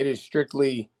 It is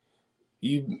strictly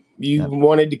you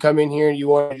wanted to come in here and you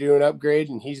wanted to do an upgrade,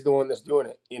 and he's the one that's doing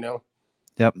it.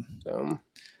 Yep. So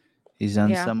he's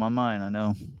done some on mine. I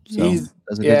know. So he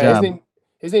does a good job.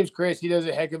 His name's Chris. He does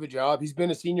a heck of a job. He's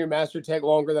been a senior master tech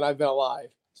longer than I've been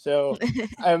alive. So,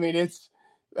 I mean, that's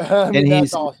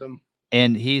awesome.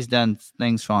 And he's done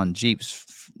things on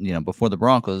Jeeps, before the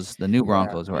Broncos, the new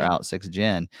Broncos were out 6th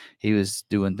gen. He was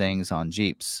doing things on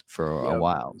Jeeps for a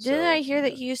while. Didn't I hear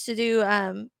that he used to do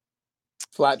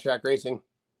flat track racing?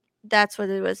 That's what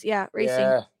it was. Yeah, racing.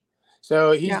 Yeah.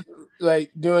 So he's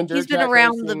like doing dirt. He's been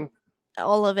around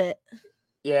all of it.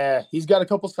 Yeah, he's got a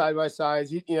couple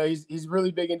side-by-sides. He's really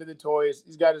big into the toys.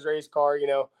 He's got his race car,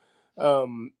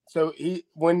 So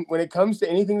when it comes to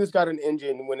anything that's got an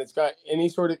engine, when it's got any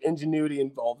sort of ingenuity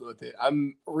involved with it,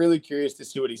 I'm really curious to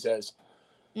see what he says.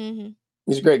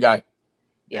 He's a great guy.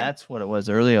 Yeah. That's what it was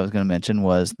earlier. I was going to mention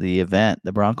was the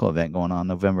Bronco event going on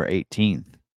November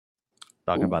 18th.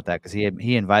 Talking about that because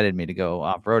he invited me to go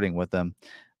off-roading with them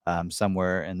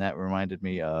somewhere, and that reminded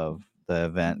me of the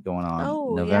event going on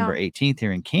Oh, November yeah. 18th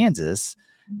here in Kansas,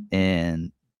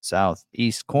 in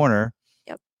southeast corner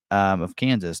Yep. Of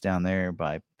Kansas, down there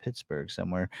by Pittsburgh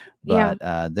somewhere. Yeah.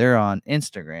 But they're on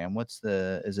Instagram.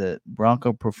 Is it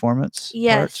Bronco Performance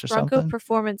Yes, Parts or Bronco something?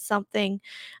 Performance something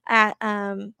at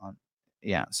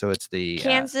Yeah, so it's the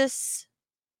Kansas.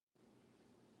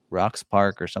 Rocks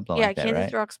Park or something Yeah, like that,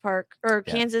 Kansas right? Rocks Park or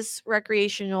Yeah. Kansas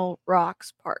Recreational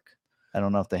Rocks Park. I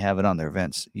don't know if they have it on their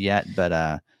events yet, but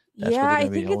that's Yeah, where I they're gonna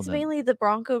be think it's holding. mainly the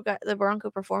Bronco guy, the Bronco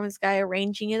Performance guy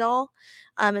arranging it all.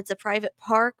 It's a private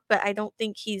park, but I don't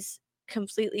think he's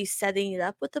completely setting it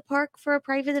up with the park for a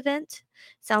private event.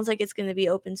 Sounds like it's going to be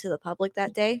open to the public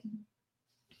that day.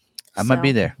 I might be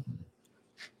So, there.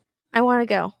 I want to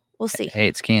go. We'll see. Hey,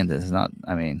 it's Kansas. It's not.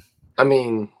 I mean,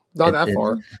 not that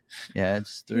far. Yeah,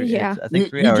 it's three. Yeah. I think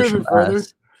 3 You hours driven from further?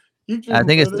 us. You've I driven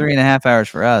think it's further? 3.5 hours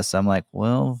for us. I'm like,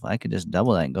 well, I could just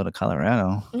double that and go to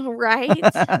Colorado. Right?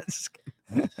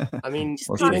 I mean, Just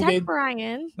We'll see. contact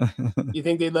Brian. you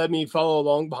think they'd let me follow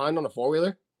along behind on a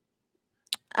 4-wheeler?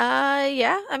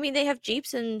 Yeah. I mean, they have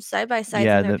Jeeps and side-by-sides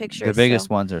Yeah, in their the pictures. biggest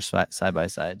so. ones are side by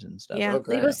sides and stuff. Yeah,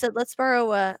 Okay. Lebo said, let's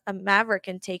borrow a Maverick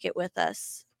and take it with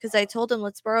us. Because I told him,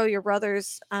 let's borrow your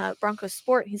brother's Bronco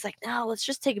Sport. He's like, no, let's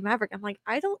just take a Maverick. I'm like,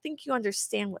 I don't think you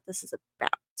understand what this is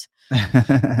about.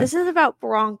 This is about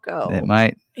Bronco. It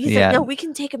might. He's Yeah, like, no, we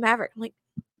can take a Maverick. I'm like,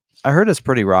 I heard it's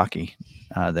pretty rocky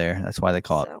there. That's why they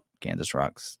call it so. Kansas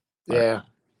Rocks. Yeah.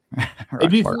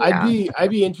 Rock Park.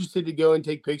 I'd be interested to go and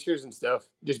take pictures and stuff.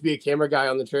 Just be a camera guy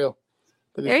on the trail.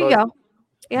 There you go.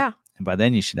 Yeah. And by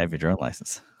then you should have your drone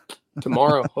license.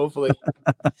 Tomorrow, hopefully.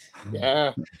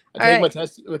 Yeah. I take my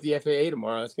test with the FAA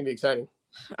tomorrow. That's gonna be exciting.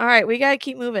 All right, we gotta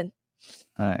keep moving.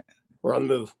 All right. We're on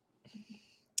the move.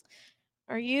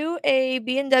 Are you a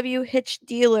B&W hitch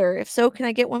dealer? If so, can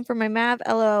I get one for my Mav?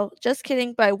 LOL. Just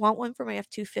kidding, but I want one for my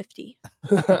F-250.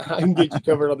 I can get you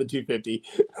covered on the 250.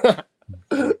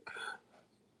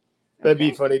 That'd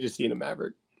be funny just seeing a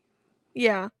Maverick.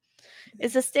 Yeah.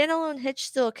 Is a standalone hitch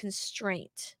still a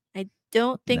constraint? I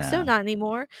don't think so. No. Not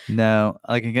anymore. No,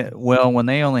 when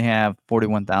they only have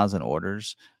 41,000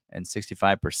 orders and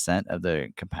 65% of their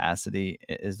capacity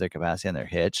is their capacity on their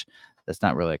hitch, that's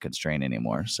not really a constraint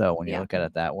anymore. So when you look at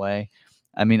it that way,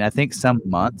 I mean, I think some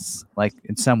months, like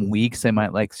in some weeks, they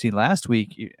might see last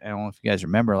week. I don't know if you guys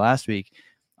remember last week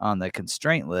on the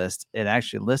constraint list, it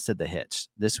actually listed the hitch.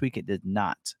 This week it did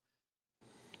not.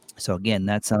 So again,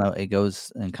 it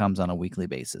goes and comes on a weekly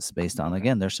basis based on,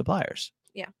 again, their suppliers.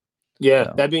 Yeah.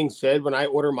 So. That being said, when I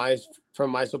order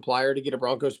from my supplier to get a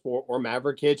Bronco Sport or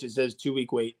Maverick hitch, it says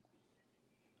 2-week wait.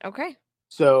 Okay.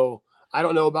 So I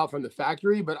don't know about from the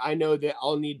factory, but I know that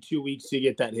I'll need 2 weeks to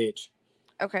get that hitch.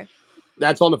 Okay.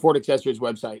 That's on the Ford Accessories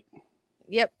website.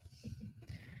 Yep.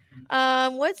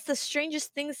 What's the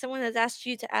strangest thing someone has asked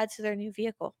you to add to their new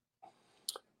vehicle?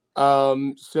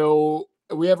 So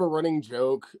we have a running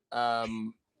joke.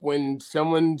 When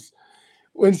someone's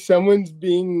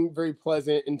being very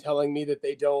pleasant and telling me that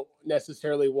they don't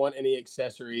necessarily want any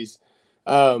accessories,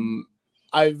 one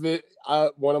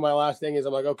of my last thing is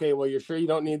I'm like, okay, well, you're sure you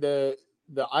don't need the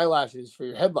eyelashes for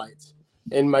your headlights?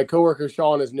 And my coworker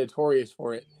Sean is notorious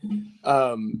for it.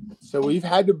 So we've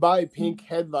had to buy pink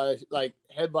headlight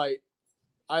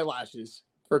eyelashes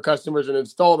for customers and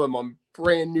install them on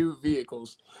brand new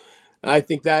vehicles. And I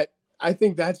think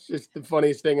that's just the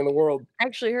funniest thing in the world. I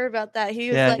actually heard about that. He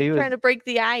was trying to break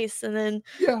the ice, and then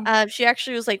she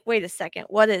actually was like, "Wait a second,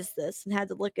 what is this?" And had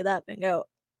to look it up and go,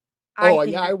 I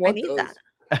want those. That.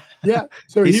 Yeah.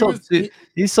 So he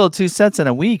sold 2 sets in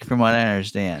a week, from what I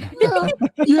understand.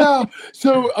 Yeah.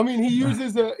 So I mean,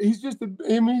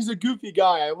 he's a goofy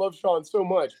guy. I love Sean so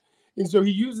much. And so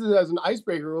he uses it as an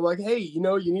icebreaker. We're like, hey, you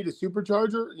need a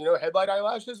supercharger, headlight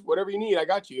eyelashes, whatever you need, I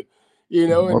got you.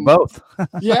 Or both.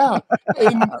 Yeah.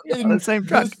 And on the same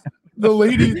truck. The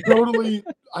lady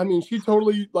she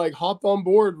totally like hopped on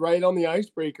board right on the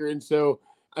icebreaker. And so,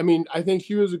 I mean, I think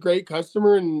she was a great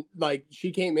customer, and like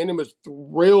she came in and was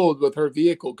thrilled with her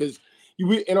vehicle because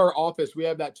in our office, we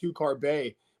have that 2-car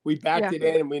bay. We backed it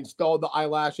in and we installed the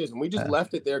eyelashes, and we just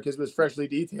left it there because it was freshly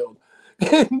detailed.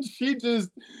 And she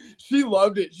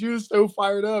loved it. She was so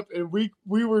fired up, and we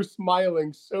were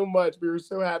smiling so much. We were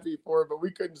so happy for her, but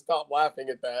we couldn't stop laughing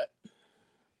at that.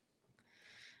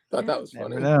 Thought that was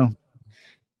funny. No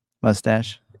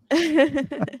mustache.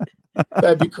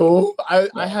 That'd be cool. I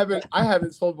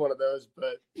haven't sold one of those,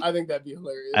 but I think that'd be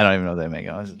hilarious. I don't even know if they make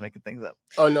them. I was just making things up.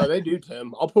 Oh no, they do,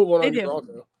 Tim. I'll put one on your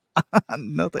Bronco.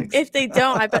 No thanks. If they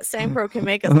don't, I bet Sampro can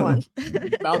make us one.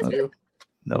 About to.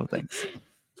 No thanks.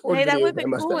 Hey, that would have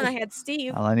been cool when I had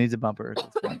Steve. All I need is a bumper.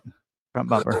 Front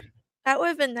bumper. That would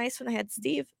have been nice when I had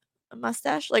Steve. a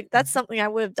mustache. Like that's something I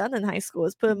would have done in high school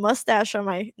is put a mustache on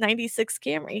my 96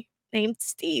 Camry named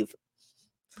Steve.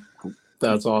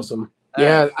 That's awesome. All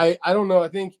Yeah, right. I don't know. I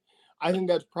think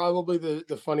that's probably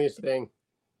the funniest thing.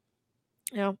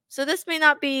 So this may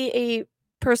not be a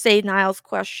per se Niles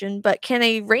question, but can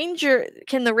the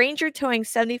Ranger towing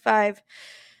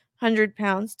 7,500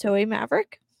 pounds tow a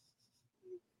Maverick?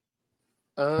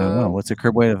 I don't know. What's the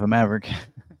curb weight of a Maverick? As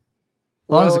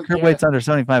well, long as the curb weight's under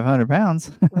 7,500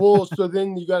 pounds. Well, so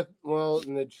then you got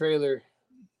in the trailer.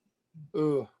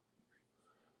 Ooh.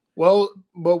 Well,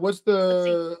 but what's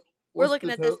the? We're looking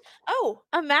at this. Oh,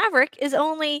 a Maverick is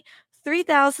only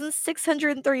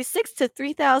 3,636 to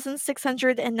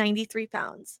 3,693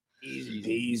 pounds.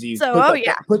 Easy. So,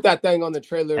 put that thing on the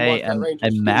trailer. Hey,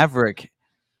 a Maverick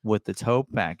with the tow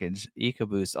package,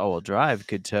 EcoBoost all-wheel drive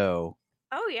could tow.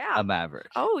 Oh yeah. A Maverick.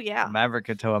 Oh yeah. A Maverick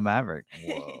could tow a Maverick.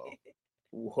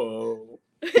 Whoa.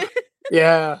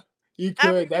 Yeah, you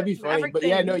could. That'd be funny. But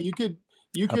yeah, no, you could.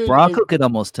 A Bronco could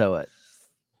almost tow it.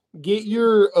 Get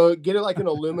it like an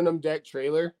aluminum deck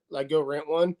trailer, like go rent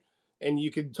one, and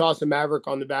you could toss a Maverick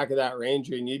on the back of that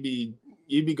Ranger, and you'd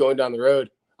be going down the road.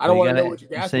 I don't want to know what your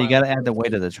gas. So you got to add the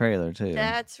weight of the trailer too.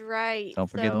 That's right. Don't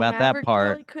forget about that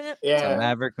part. Yeah, so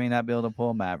Maverick may not be able to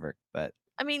pull a Maverick, but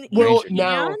I mean, well,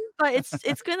 now, but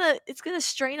it's gonna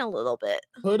strain a little bit.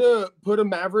 Put a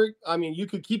Maverick. I mean, you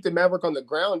could keep the Maverick on the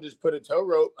ground. Just put a tow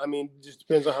rope. I mean, just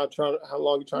depends on how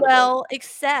long you're trying. Well,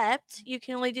 except you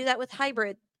can only do that with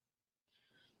hybrid.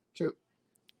 True.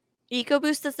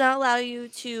 EcoBoost does not allow you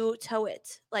to tow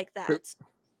it like that.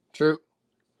 True.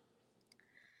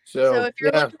 So if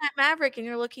you're looking at Maverick and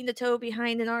you're looking to tow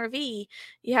behind an RV,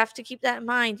 you have to keep that in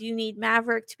mind. You need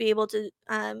Maverick to be able to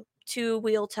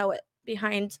two-wheel tow it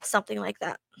behind something like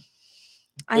that.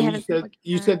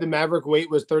 You said the Maverick weight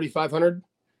was 3,500?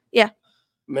 Yeah.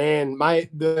 Man,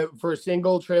 for a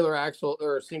single axle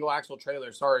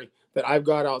trailer, that I've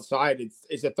got outside,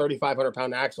 it's a 3,500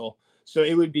 pound axle. So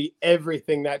it would be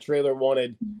everything that trailer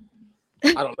wanted.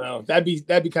 I don't know.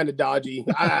 That'd be kind of dodgy.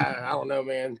 I don't know,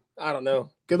 man. I don't know.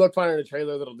 Good luck finding a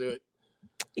trailer that'll do it.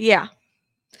 Yeah.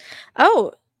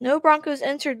 Oh, no Broncos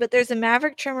entered, but there's a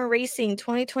Maverick Tremor Racing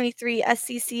 2023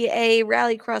 SCCA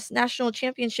Rallycross National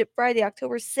Championship Friday,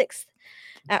 October 6th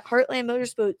at Heartland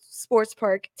Motorsports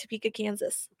Park, Topeka,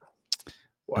 Kansas.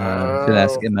 Wow. Should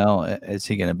ask ML, is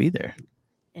he going to be there?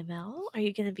 ML, are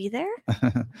you going to be there?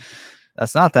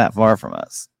 That's not that far from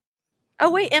us.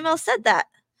 Oh, wait, ML said that.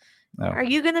 No. Are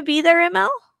you going to be there, ML?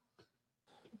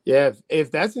 Yeah,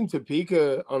 if that's in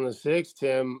Topeka on the 6th,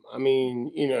 Tim, I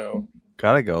mean,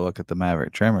 Gotta go look at the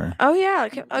Maverick Tremor. Oh, yeah.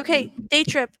 Okay, day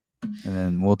trip. And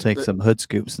then we'll take some hood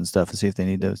scoops and stuff and see if they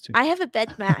need those too. I have a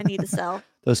bed mat I need to sell.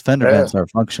 Those fender vents are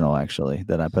functional, actually,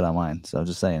 that I put on mine. So I'm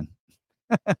just saying.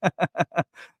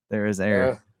 There is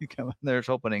air. There's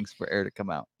openings for air to come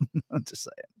out. I'm just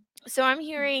saying. So I'm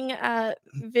hearing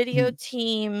video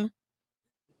team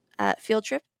field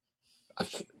trip.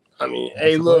 I mean,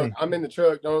 hey, look, I'm in the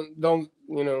truck. Don't as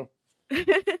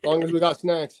long as we got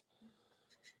snacks.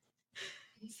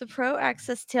 Is the Pro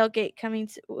Access tailgate coming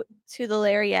to the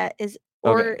Lariat is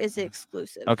it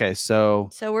exclusive? Okay,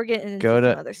 so we're getting into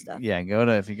some other stuff. Yeah,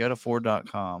 if you go to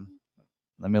Ford.com,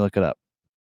 let me look it up.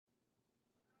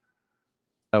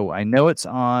 Oh, I know it's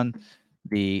on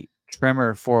the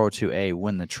Tremor 402A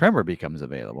when the Tremor becomes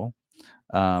available.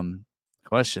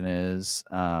 Question is,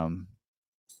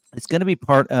 it's going to be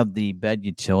part of the bed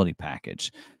utility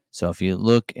package. So if you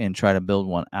look and try to build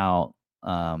one out,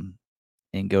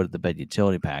 and go to the bed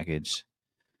utility package,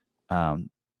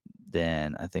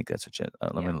 then I think that's what you.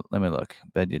 Let me look.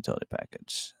 Bed utility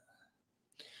package.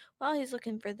 While he's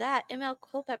looking for that, ML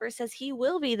Culpepper says he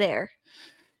will be there.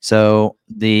 So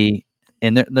they're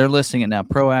listing it now.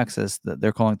 Pro Access,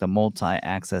 they're calling it the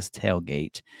multi-access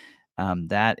tailgate.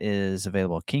 That is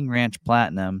available King Ranch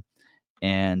Platinum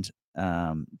and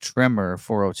Tremor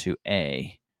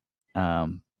 402A.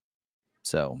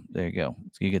 So there you go.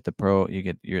 So you get the Pro.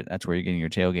 That's where you're getting your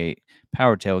tailgate,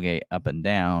 power tailgate up and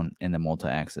down, in the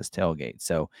multi-access tailgate.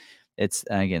 So it's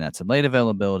that's a late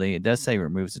availability. It does say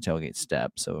removes the tailgate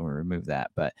step, so we'll remove that.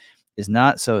 But it's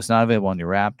not available on your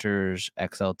Raptors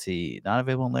XLT. Not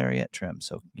available in Lariat trim.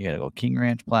 So you got to go King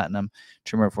Ranch Platinum,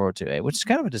 Tremor 402A, which is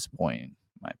kind of a disappointing, in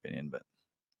my opinion, but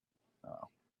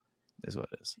is what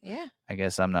it is. Yeah. I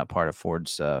guess I'm not part of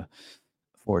Ford's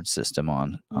system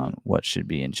on what should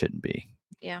be and shouldn't be.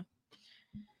 Yeah.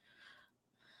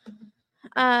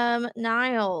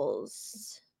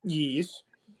 Niles. Yes.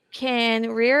 Can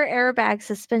rear airbag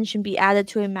suspension be added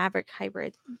to a Maverick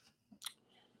hybrid?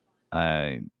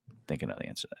 I think I know the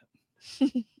answer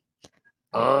to that.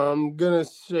 I'm gonna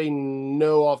say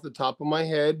no off the top of my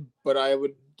head, but I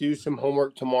would do some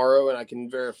homework tomorrow and I can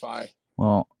verify.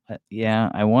 Well, yeah,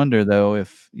 I wonder though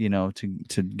if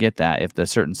to get that if the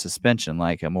certain suspension,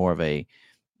 like a more of a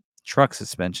truck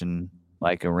suspension,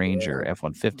 like a Ranger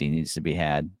F-150, needs to be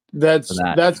had for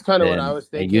that That's kind of what I than was a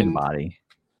thinking. unibody.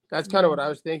 That's kind of what I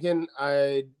was thinking.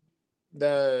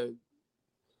 The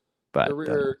But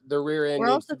rear end We're needs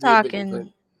also to be a bit different.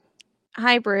 talking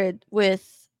hybrid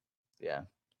with yeah,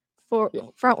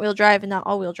 front wheel drive and not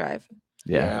all wheel drive.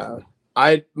 yeah.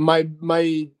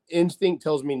 My instinct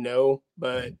tells me no,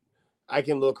 but I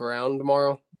can look around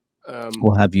tomorrow.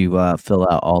 We'll have you fill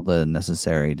out all the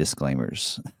necessary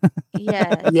disclaimers.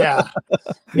 Yeah. Yeah.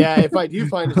 If I do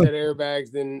find a set of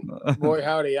airbags, then boy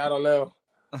howdy, I don't know.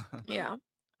 Yeah. All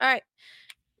right.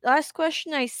 Last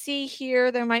question I see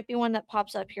here. There might be one that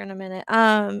pops up here in a minute.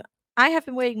 I have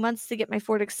been waiting months to get my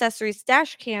Ford Accessories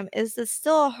dash cam. Is this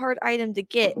still a hard item to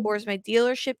get, or is my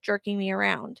dealership jerking me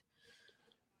around?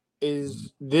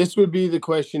 This would be the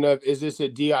question of, is this a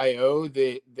DIO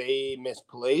that they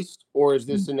misplaced, or is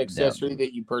this an accessory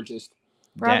that you purchased?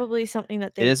 Probably something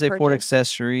that they It is a Ford purchased.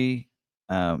 accessory.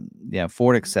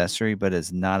 Ford accessory, but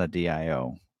it's not a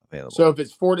DIO available. So if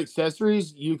it's Ford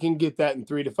accessories, you can get that in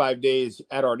 3 to 5 days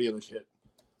at our dealership.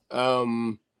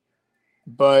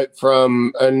 But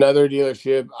from another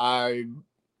dealership, I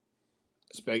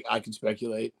can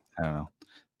speculate. I don't know.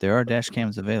 There are dash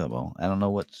cams available. I don't know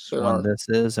which There one are. this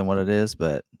is and what it is,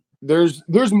 but there's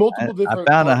multiple different.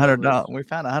 I found $100. We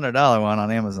found $100 one on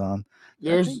Amazon.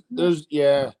 There's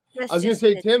yeah. I was gonna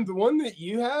say, Tim, the one that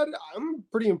you had, I'm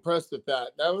pretty impressed with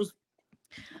that. That was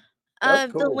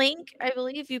cool. The link, I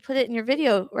believe you put it in your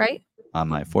video, right? On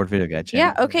my Ford Video Guide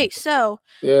channel. Yeah. Okay. So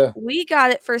yeah, we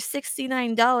got it for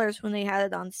 $69 when they had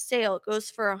it on sale. It goes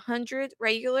for 100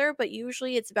 regular, but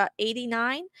usually it's about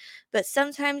 89. But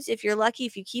sometimes, if you're lucky,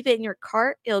 if you keep it in your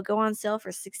cart, it'll go on sale for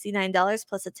 $69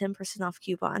 plus a 10% off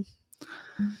coupon.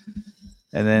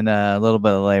 And then a little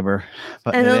bit of labor.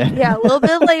 And a little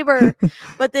bit of labor.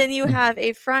 But then you have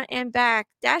a front and back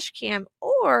dash cam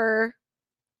or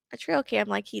a trail cam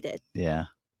like he did. Yeah.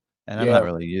 And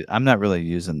I'm not really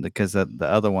using because the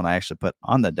other one I actually put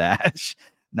on the dash,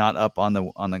 not up on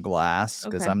the glass,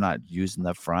 because I'm not using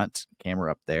the front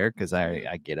camera up there because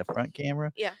I get a front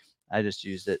camera. Yeah. I just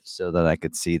used it so that I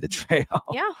could see the trail.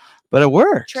 Yeah. But it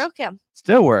works. Trail cam.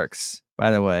 Still works,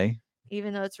 by the way.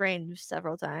 Even though it's rained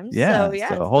several times. Yeah.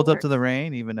 So it holds up to the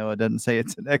rain, even though it doesn't say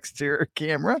it's an exterior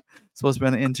camera. It's supposed to be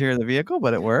on the interior of the vehicle,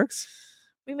 but it works.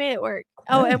 We made it work.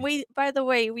 Oh, and by the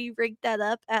way, we rigged that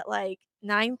up at like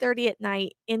 9:30 at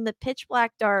night in the pitch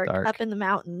black dark up in the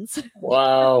mountains.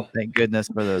 Wow. Thank goodness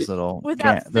for those little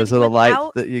lights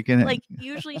that you can like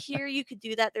usually here you could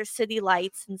do that. There's city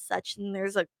lights and such, and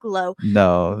there's a glow.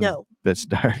 No. Pitch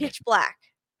dark. Pitch black.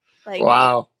 Like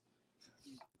wow.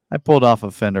 I pulled off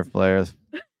a fender flares.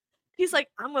 He's like,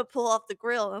 I'm gonna pull off the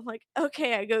grill. And I'm like,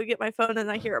 okay. I go get my phone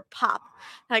and I hear a pop.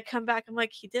 And I come back. I'm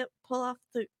like, he didn't pull off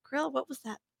the grill. What was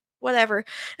that? Whatever.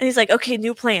 And he's like, okay,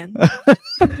 new plan.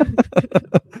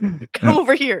 Come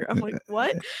over here. I'm like,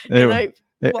 what? And I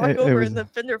walk over and the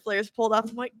fender flares pulled off.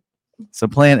 I'm like, so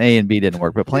plan A and B didn't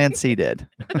work, but plan C did.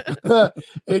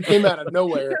 It came out of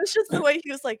nowhere. It was just the way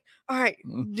he was like, all right,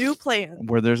 new plan.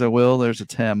 Where there's a Will, there's a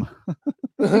Tim.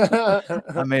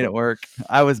 I made it work.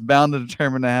 I was bound and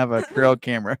determined to have a trail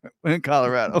camera in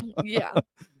Colorado. Yeah.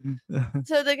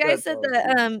 So the guy said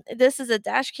that this is a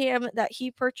dash cam that he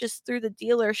purchased through the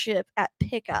dealership at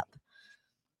pickup.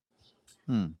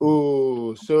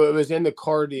 Ooh, so it was in the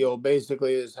car deal,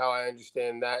 basically, is how I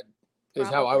understand that. Is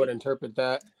how I would interpret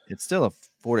that. It's still a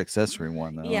Ford accessory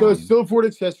one, though. Yeah. So it's still a Ford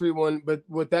accessory one, but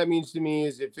what that means to me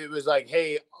is if it was like,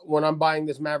 hey, when I'm buying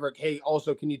this Maverick, hey,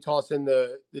 also can you toss in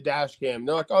the dash cam?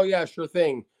 They're like, oh yeah, sure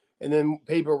thing. And then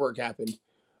paperwork happened.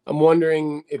 I'm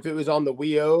wondering if it was on the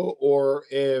WIO or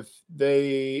if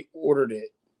they ordered it.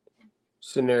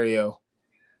 Scenario.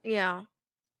 Yeah.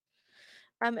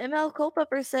 ML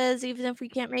Culpepper says even if we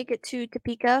can't make it to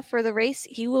Topeka for the race,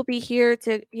 he will be here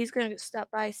he's gonna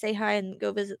stop by, say hi, and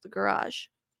go visit the garage.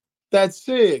 That's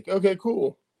sick. Okay,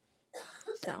 cool.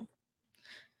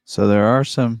 So there are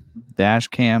some dash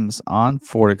cams on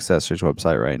Ford Accessories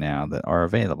website right now that are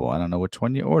available. I don't know which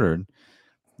one you ordered.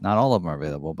 Not all of them are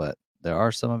available, but there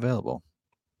are some available.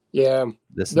 Yeah,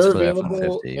 they're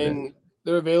available, and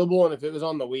they're available. And if it was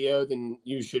on the WIO, then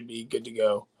you should be good to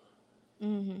go.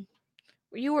 Mm-hmm.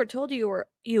 You were told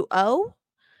you owe?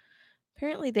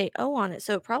 Apparently they owe on it,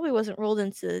 so it probably wasn't rolled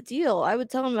into the deal. I would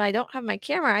tell them I don't have my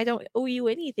camera. I don't owe you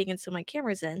anything until my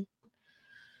camera's in.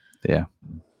 Yeah.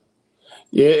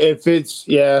 Yeah, if it's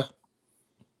yeah.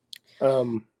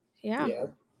 Yeah.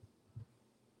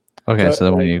 Okay, But,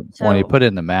 so when you So- put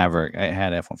in the Maverick, I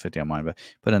had F-150 on mine, but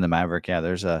put in the Maverick, yeah,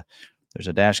 there's a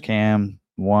dash cam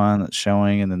one that's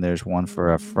showing, and then there's one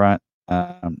for a Mhm. front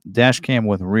dash cam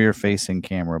with rear facing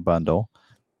camera bundle,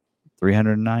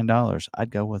 $309. I'd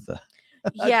go with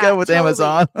I'd Yeah, go with totally.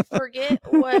 Amazon. Forget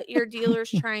what your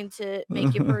dealer's trying to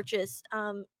make you purchase.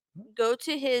 Go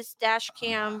to his dash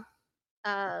cam.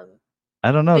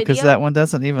 I don't know because Video? that one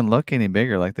doesn't even look any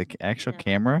bigger, like the actual No.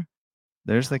 camera.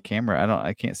 There's the camera.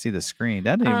 I can't see the screen.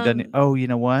 That doesn't. Um, Oh, you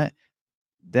know what?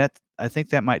 I think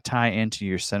that might tie into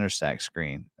your center stack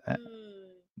screen.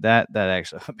 That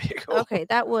actually would be cool. Okay,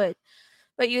 that would.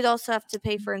 But you'd also have to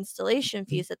pay for installation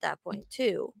fees at that point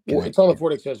too. well, it's on the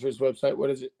Ford Accessories website. What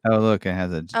is it? Oh, look, it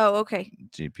has a Oh, okay.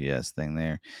 GPS thing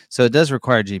there. So it does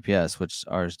require GPS, which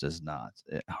ours does not.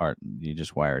 You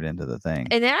just wire it into the thing.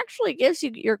 And it actually gives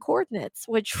you your coordinates,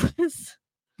 which was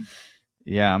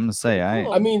Yeah, I'm gonna say pretty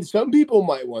cool. I mean, some people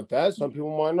might want that. Some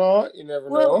people might not. You never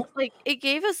well, know. like it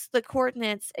gave us the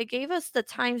coordinates, it gave us the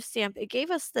timestamp, it gave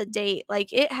us the date.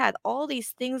 Like it had all these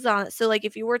things on it. So like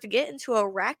if you were to get into a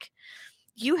wreck,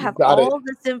 you have got it. all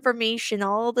this information,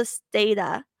 all this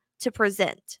data to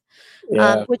present.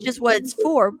 Yeah. Which is what it's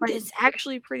for, but it's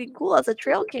actually pretty cool as a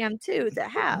trail cam too to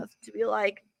have, to be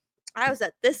like, I was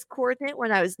at this coordinate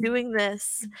when I was doing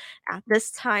this at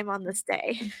this time on this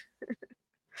day.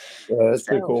 Yeah, that's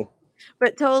pretty So- cool.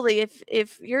 But totally,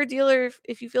 if your dealer,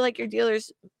 if you feel like your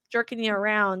dealer's jerking you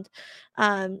around,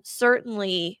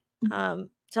 certainly tell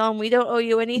them we don't owe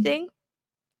you anything.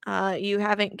 You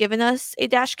haven't given us a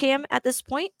dash cam at this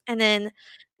point, and then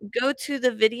go to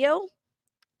the video,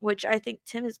 which I think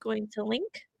Tim is going to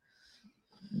link.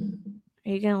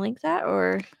 Are you gonna link that,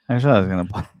 or Actually, I was gonna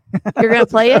play. You're gonna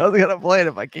play it? I was gonna play it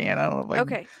if I can. I don't know if I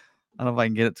can. okay? I don't know if I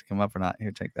can get it to come up or not.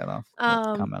 Here, take that off.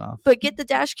 Comment off. But get the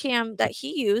dash cam that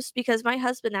he used, because my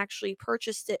husband actually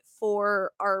purchased it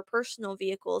for our personal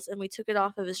vehicles, and we took it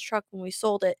off of his truck when we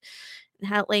sold it and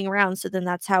had it laying around. So then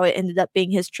that's how it ended up being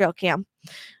his trail cam.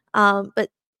 But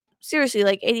seriously,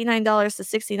 like $89 to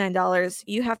 $69,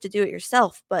 you have to do it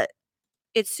yourself, but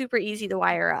it's super easy to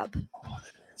wire up.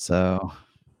 So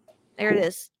There it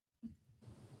is.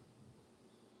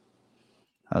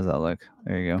 how's that look?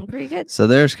 There you go. Pretty good. So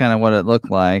there's kind of what it looked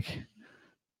like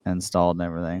installed and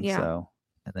everything. Yeah. So,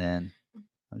 and then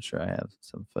I'm sure I have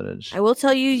some footage. I will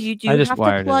tell you, you do I just have to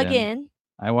wired it plug in. in.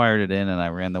 I wired it in and I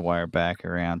ran the wire back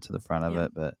around to the front of Yeah.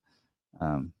 it, but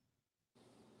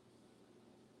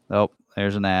oh,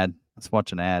 there's an ad. Let's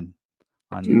watch an ad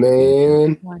on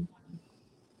YouTube, Man.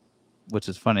 which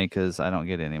is funny because I don't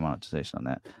get any monetization on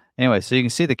that. Anyway, so you can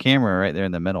see the camera right there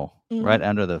in the middle, Mhm. right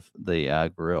under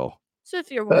the grill. So if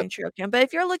you're wanting trail cam, but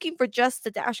if you're looking for just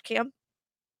the dash cam,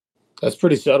 That's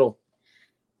pretty subtle.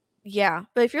 yeah.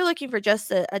 But if you're looking for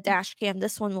just a dash cam,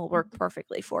 this one will work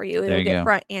perfectly for you. There It'll you get go.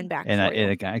 front and back And for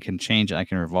you. I can change it. I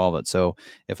can revolve it. So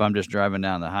if I'm just driving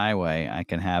down the highway, I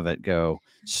can have it go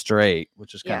straight,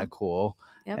 which is kind Yeah. of cool.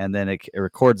 Yep. And then it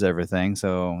records everything.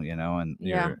 So, and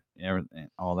Yeah.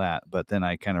 all that. But then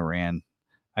I kind of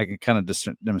kind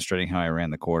of demonstrating how I ran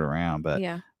the cord around. But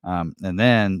Yeah. and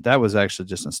then that was actually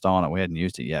just installing it. We hadn't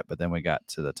used it yet. But then we got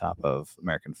to the top of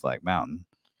American Flag Mountain.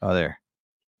 Oh,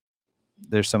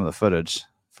 there's some of the footage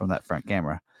from that front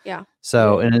camera. Yeah.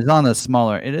 So, Yeah. and it's on the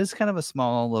smaller, it is kind of a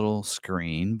small little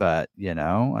screen, but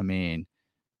I mean,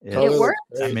 Color looks worked.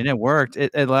 great. I mean, it worked. It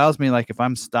allows me, like, if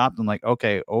I'm stopped, I'm like,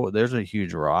 okay, oh, there's a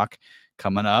huge rock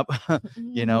coming up,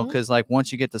 Mhm. because like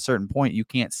once you get to a certain point, you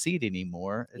can't see it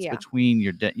anymore. It's Yeah. between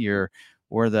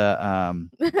where the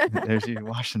there's you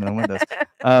washing the windows.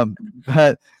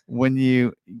 But when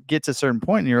you get to a certain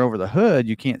point and you're over the hood,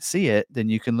 you can't see it. Then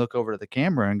you can look over to the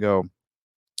camera and go,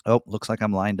 oh, looks like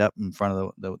I'm lined up in front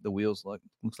of the wheels.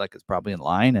 Looks like it's probably in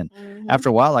line. And Mhm. after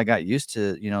a while, I got used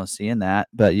to seeing that.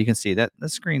 But you can see that the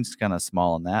screen's kind of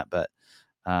small on that. But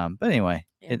anyway,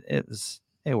 Yeah.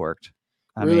 it worked.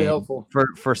 I Really mean, helpful.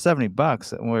 for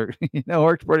 $70, it worked. It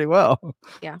worked pretty well.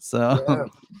 Yeah. So Yeah.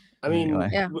 I mean, Anyway.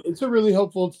 Yeah. it's a really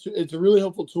helpful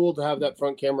tool to have that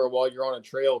front camera while you're on a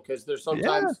trail, because there's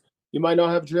sometimes you might not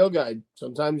have a trail guide.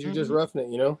 Sometimes you're just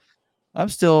roughing it, I'm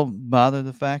still bothered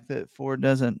the fact that Ford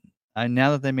doesn't.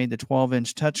 Now that they made the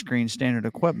 12-inch touchscreen standard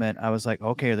equipment, I was like,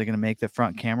 okay, are they going to make the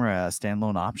front camera a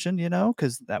standalone option?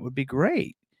 Because that would be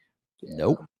great. Yeah.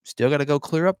 Nope. Still got to go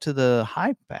clear up to the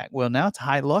high pack. Well, now it's a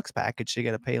high lux package. So you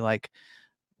got to pay like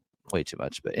way too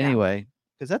much. But Yeah. anyway,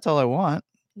 because that's all I want.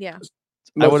 Yeah.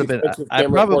 I Most would have been. expensive I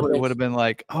camera probably portraits. would have been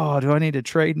like, oh, do I need to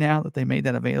trade now that they made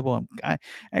that available? I'm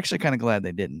actually kind of glad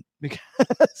they didn't,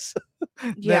 because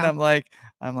then Yeah. I'm like,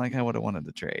 I would have wanted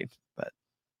to trade. But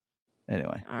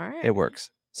anyway, All right. it works.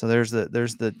 So there's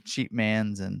the cheap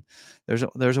mans, and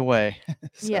there's a way.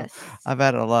 So Yes. I've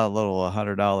added a lot of little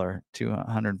 $100 to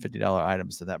 $150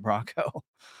 items to that Bronco.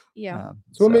 Yeah.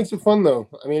 So what makes it fun, though?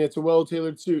 I mean, it's a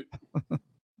well-tailored suit.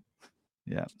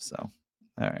 Yeah. So,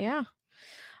 all right. Yeah.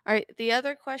 All right. The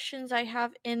other questions I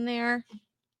have in there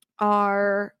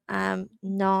are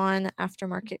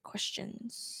non-aftermarket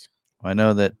questions. Well, I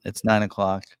know that it's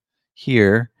 9:00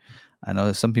 here. I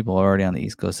know some people already on the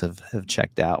East Coast have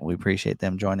checked out. We appreciate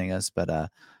them joining us, but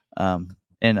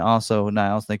and also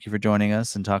Niles, thank you for joining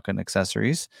us and talking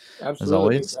accessories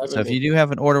Absolutely. as always. So if you do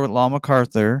have an order with Law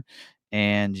MacArthur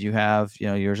and you have,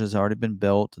 yours has already been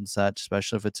built and such,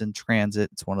 especially if it's in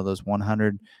transit, it's one of those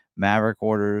 100 Maverick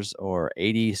orders or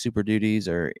 80 Super Duties,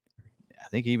 or I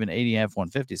think even 80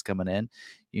 F-150s coming in,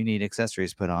 you need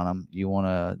accessories put on them. You want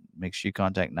to make sure you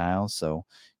contact Niles. So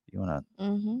you want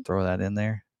to throw that in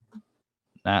there.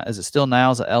 Now, is it still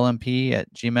Niles at LMP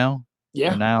at Gmail?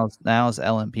 Yeah. Or Niles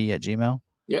LMP at Gmail?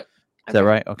 Yeah. Is that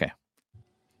right? Okay.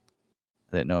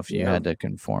 I didn't know if you had to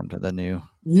conform to the new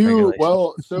regulations.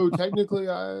 Well, so technically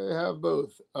I have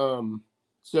both.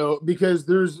 So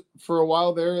because for a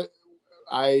while there,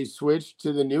 I switched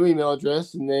to the new email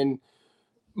address, and then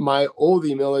my old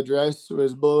email address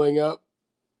was blowing up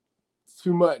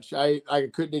too much. I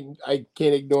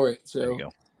can't ignore it. So there you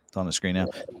go. It's on the screen now.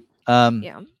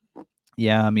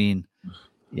 Yeah. I mean,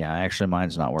 actually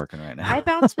mine's not working right now. I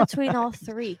bounce between all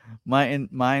three.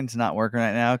 Mine's not working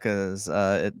right now because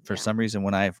for some reason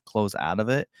when I close out of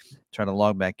it, try to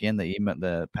log back in,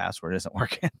 the password isn't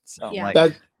working. So I'm like,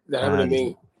 that happened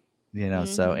to me.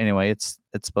 So anyway, it's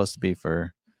supposed to be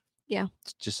for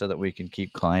just so that we can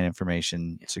keep client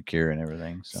information secure and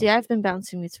everything. So. See, I've been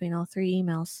bouncing between all three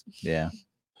emails. Yeah.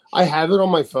 I have it on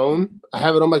my phone. I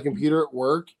have it on my computer at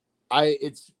work. I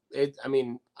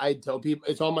tell people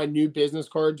it's on my new business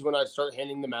cards when I start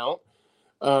handing them out.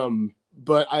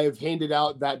 But I've handed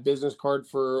out that business card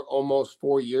for almost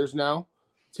 4 years now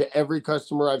to every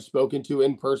customer I've spoken to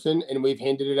in person, and we've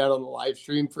handed it out on the live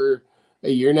stream for a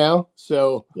year now.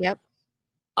 So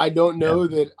I don't know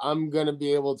that I'm gonna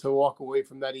be able to walk away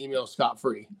from that email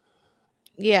scot-free.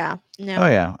 Yeah. No. Oh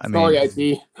yeah. I mean, sorry,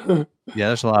 IT. Yeah,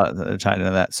 there's a lot tied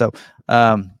into that. So,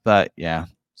 but yeah.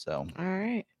 So. All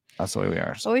right. That's the way we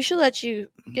are. So we should let you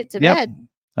get to bed.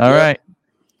 All right.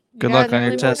 Good luck on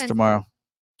your test tomorrow.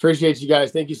 Appreciate you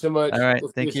guys. Thank you so much. All right.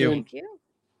 Thank you. Thank you.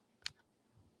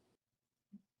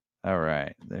 All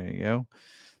right. There you go.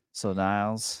 So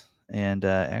Niles and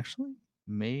actually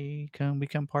may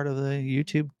become part of the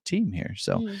YouTube team here.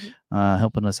 So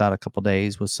helping us out a couple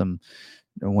days with some.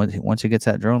 Once he gets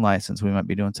that drone license, we might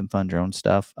be doing some fun drone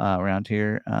stuff around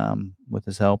here with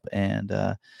his help.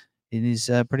 And he's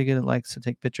pretty good at likes to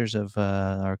take pictures of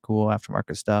our cool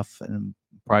aftermarket stuff, and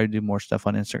probably do more stuff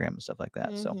on Instagram and stuff like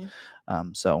that.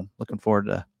 So looking forward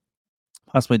to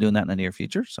possibly doing that in the near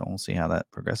future. So we'll see how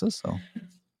that progresses. So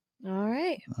all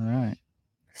right.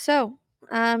 So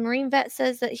Marine Vet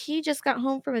says that he just got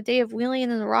home from a day of wheeling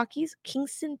in the Rockies,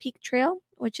 Kingston Peak Trail,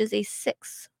 which is a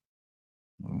 6.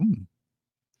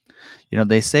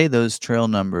 They say those trail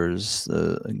numbers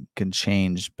can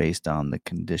change based on the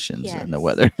conditions and the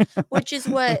weather. Which is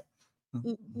what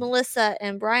Melissa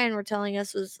and Brian were telling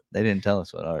us was... They didn't tell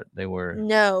us what they were.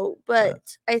 No,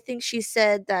 but I think she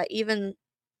said that even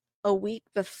a week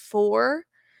before,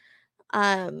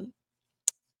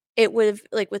 it would have,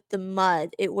 like with the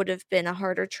mud, it would have been a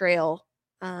harder trail.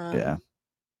 And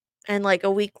like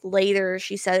a week later,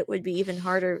 she said it would be even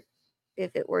harder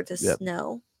if it were to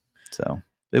snow. So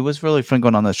it was really fun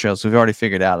going on those trails. So we've already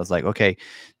figured out, it's like, okay,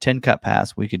 10 Cut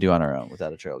Pass we could do on our own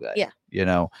without a trail guide.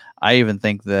 Yeah. I even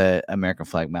think the American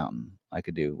Flag Mountain I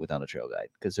could do without a trail guide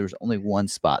because there was only one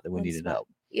spot that we needed help.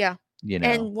 Yeah.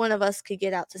 And one of us could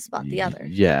get out to spot the other.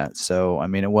 Yeah. So, I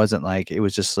mean, it wasn't like, it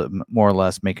was just more or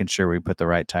less making sure we put the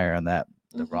right tire on the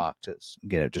rock to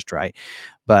get it just right.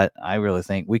 But I really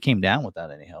think we came down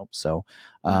without any help. So,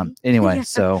 anyway,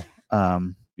 so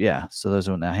those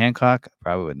are now Hancock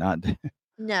probably would not do.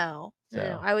 No,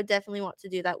 I would definitely want to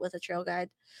do that with a trail guide.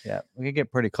 Yeah, we could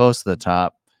get pretty close to the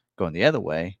top going the other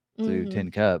way through Tin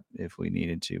Cup if we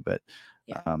needed to, but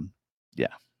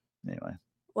anyway.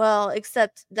 Well,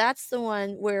 except that's the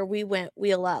one where we went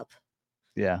wheel up.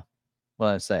 Yeah.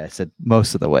 Well, I said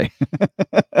most of the way.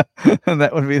 And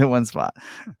that would be the one spot.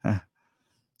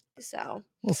 So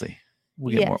we'll see.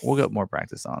 We'll get more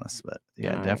practice on us, but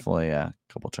definitely a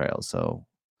couple trails. So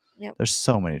there's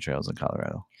so many trails in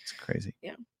Colorado. It's crazy.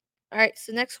 Yeah. All right.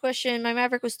 So next question. My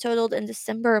Maverick was totaled in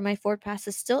December. My Ford Pass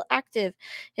is still active.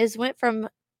 His went from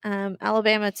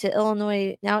Alabama to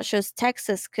Illinois. Now it shows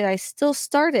Texas. Could I still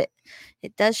start it?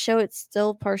 It does show it's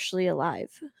still partially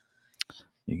alive.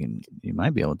 You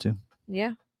might be able to.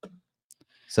 Yeah.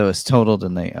 So it's totaled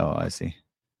and I see.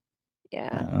 Yeah.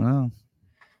 I don't know.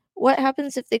 What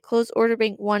happens if they close order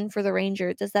bank 1 for the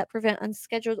Ranger? Does that prevent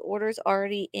unscheduled orders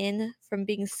already in from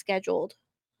being scheduled?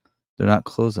 They're not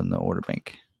closing the order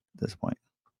bank at this point.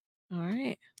 All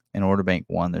right. In order bank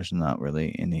 1, there's not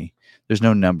really there's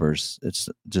no numbers. It's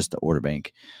just the order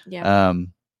bank. Yeah.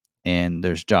 And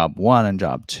there's job 1 and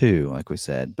job 2, like we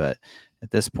said. But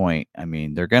at this point, I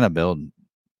mean, they're gonna build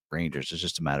Rangers. It's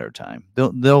just a matter of time.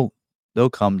 They'll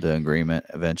come to agreement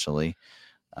eventually,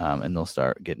 and they'll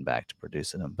start getting back to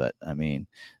producing them. But I mean,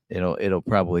 it'll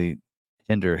probably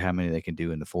hinder how many they can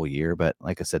do in the full year. But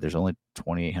like I said, there's only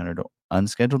 2,800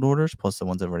 unscheduled orders plus the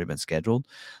ones that have already been scheduled.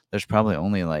 There's probably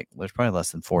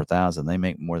less than 4,000. They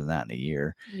make more than that in a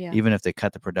year. Yeah. Even if they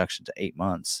cut the production to 8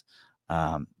 months,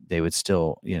 they would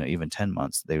still, even 10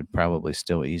 months, they would probably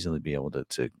still easily be able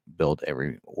to build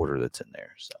every order that's in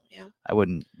there. So Yeah. I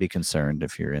wouldn't be concerned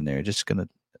if you're in there. Just gonna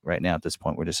right now at this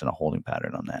point, we're just in a holding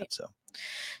pattern on that.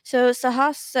 So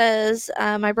Sahas says,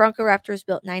 my Bronco Raptor was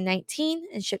built 9/19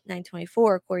 and shipped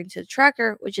 9/24 according to the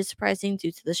tracker, which is surprising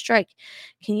due to the strike.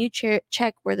 Can you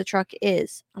check where the truck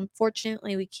is?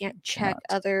 Unfortunately, we can't check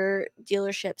other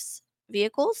dealerships'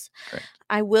 vehicles. Correct.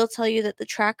 I will tell you that the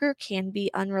tracker can be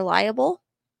unreliable.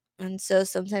 And so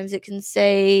sometimes it can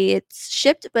say it's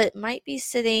shipped, but it might be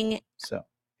sitting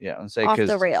off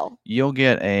the rail. You'll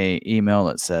get a email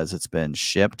that says it's been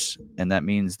shipped, and that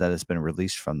means that it's been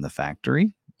released from the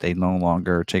factory. They no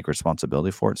longer take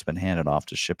responsibility for it. It's been handed off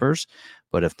to shippers.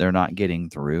 But if they're not getting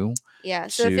through,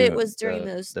 so if it was during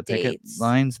those the dates, picket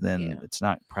lines, then it's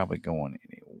not probably going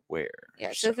anywhere.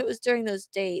 Yeah. So if it was during those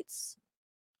dates,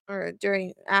 or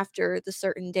after the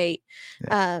certain date,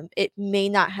 it may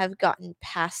not have gotten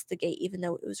past the gate, even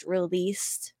though it was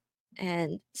released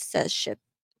and says ship.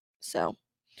 So,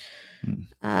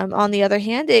 on the other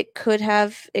hand, it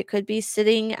could be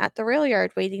sitting at the rail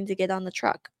yard waiting to get on the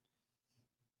truck.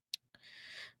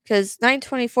 Because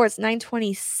 9/24, it's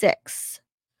 9/26.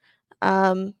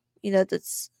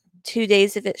 That's 2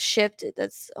 days. If it's shipped,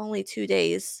 that's only 2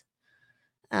 days.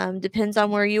 Depends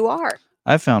on where you are.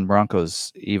 I found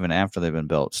Broncos, even after they've been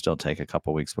built, still take a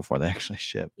couple weeks before they actually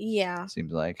ship. Yeah.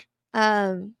 Seems like.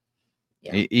 Yeah.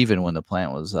 Even when the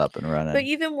plant was up and running. But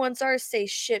even once ours say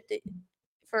shipped,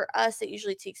 for us, it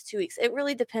usually takes 2 weeks. It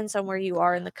really depends on where you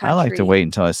are in the country. I like to wait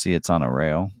until I see it's on a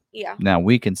rail. Yeah. Now,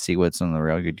 we can see what's on the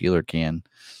rail. Your dealer can.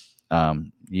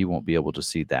 You won't be able to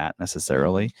see that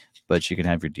necessarily, but you can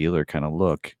have your dealer kind of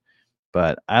look.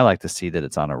 But I like to see that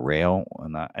it's on a rail.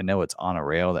 And I know it's on a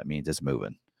rail. That means it's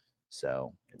moving.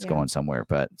 So it's going somewhere.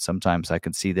 But sometimes I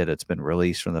can see that it's been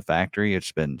released from the factory.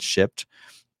 It's been shipped.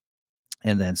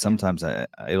 And then sometimes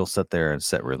it'll sit there and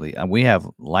set release. We have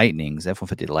Lightnings,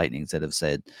 F-150 Lightnings that have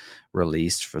said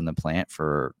released from the plant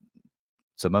for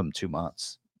some of them 2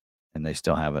 months, and they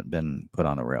still haven't been put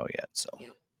on a rail yet. So,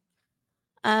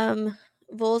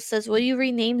 Vol says, will you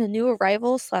rename the new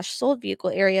arrival / sold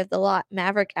vehicle area of the lot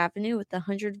Maverick Avenue with the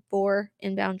 104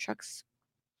 inbound trucks?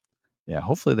 Yeah,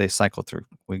 hopefully they cycle through.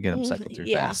 We get them cycled through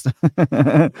fast.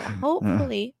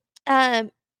 Hopefully.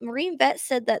 Marine Vet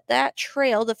said that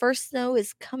trail, the first snow,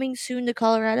 is coming soon to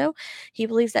Colorado. He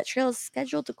believes that trail is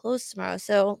scheduled to close tomorrow.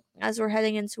 So as we're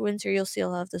heading into winter, you'll see a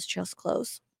lot of those trails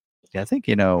close. Yeah, I think,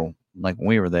 like when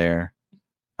we were there,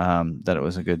 that it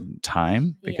was a good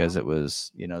time because it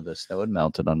was, the snow had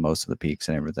melted on most of the peaks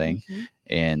and everything. Mm-hmm.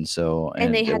 And so,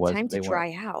 and they had time to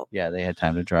dry out. Yeah, they had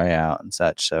time to dry out and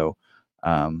such. So,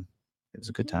 it was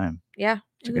a good time. Yeah,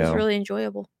 it was really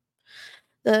enjoyable.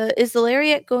 Is the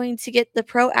Lariat going to get the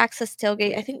Pro Access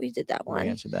tailgate? I think we did that one. We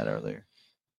answered that earlier.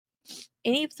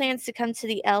 Any plans to come to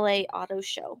the LA Auto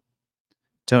Show?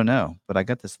 Don't know, but I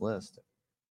got this list.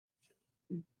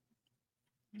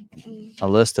 A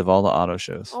list of all the auto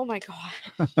shows. Oh my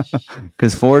god!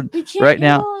 Because Ford right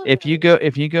now, if you go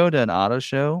to an auto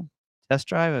show, test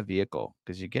drive a vehicle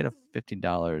because you get a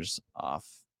 $50 off.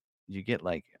 You get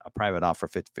like a private offer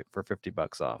for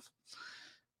 $50 off.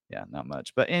 Yeah, not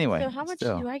much. But anyway. So how much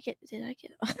did I get?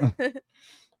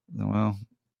 Well,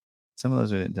 some of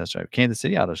those we didn't test drive. Kansas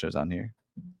City Auto Show's on here.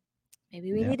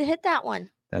 Maybe we need to hit that one.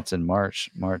 That's in March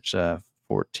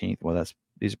 14th. Well,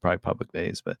 these are probably public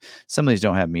days, but some of these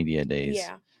don't have media days.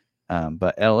 Yeah.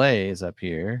 But LA is up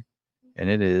here, and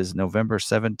it is November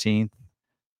 17th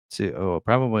to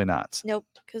probably not. Nope,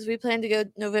 because we plan to go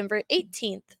November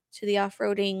 18th to the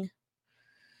off-roading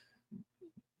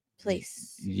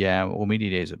place. Yeah, well, media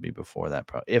days would be before that.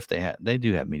 Probably if they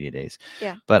do have media days.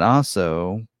 Yeah. But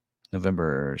also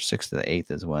November 6th to the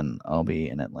 8th is when I'll be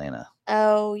in Atlanta.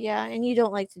 Oh yeah, and you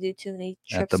don't like to do too many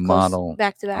trips at the model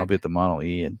back to back. I'll be at the Model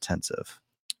E Intensive.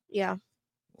 Yeah.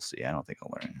 see. I don't think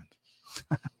I'll learn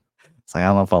it. It's like I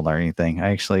don't know if I'll learn anything.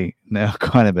 I actually know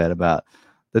quite a bit about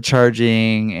the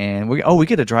charging, and we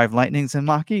get to drive Lightnings and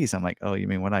Mach-E's. I'm like, oh, you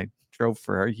mean when I drove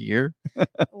for a year?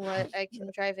 What I can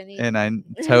drive any. And I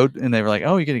towed, and they were like,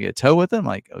 "Oh, you're gonna get a tow with them?"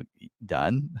 Like, oh,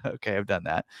 done. Okay, I've done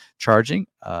that. Charging,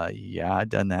 yeah, I've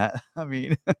done that. I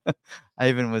mean, I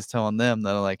even was telling them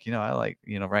that, like, I like,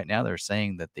 right now they're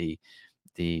saying that the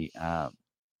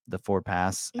the Ford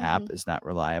Pass app is not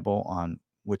reliable on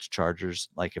which chargers,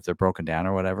 like if they're broken down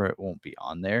or whatever, it won't be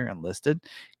on there and listed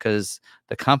because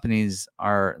the companies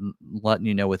are letting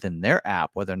you know within their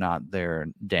app whether or not they're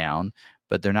down,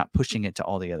 but they're not pushing it to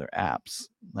all the other apps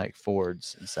like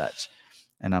Ford's and such.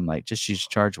 And I'm like, just use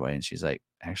ChargeWay. And she's like,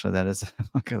 actually, that is,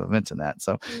 I'm going to mention that.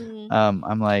 So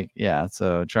I'm like, yeah,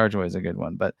 so ChargeWay is a good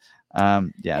one. But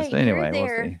yeah, so anyway, you're we'll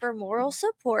there see. for moral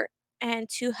support and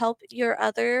to help your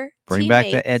other Bring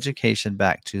teammates. back the education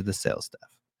back to the sales staff.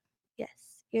 Yes,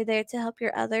 you're there to help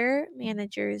your other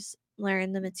managers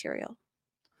learn the material.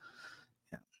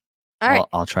 Yeah. All right.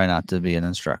 I'll try not to be an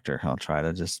instructor. I'll try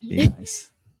to just be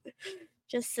nice.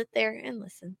 Just sit there and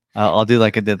listen. I'll do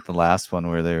like I did the last one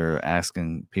where they were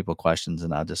asking people questions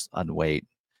and I'd wait.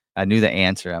 I knew the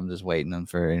answer. I'm just waiting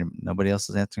for nobody else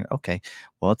is answering. Okay,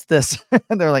 well, it's this.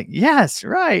 And they're like, yes,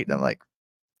 right. And I'm like,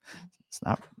 it's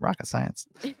not rocket science.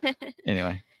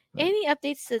 Anyway. Any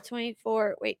updates to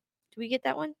 24? Wait, did we get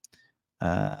that one?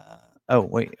 Oh,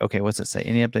 wait. Okay, what's it say?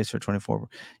 Any updates for 24?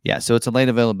 Yeah, so it's a late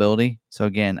availability. So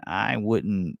again, I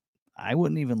wouldn't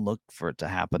even look for it to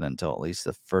happen until at least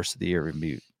the first of the year and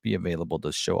be available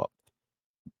to show up.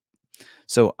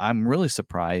 So I'm really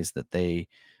surprised that they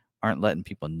aren't letting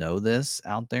people know this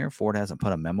out there. Ford hasn't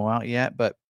put a memo out yet,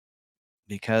 but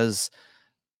because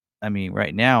I mean,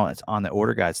 right now it's on the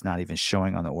order guide. It's not even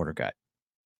showing on the order guide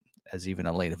as even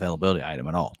a late availability item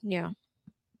at all. Yeah.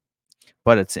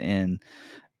 But it's in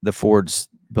the Ford's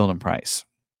build and price,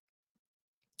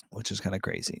 which is kind of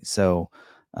crazy. So,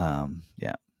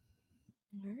 yeah.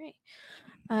 All right.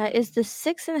 Is the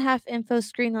 6.5 info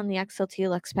screen on the XLT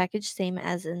Lux package same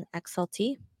as an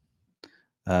XLT?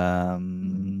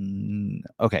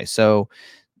 Okay, so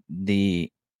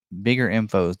the bigger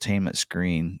infotainment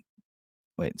screen,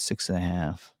 wait,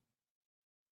 6.5.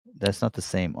 That's not the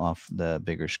same off the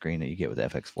bigger screen that you get with the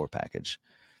FX4 package,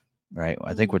 right?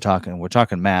 I think we're talking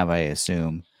MAV, I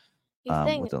assume. He's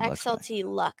saying with the XLT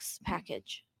Lux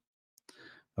package.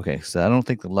 Okay, so I don't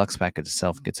think the Lux package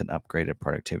itself gets an upgraded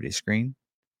productivity screen.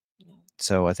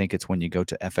 So I think it's when you go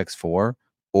to FX4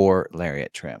 or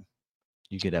Lariat trim,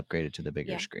 you get upgraded to the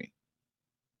bigger screen.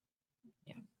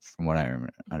 Yeah. From what I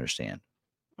understand.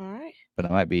 All right. But I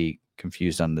might be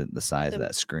confused on the size of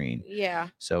that screen. Yeah.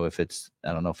 So I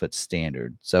don't know if it's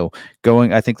standard. So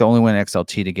I think the only one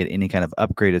XLT to get any kind of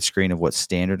upgraded screen of what's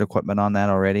standard equipment on that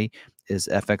already is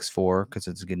FX4 because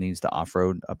it needs the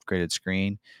off-road upgraded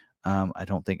screen. I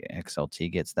don't think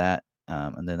XLT gets that.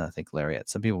 And then I think Lariat.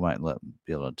 Some people might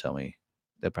be able to tell me.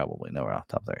 They probably know it off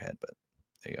the top of their head, but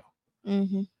there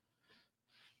you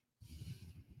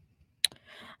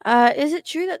go. Is it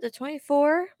true that the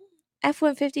 24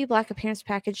 F-150 Black Appearance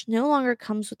package no longer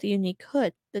comes with the unique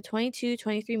hood? The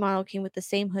 22-23 model came with the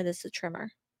same hood as the trimmer.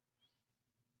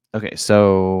 Okay,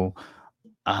 so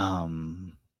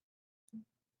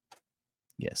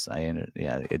yes,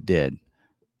 yeah, it did.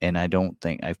 And I don't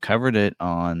think I've covered it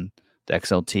on the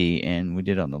XLT and we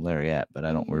did on the Lariat, but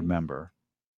I don't remember.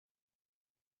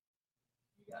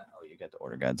 Oh, you got the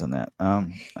order guides on that.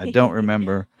 I don't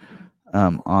remember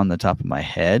on the top of my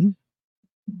head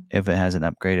if it has an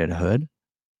upgraded hood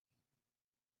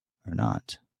or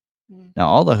not. Now,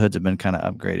 all the hoods have been kind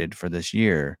of upgraded for this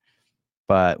year,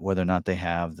 but whether or not they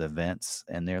have the vents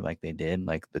in there like they did,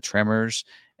 like the trimmers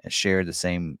shared the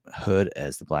same hood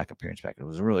as the Black Appearance package. It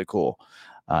was really cool.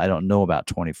 I don't know about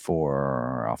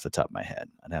 24 off the top of my head.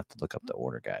 I'd have to look up the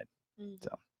order guide. So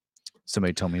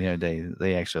somebody told me the other day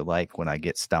they actually like when I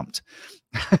get stumped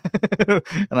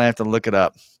and I have to look it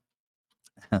up,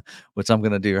 which I'm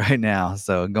going to do right now.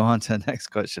 So go on to the next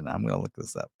question. I'm going to look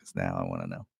this up because now I want to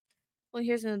know. Well,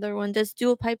 here's another one. Does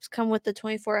dual pipes come with the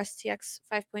 24 STX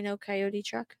 5.0 Coyote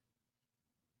truck?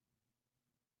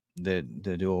 The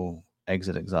dual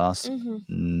exit exhaust?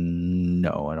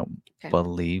 No, I don't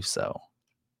believe so.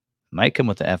 Might come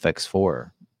with the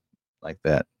FX4, like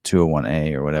that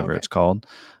 201A or whatever it's called.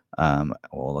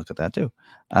 We'll look at that too.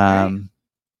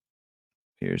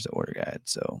 Here's the order guide.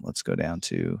 So let's go down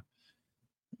to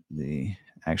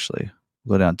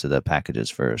go down to the packages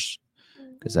first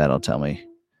because that'll tell me.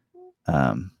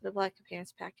 The Black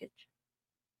Appearance package.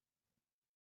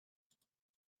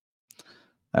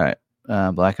 All right.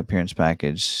 Black Appearance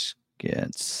package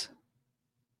gets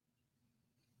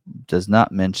does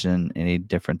not mention any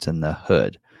difference in the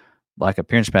hood. Black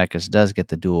appearance package does get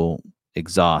the dual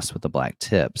exhaust with the black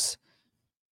tips.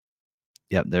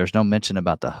 Yep, there's no mention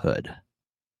about the hood.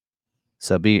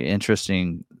 So be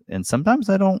interesting. And sometimes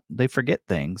they forget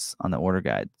things on the order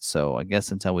guide. So I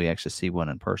guess until we actually see one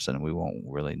in person, we won't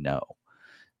really know.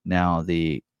 Now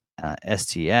the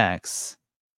STX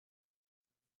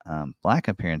black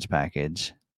appearance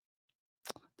package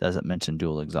doesn't mention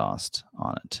dual exhaust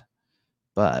on it,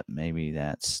 but maybe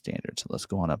that's standard. So let's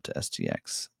go on up to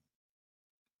STX,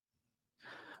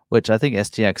 which I think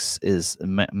STX is,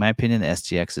 in my opinion, the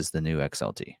STX is the new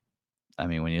XLT. I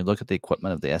mean, when you look at the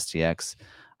equipment of the STX,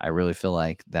 I really feel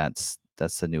like that's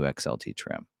the new XLT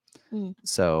trim.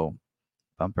 So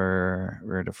bumper,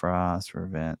 rear defrost, rear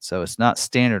vent. So it's not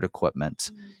standard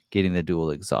equipment getting the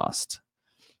dual exhaust.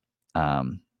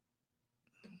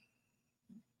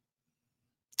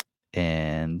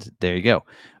 And there you go.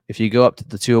 If you go up to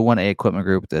the 201A equipment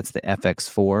group, that's the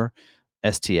FX4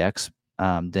 STX,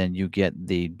 then you get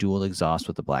the dual exhaust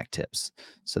with the black tips.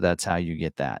 So that's how you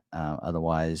get that.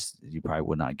 Otherwise, you probably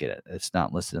would not get it. It's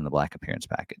not listed in the black appearance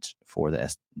package for the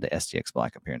STX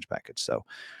black appearance package. So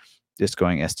just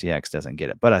going STX doesn't get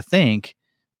it. But I think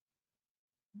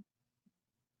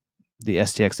the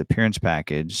STX appearance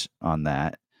package on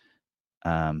that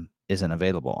isn't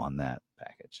available on that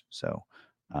package. So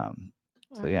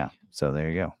yeah, so there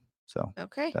you go. So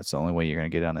okay, that's the only way you're going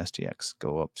to get it on STX.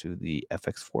 Go up to the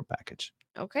FX4 package.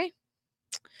 Okay.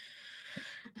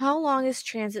 How long is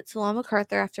transit to Long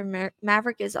MacArthur after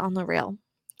Maverick is on the rail?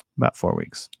 About 4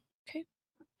 weeks. Okay.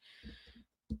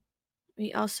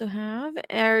 We also have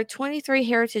our 23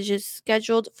 Heritages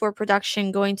scheduled for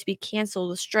production going to be canceled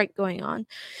with strike going on.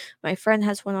 My friend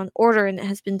has one on order and it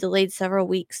has been delayed several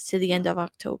weeks to the end of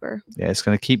October. Yeah, it's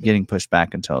going to keep getting pushed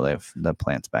back until the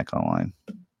plant's back online.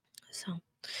 So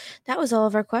that was all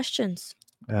of our questions.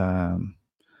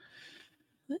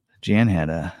 Jan had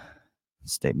a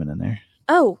statement in there.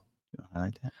 Oh. You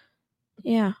highlight that?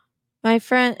 Yeah. My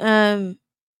friend,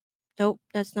 nope,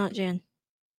 that's not Jan.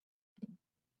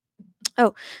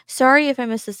 Oh, sorry if I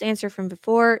missed this answer from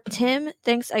before. Tim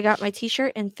thinks I got my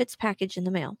t-shirt and Fitz package in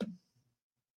the mail.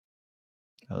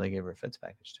 Oh, they gave her a Fitz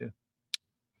package too.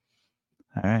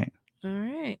 All right. All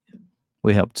right.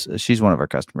 We helped. She's one of our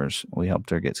customers. We helped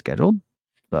her get scheduled.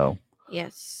 So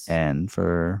yes. And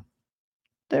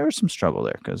there was some struggle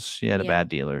there because she had a bad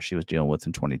dealer she was dealing with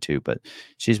in 22, but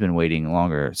she's been waiting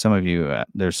longer. Some of you,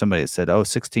 there's somebody that said,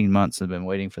 16 months have been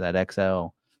waiting for that XL.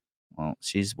 Well,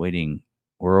 she's waiting.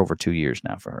 We're over 2 years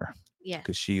now for her. Yeah.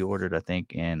 Because she ordered, I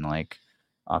think, in like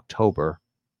October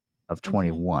of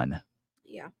 21.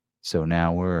 Yeah. So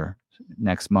now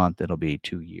next month, it'll be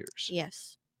 2 years.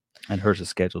 Yes. And hers is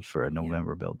scheduled for a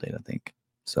November build date, I think.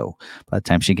 So by the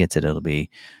time she gets it, it'll be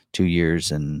 2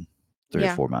 years and 3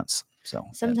 or 4 months. So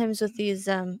sometimes with these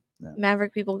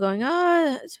Maverick people going,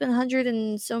 it's been 100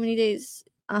 and so many days.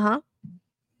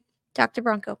 Dr.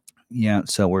 Bronco. Yeah,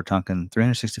 so we're talking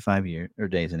 365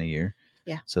 days in a year.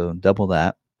 Yeah. So double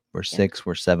that. We're 6,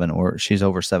 we're 7, or she's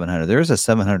over 700. There is a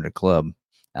 700 club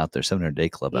out there, 700 day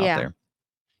club out there.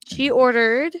 She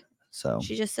ordered. So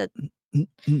she just said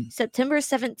September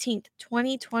 17th,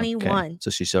 2021. Okay.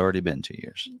 So she's already been 2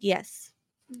 years. Yes.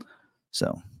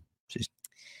 So she's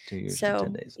 2 years and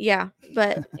 10 days. Yeah,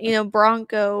 but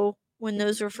Bronco, when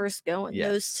those were first going,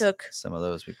 those took some of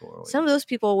those people were waiting. Some of those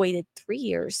people waited 3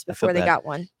 years before they got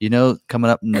one.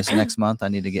 Coming up in this next month, I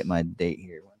need to get my date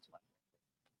here.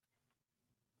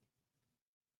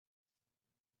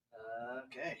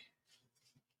 Okay.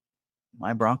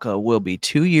 My Bronco will be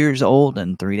 2 years old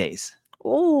in 3 days.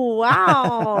 Oh,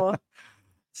 wow.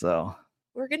 So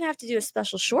we're going to have to do a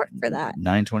special short for that.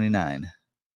 929.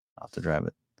 I'll have to drive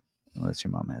it unless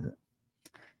your mom has it.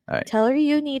 All right. Tell her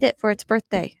you need it for its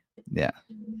birthday. Yeah.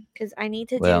 Because I need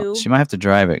to she might have to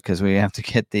drive it because we have to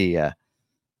get the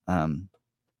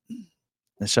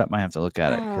shop might have to look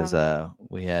at it because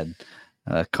we had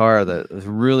a car that was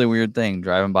a really weird thing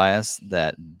driving by us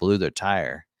that blew their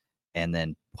tire and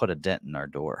then put a dent in our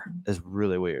door. It's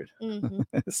really weird. Mm-hmm.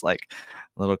 It's like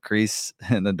a little crease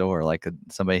in the door, like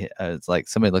somebody. It's like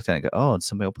somebody looked at it and go, "Oh, did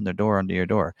somebody opened their door under your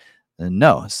door?" And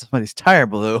no, somebody's tire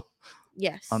blew.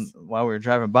 Yes. While we were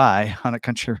driving by on a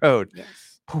country road. Yes.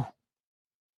 Whew.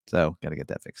 So got to get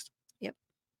that fixed. Yep.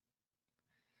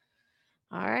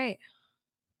 All right.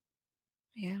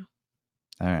 Yeah.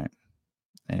 All right.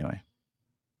 Anyway.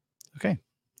 Okay.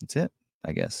 That's it,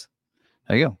 I guess.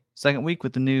 There you go. Second week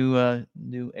with the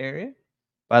new area.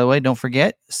 By the way, don't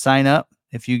forget, sign up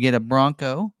if you get a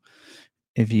Bronco.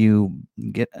 If you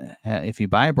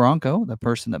buy a Bronco, the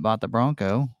person that bought the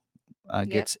Bronco,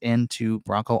 gets into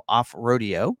Bronco Off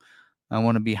Rodeo. I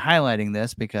want to be highlighting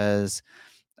this because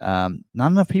not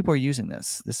enough people are using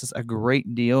this. This is a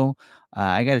great deal.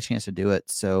 I got a chance to do it,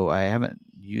 so I haven't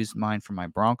used mine for my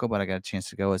Bronco, but I got a chance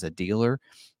to go as a dealer.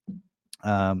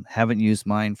 Haven't used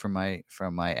mine for my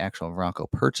actual Bronco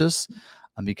purchase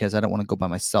because I don't want to go by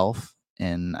myself,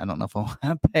 and I don't know if I want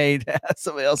to pay to have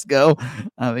somebody else go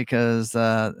because it's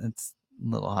a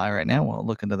little high right now. We'll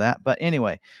look into that. But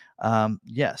anyway,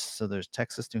 yes. So there's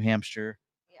Texas, New Hampshire,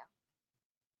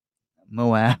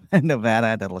 Moab, and Nevada. I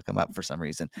had to look them up for some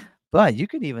reason. But you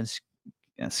could even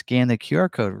scan the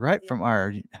QR code right from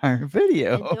our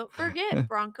video. And don't forget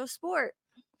Bronco Sport.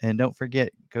 And don't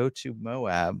forget, go to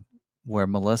Moab, where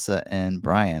Melissa and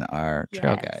Brian are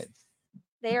trail guides.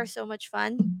 They are so much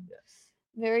fun. Yes.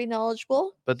 Very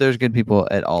knowledgeable. But there's good people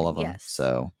at all of them. Yes.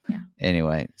 So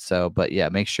anyway, but yeah,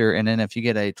 make sure. And then if you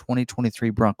get a 2023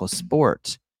 Bronco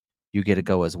Sport, you get to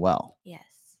go as well. Yes.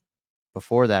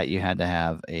 Before that, you had to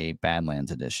have a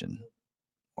Badlands edition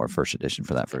or first edition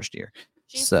for that first year.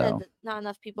 She said that not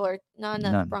enough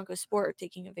Bronco Sport are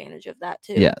taking advantage of that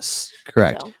too. Yes,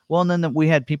 correct. So. Well, and then we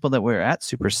had people that were at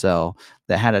Supercell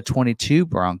that had a 22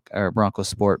 Bronco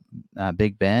Sport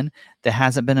Big Ben that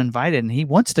hasn't been invited, and he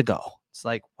wants to go. It's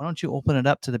like, why don't you open it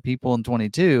up to the people in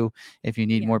 22 if you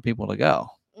need more people to go?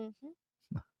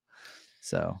 Mm-hmm.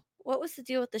 So, what was the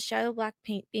deal with the shadow black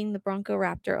paint being the Bronco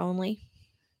Raptor only?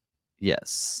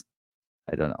 Yes,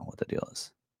 I don't know what the deal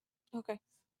is. Okay.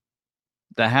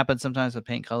 That happens sometimes with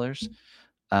paint colors.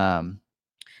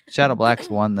 Shadow Black's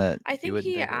one that I think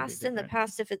he asked in the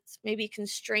past if it's maybe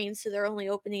constrained, so they're only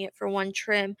opening it for one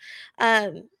trim.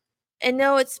 And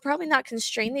no, it's probably not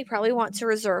constrained. They probably want to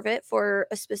reserve it for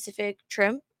a specific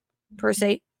trim, per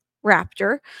se,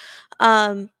 Raptor.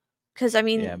 Because I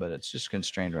mean, yeah, but it's just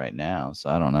constrained right now, so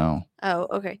I don't know. Oh,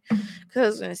 okay. Because I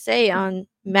was gonna say on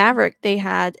Maverick they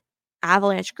had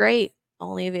Avalanche Gray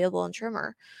only available in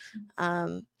trimmer.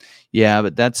 Yeah,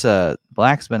 but that's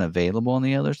black's been available in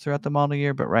the others throughout the model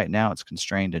year, but right now it's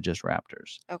constrained to just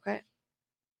Raptors. Okay.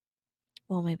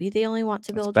 Well, maybe they only want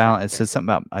to build. It says something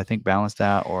about, I think, balanced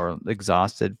out or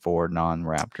exhausted for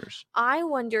non-Raptors. I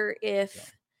wonder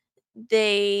if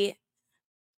they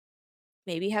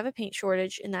maybe have a paint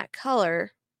shortage in that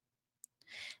color.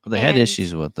 Well, they had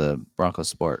issues with the Bronco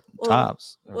Sport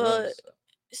tops.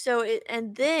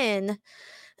 And then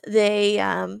they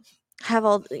have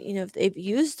all, they've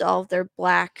used all of their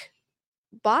black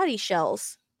body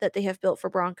shells that they have built for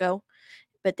Bronco,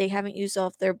 but they haven't used all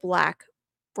of their black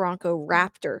Bronco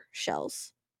Raptor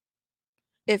shells.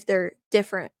 If they're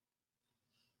different.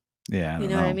 Yeah. You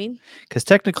know what I mean? Because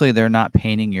technically they're not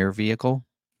painting your vehicle.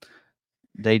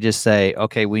 They just say,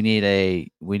 okay, we need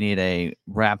a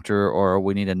Raptor or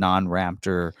we need a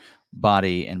non-Raptor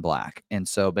body in black. And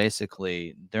so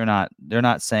basically they're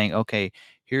not saying, okay,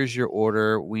 here's your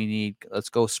order. Let's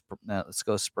go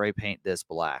spray paint this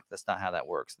black. That's not how that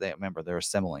works. They're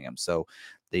assembling them. So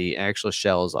the actual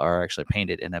shells are actually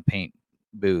painted in a paint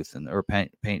booth or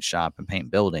paint shop and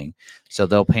paint building. So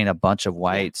they'll paint a bunch of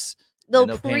whites. They'll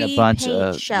paint a bunch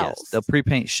of shells. Yes, they'll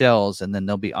pre-paint shells and then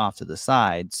they'll be off to the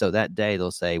side. So that day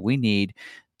they'll say, we need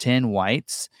 10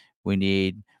 whites, we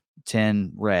need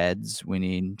 10 reds, we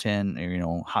need 10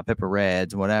 hot pepper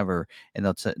reds, whatever, and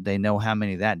they know how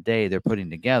many that day they're putting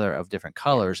together of different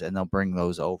colors, and they'll bring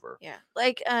those over. Yeah,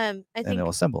 like I think they'll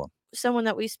assemble them. Someone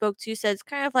that we spoke to said it's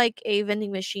kind of like a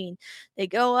vending machine. They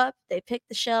go up, they pick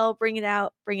the shell, bring it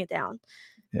out, bring it down.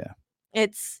 Yeah,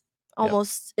 it's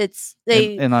almost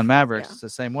and on Mavericks it's the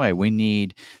same way. We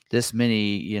need this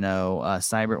many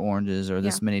cyber oranges or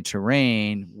this many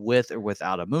terrain with or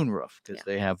without a moonroof, because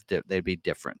they'd be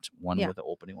different, one with an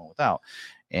opening, one without,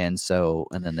 and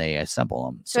then they assemble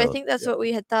them. So I think that's what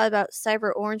we had thought about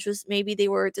cyber orange, was maybe they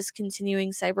were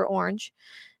discontinuing cyber orange,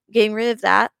 getting rid of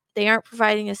that. They aren't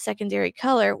providing a secondary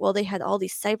color. Well, they had all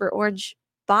these cyber orange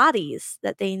bodies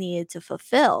that they needed to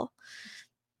fulfill.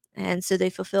 And so they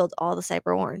fulfilled all the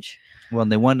cyber orange. Well,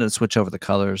 they wanted to switch over the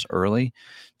colors early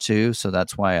too. So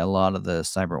that's why a lot of the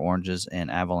cyber oranges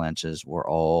and avalanches were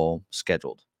all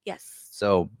scheduled. Yes.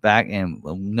 So back in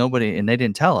they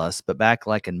didn't tell us, but back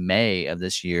like in May of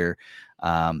this year,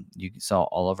 you saw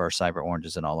all of our cyber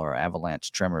oranges and all of our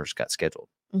avalanche trimmers got scheduled.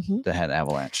 That had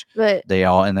avalanche, but they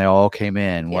all came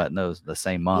in the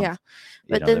same month. Yeah,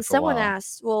 but then someone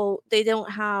asked, well, they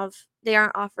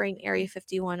aren't offering Area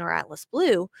 51 or Atlas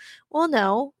Blue. Well,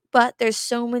 no, but there's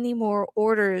so many more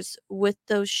orders with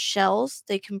those shells.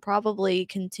 They can probably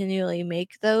continually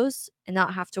make those and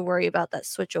not have to worry about that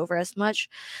switch over as much.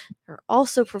 They're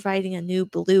also providing a new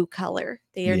blue color.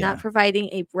 They are not providing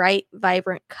a bright,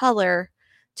 vibrant color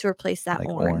to replace that like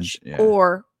orange. Yeah.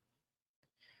 Or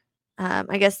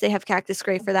I guess they have Cactus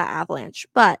Gray for that Avalanche,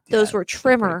 but those Yeah, were still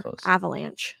pretty trimmer close.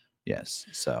 Avalanche. Yes.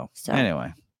 So So-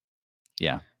 anyway,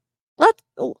 yeah.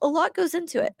 A lot goes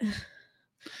into it.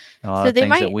 A lot So of they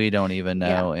things that might- we don't even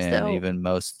yeah, know, and so- even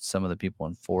some of the people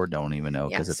in Ford don't even know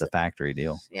because it's Yes. a factory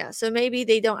deal. Yeah, so maybe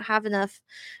they don't have enough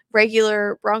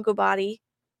regular Bronco body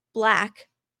black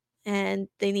and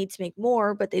they need to make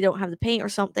more, but they don't have the paint or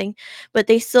something. But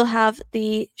they still have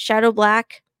the shadow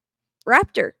black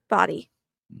Raptor body.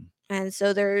 Mm. And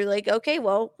so they're like, okay,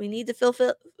 well, we need to fill,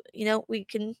 we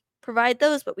can provide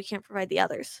those, but we can't provide the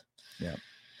others. Yeah.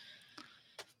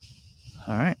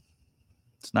 All right.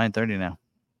 It's 9:30 now.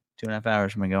 2.5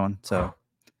 hours from me going. So,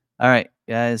 all right,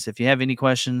 guys, if you have any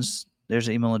questions, there's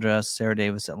an email address,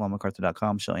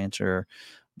 sarahdavis@lawmacarthur.com. She'll answer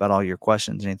about all your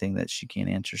questions. Anything that she can't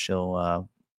answer, she'll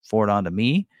forward on to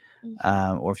me.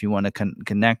 Or if you want to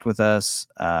connect with us,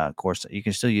 of course, you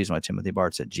can still use my Timothy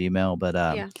Bartz at Gmail. But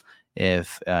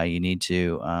if you need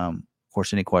to, of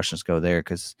course, any questions go there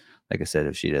because, like I said,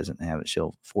 if she doesn't have it,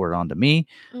 she'll forward it on to me.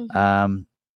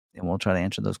 And we'll try to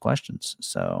answer those questions.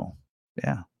 So,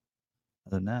 yeah.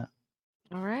 Other than that,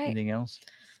 all right. anything else?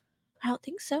 I don't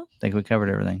think so. I think we covered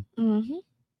everything. Mm-hmm.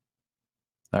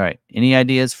 All right. Any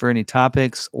ideas for any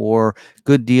topics or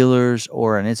good dealers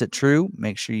or an is it true?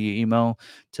 Make sure you email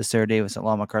to Sarah Davis at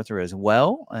Law MacArthur as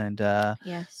well. And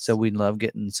Yes. so we'd love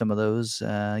getting some of those,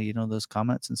 those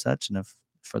comments and such, and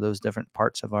for those different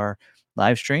parts of our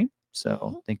live stream.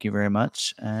 So thank you very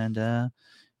much. And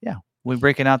we're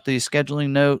breaking out the scheduling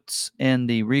notes and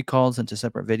the recalls into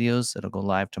separate videos that'll go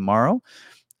live tomorrow.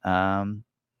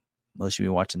 Most of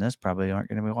you watching this probably aren't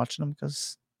going to be watching them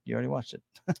because you already watched it.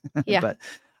 Yeah. But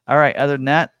all right. Other than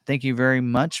that, thank you very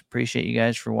much. Appreciate you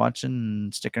guys for watching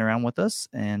and sticking around with us.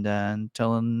 And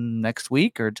until next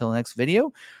week or until the next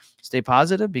video, stay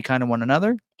positive, be kind to one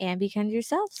another, and be kind to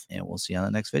yourselves. and we'll see you on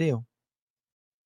the next video.